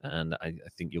 and I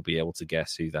think you'll be able to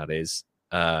guess who that is.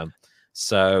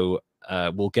 So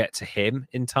we'll get to him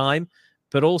in time,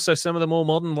 but also some of the more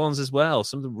modern ones as well.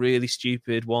 Some of the really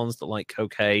stupid ones that like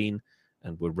cocaine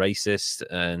and were racist,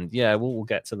 and we'll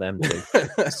get to them too.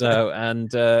 So, and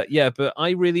but I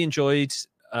really enjoyed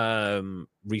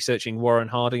researching Warren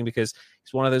Harding because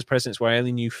he's one of those presidents where I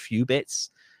only knew few bits,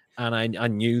 and I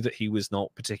knew that he was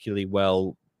not particularly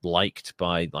well liked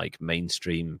by like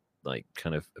mainstream like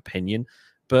kind of opinion.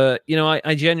 But,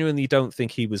 I genuinely don't think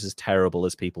he was as terrible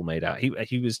as people made out.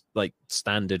 He was like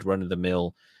standard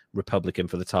run-of-the-mill Republican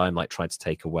for the time, like tried to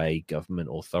take away government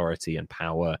authority and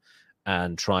power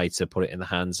and tried to put it in the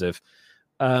hands of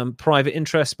private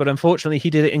interests. But unfortunately, he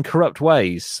did it in corrupt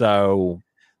ways. So,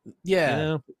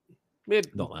 not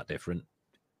that different.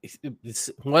 It's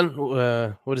one,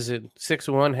 what is it? 6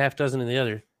 of one, half dozen of the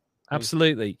other.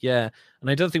 Absolutely, yeah. And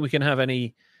I don't think we can have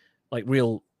any like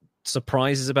real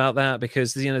surprises about that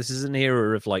because this is an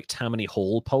era of like Tammany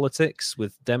Hall politics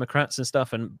with Democrats and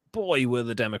stuff, and boy were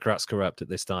the Democrats corrupt at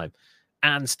this time,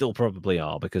 and still probably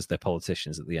are because they're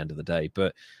politicians at the end of the day.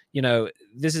 But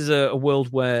this is a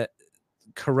world where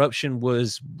corruption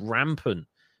was rampant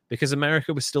because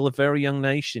America was still a very young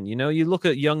nation. You look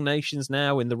at young nations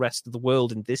now in the rest of the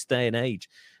world in this day and age,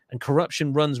 and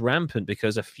corruption runs rampant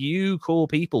because a few core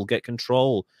people get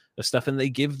control of stuff and they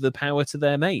give the power to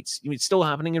their mates. It's still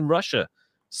happening in Russia.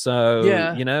 So,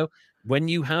 when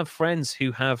you have friends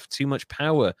who have too much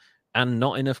power and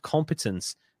not enough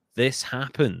competence, this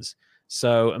happens.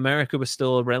 So America was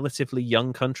still a relatively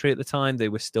young country at the time. They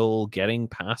were still getting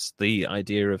past the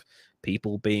idea of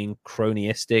people being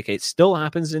cronyistic. It still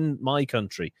happens in my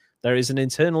country. There is an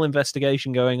internal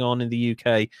investigation going on in the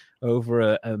UK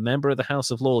over a member of the House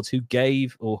of Lords who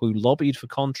gave or who lobbied for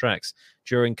contracts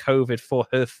during COVID for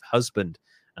her husband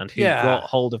and who got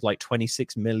hold of like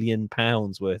 £26 million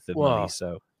worth of money.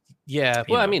 So,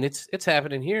 I mean, it's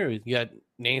happening here. You got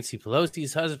Nancy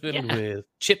Pelosi's husband with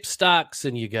chip stocks,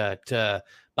 and you got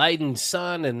Biden's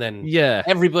son, and then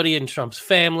everybody in Trump's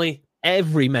family.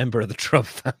 Every member of the Trump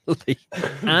family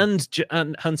and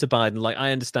Hunter Biden. Like,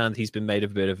 I understand he's been made a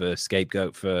bit of a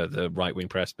scapegoat for the right-wing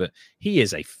press, but he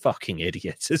is a fucking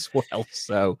idiot as well.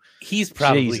 So he's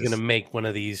probably going to make one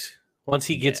of these once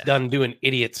he gets done doing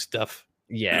idiot stuff.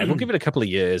 Yeah, we'll give it a couple of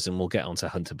years and we'll get on to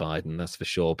Hunter Biden, that's for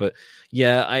sure. But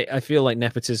yeah, I feel like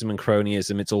nepotism and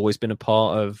cronyism, it's always been a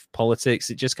part of politics.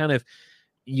 It just kind of,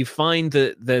 you find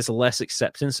that there's less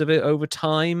acceptance of it over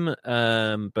time,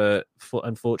 but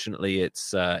unfortunately,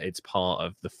 it's part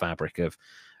of the fabric of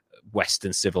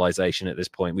Western civilization at this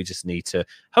point. We just need to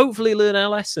hopefully learn our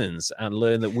lessons and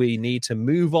learn that we need to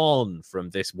move on from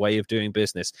this way of doing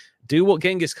business. Do what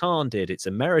Genghis Khan did. It's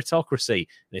a meritocracy,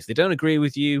 and if they don't agree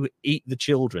with you, eat the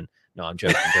children. No, I'm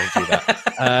joking. Don't do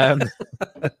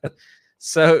that.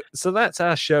 So that's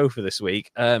our show for this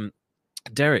week.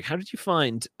 Derek, how did you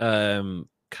find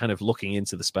kind of looking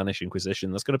into the Spanish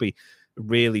Inquisition? That's going to be a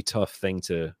really tough thing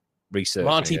to research.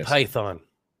 Monty Python.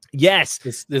 Yes,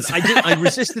 I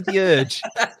resisted the urge.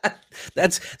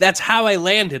 That's how I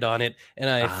landed on it, and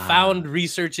I found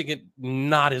researching it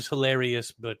not as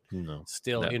hilarious, but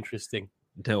still interesting.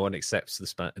 No one expects the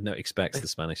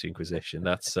Spanish Inquisition.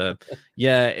 That's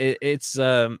it's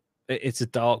a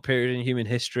dark period in human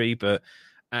history, but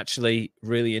actually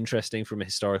really interesting from a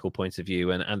historical point of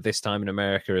view, and this time in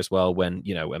America as well, when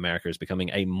America is becoming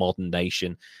a modern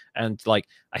nation. And like,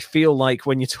 I feel like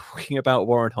when you're talking about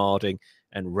Warren Harding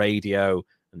and radio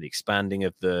and the expanding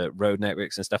of the road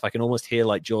networks and stuff, I can almost hear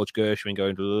like George Gershwin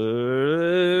going.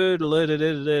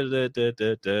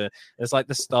 It's like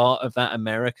the start of that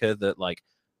America that, like,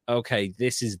 okay,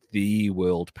 this is the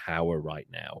world power right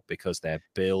now, because they're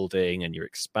building and you're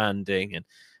expanding, and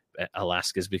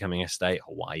Alaska's becoming a state,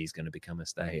 Hawaii's going to become a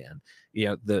state, and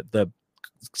the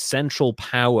central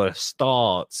power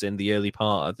starts in the early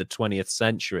part of the 20th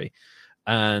century,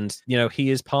 and he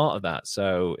is part of that.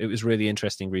 So it was really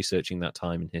interesting researching that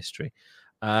time in history.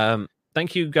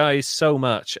 Thank you guys so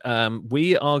much.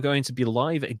 We are going to be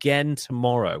live again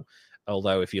tomorrow,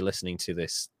 although if you're listening to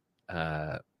this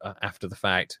after the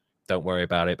fact, don't worry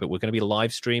about it, but we're going to be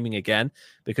live streaming again,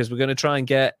 because we're going to try and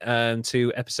get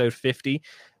to episode 50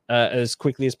 as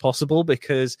quickly as possible,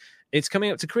 because it's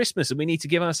coming up to Christmas and we need to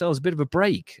give ourselves a bit of a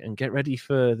break and get ready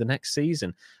for the next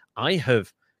season. I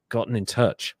have gotten in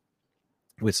touch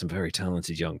with some very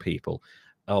talented young people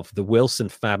of the Wilson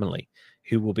family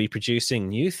who will be producing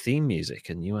new theme music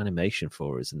and new animation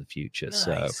for us in the future. Nice.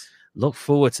 So look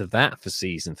forward to that for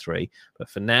season 3. But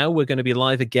for now, we're going to be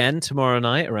live again tomorrow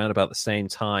night around about the same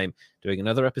time, doing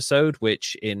another episode,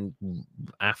 which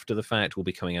after the fact will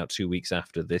be coming out 2 weeks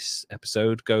after this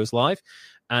episode goes live.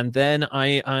 And then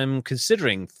I'm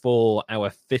considering for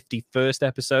our 51st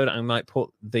episode, I might put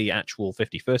the actual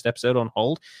 51st episode on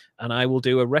hold, and I will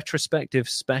do a retrospective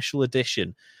special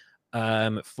edition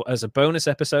as a bonus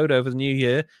episode over the new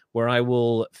year, where I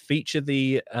will feature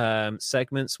the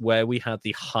segments where we had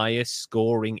the highest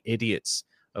scoring idiots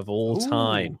of all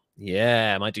time.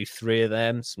 Yeah, I might do 3 of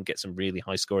them, get some really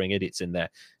high scoring idiots in there.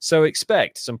 So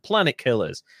expect some planet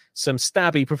killers, some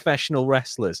stabby professional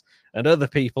wrestlers, and other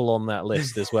people on that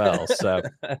list as well. So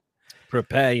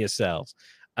prepare yourselves.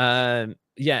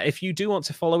 If you do want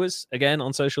to follow us again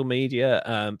on social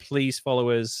media, please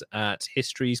follow us at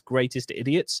History's Greatest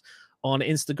Idiots on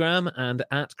Instagram and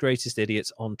at Greatest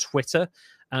Idiots on Twitter.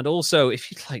 And also,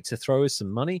 if you'd like to throw us some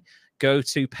money, go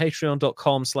to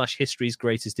patreon.com/History's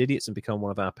Greatest Idiots and become one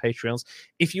of our Patreons.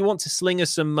 If you want to sling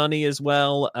us some money as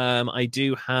well, I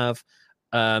do have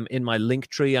in my link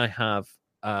tree, I have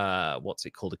what's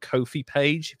it called, a Ko-fi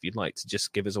page. If you'd like to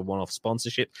just give us a one-off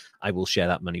sponsorship, I will share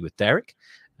that money with Derek.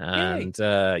 And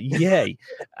yay.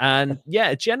 And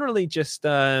yeah, generally just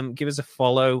give us a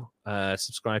follow,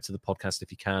 subscribe to the podcast if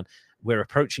you can. We're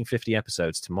approaching 50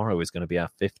 episodes. Tomorrow is going to be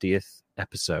our 50th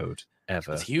episode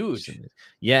ever. It's huge.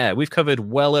 Yeah, we've covered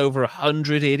well over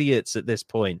 100 idiots at this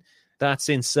point. That's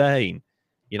insane.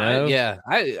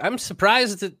 I'm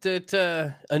surprised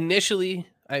that initially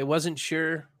I wasn't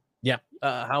sure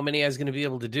how many I was going to be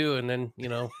able to do, and then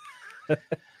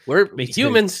we're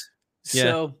humans. Yeah.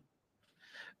 So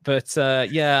but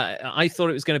I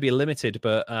thought it was going to be limited,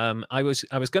 but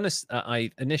I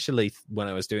initially, when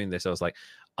I was doing this, I was like,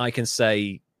 I can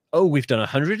say, oh, we've done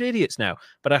 100 idiots now,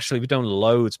 but actually we've done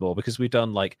loads more, because we've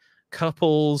done like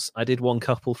couples. I did one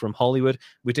couple from Hollywood.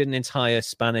 We did an entire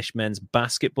Spanish men's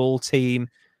basketball team.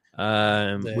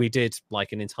 We did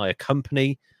like an entire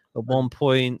company at one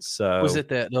point. So was it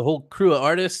the whole crew of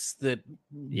artists that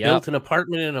built an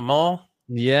apartment in a mall?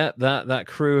 Yeah, that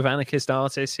crew of anarchist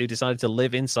artists who decided to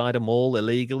live inside a mall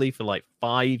illegally for like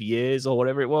 5 years or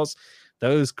whatever it was.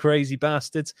 Those crazy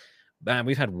bastards. Man,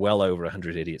 we've had well over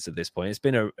 100 idiots at this point. It's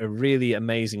been a really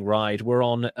amazing ride. We're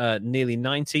on nearly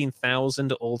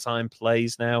 19,000 all-time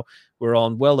plays now. We're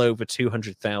on well over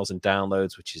 200,000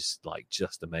 downloads, which is like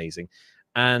just amazing.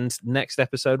 And next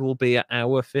episode will be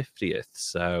our 50th.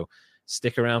 So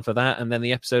stick around for that. And then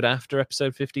the episode after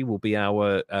episode 50 will be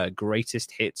our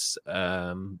greatest hits,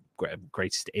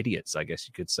 greatest idiots, I guess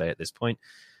you could say at this point.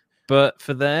 But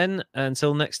for then,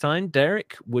 until next time,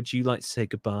 Derek, would you like to say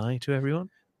goodbye to everyone?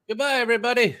 Goodbye,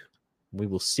 everybody. We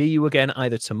will see you again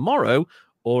either tomorrow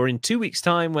or in 2 weeks'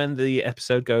 time when the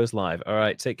episode goes live. All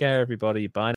right, take care, everybody. Bye.